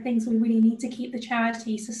 one of the things we really need to keep the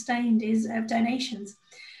charity sustained is donations.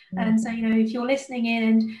 And so, you know, if you're listening in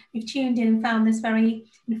and you've tuned in and found this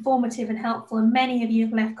very informative and helpful, and many of you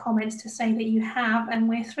have left comments to say that you have, and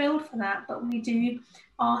we're thrilled for that, but we do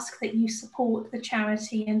ask that you support the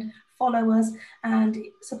charity and follow us and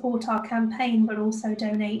support our campaign, but also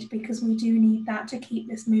donate, because we do need that to keep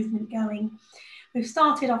this movement going. We've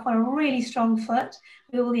started off on a really strong foot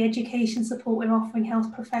with all the education support we're offering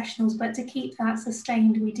health professionals, but to keep that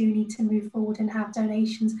sustained, we do need to move forward and have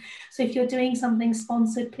donations. So if you're doing something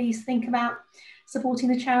sponsored, please think about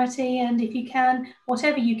supporting the charity, and if you can,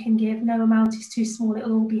 whatever you can give, no amount is too small,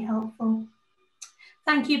 it'll all be helpful.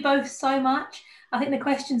 Thank you both so much. I think the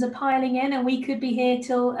questions are piling in and we could be here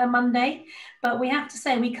till Monday, but we have to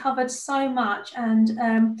say we covered so much,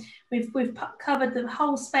 and we've covered the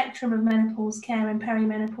whole spectrum of menopause care and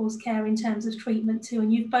perimenopause care in terms of treatment too,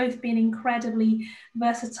 and you've both been incredibly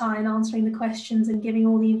versatile in answering the questions and giving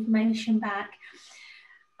all the information back.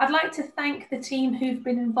 I'd like to thank the team who've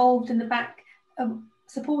been involved in the back of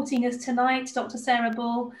supporting us tonight, Dr. Sarah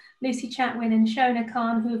Bull, Lucy Chatwin and Shona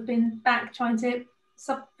Khan, who have been back trying to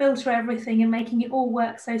filter everything and making it all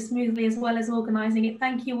work so smoothly, as well as organising it.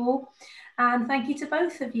 Thank you all, and thank you to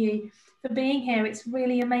both of you. for being here. It's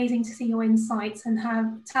really amazing to see your insights and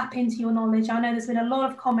tap into your knowledge. I know there's been a lot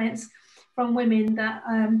of comments from women that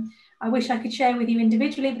I wish I could share with you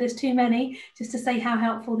individually, but there's too many, just to say how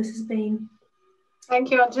helpful this has been. Thank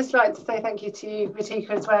you. I'd just like to say thank you to you,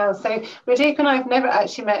 Radhika, as well. So Radhika and I have never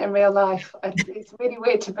actually met in real life. It's really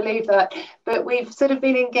weird to believe that, but we've sort of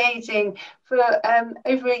been engaging for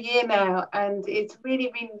over a year now, and it's really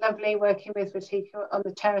been lovely working with Radhika on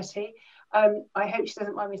the charity. I hope she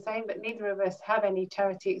doesn't mind me saying, but neither of us have any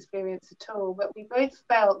charity experience at all, but we both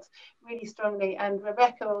felt really strongly, and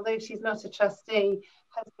Rebecca, although she's not a trustee,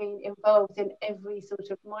 has been involved in every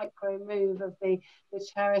sort of micro move of the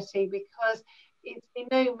charity, because it's been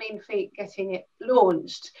no mean feat getting it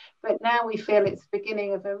launched, but now we feel it's the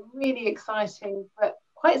beginning of a really exciting but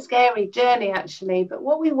quite scary journey, actually. But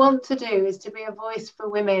what we want to do is to be a voice for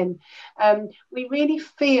women. We really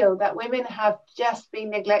feel that women have just been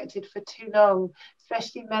neglected for too long,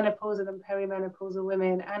 especially menopausal and perimenopausal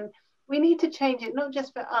women, and we need to change it, not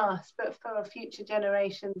just for us, but for our future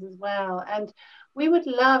generations as well. And we would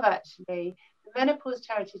love, actually, the Menopause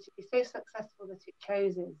Charity to be so successful that it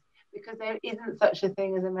closes, because there isn't such a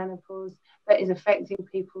thing as a menopause that is affecting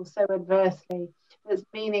people so adversely. That's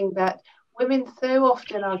meaning that women so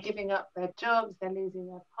often are giving up their jobs, they're losing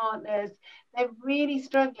their partners, they're really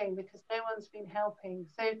struggling because no one's been helping.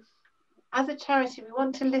 So as a charity, we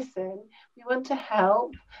want to listen, we want to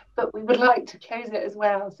help, but we would like to close it as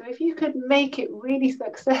well. So if you could make it really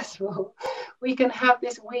successful, we can have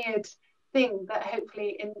this weird thing that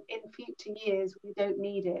hopefully in future years we don't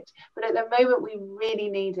need it, but at the moment we really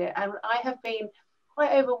need it. And I have been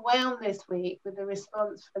quite overwhelmed this week with the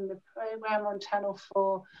response from the programme on Channel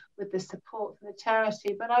 4, with the support from the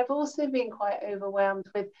charity, but I've also been quite overwhelmed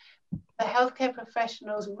with the healthcare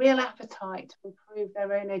professionals' real appetite to improve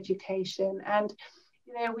their own education. And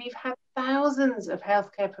you know, we've had thousands of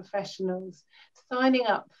healthcare professionals signing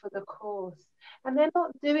up for the course, and they're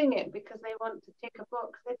not doing it because they want to tick a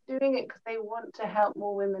box, they're doing it because they want to help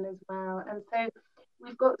more women as well. And so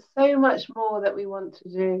we've got so much more that we want to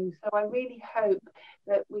do. So I really hope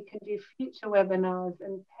that we can do future webinars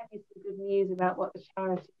and tell you some good news about what the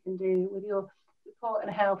charity can do. With your support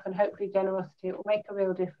and help and hopefully generosity, it will make a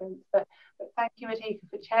real difference. But thank you, Radhika,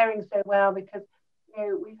 for chairing so well, because you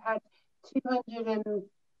know, we've had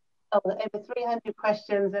over 300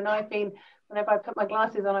 questions, and I've been, whenever I put my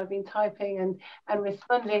glasses on, I've been typing and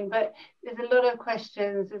responding, but there's a lot of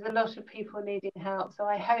questions, there's a lot of people needing help. So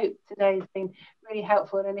I hope today's been really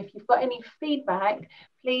helpful, and if you've got any feedback,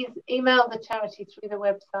 please email the charity through the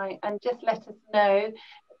website and just let us know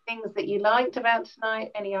things that you liked about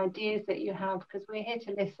tonight, any ideas that you have, because we're here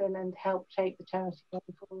to listen and help shape the charity going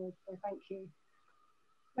forward. So thank you.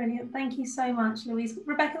 Brilliant. Thank you so much, Louise.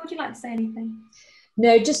 Rebecca, would you like to say anything?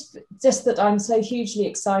 No, just that I'm so hugely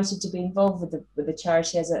excited to be involved with the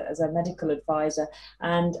charity as a medical advisor,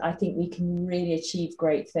 and I think we can really achieve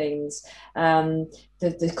great things.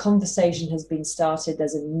 The conversation has been started.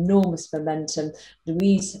 There's enormous momentum.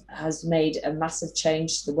 Louise has made a massive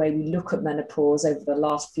change to the way we look at menopause over the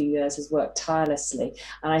last few years, has worked tirelessly,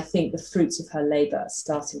 and I think the fruits of her labour are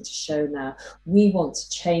starting to show now. We want to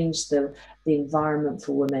change the environment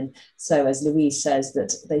for women, so as Louise says,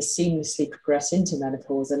 that they seamlessly progress into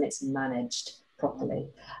menopause and it's managed properly.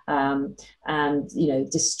 And you know,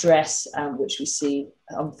 distress, which we see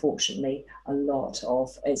unfortunately a lot of,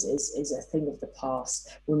 is a thing of the past.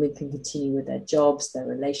 Women can continue with their jobs, their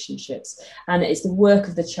relationships, and it's the work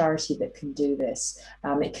of the charity that can do this.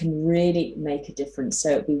 It can really make a difference. So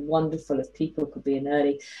it'd be wonderful if people could be an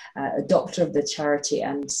early adopter of the charity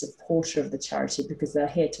and supporter of the charity, because they're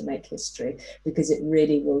here to make history, because it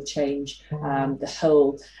really will change the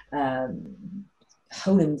whole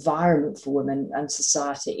environment for women and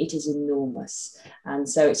society. It is enormous, and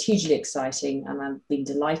so it's hugely exciting, and I've been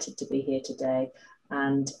delighted to be here today,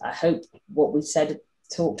 and I hope what we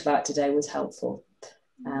talked about today was helpful.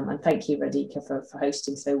 And thank you, Radhika, for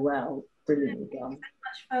hosting so well. Brilliantly done. Thank you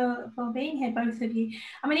so much for being here, both of you.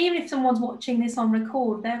 I mean, even if someone's watching this on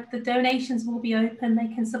record, the donations will be open, they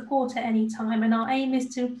can support at any time, and our aim is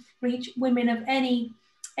to reach women of any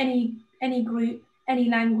group, any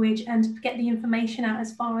language, and get the information out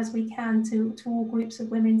as far as we can to all groups of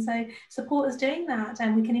women. So support us doing that,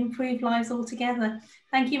 and we can improve lives all together.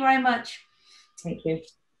 Thank you very much. Thank you.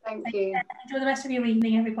 Thank you. Enjoy the rest of your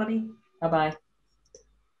evening, everybody. Bye-bye.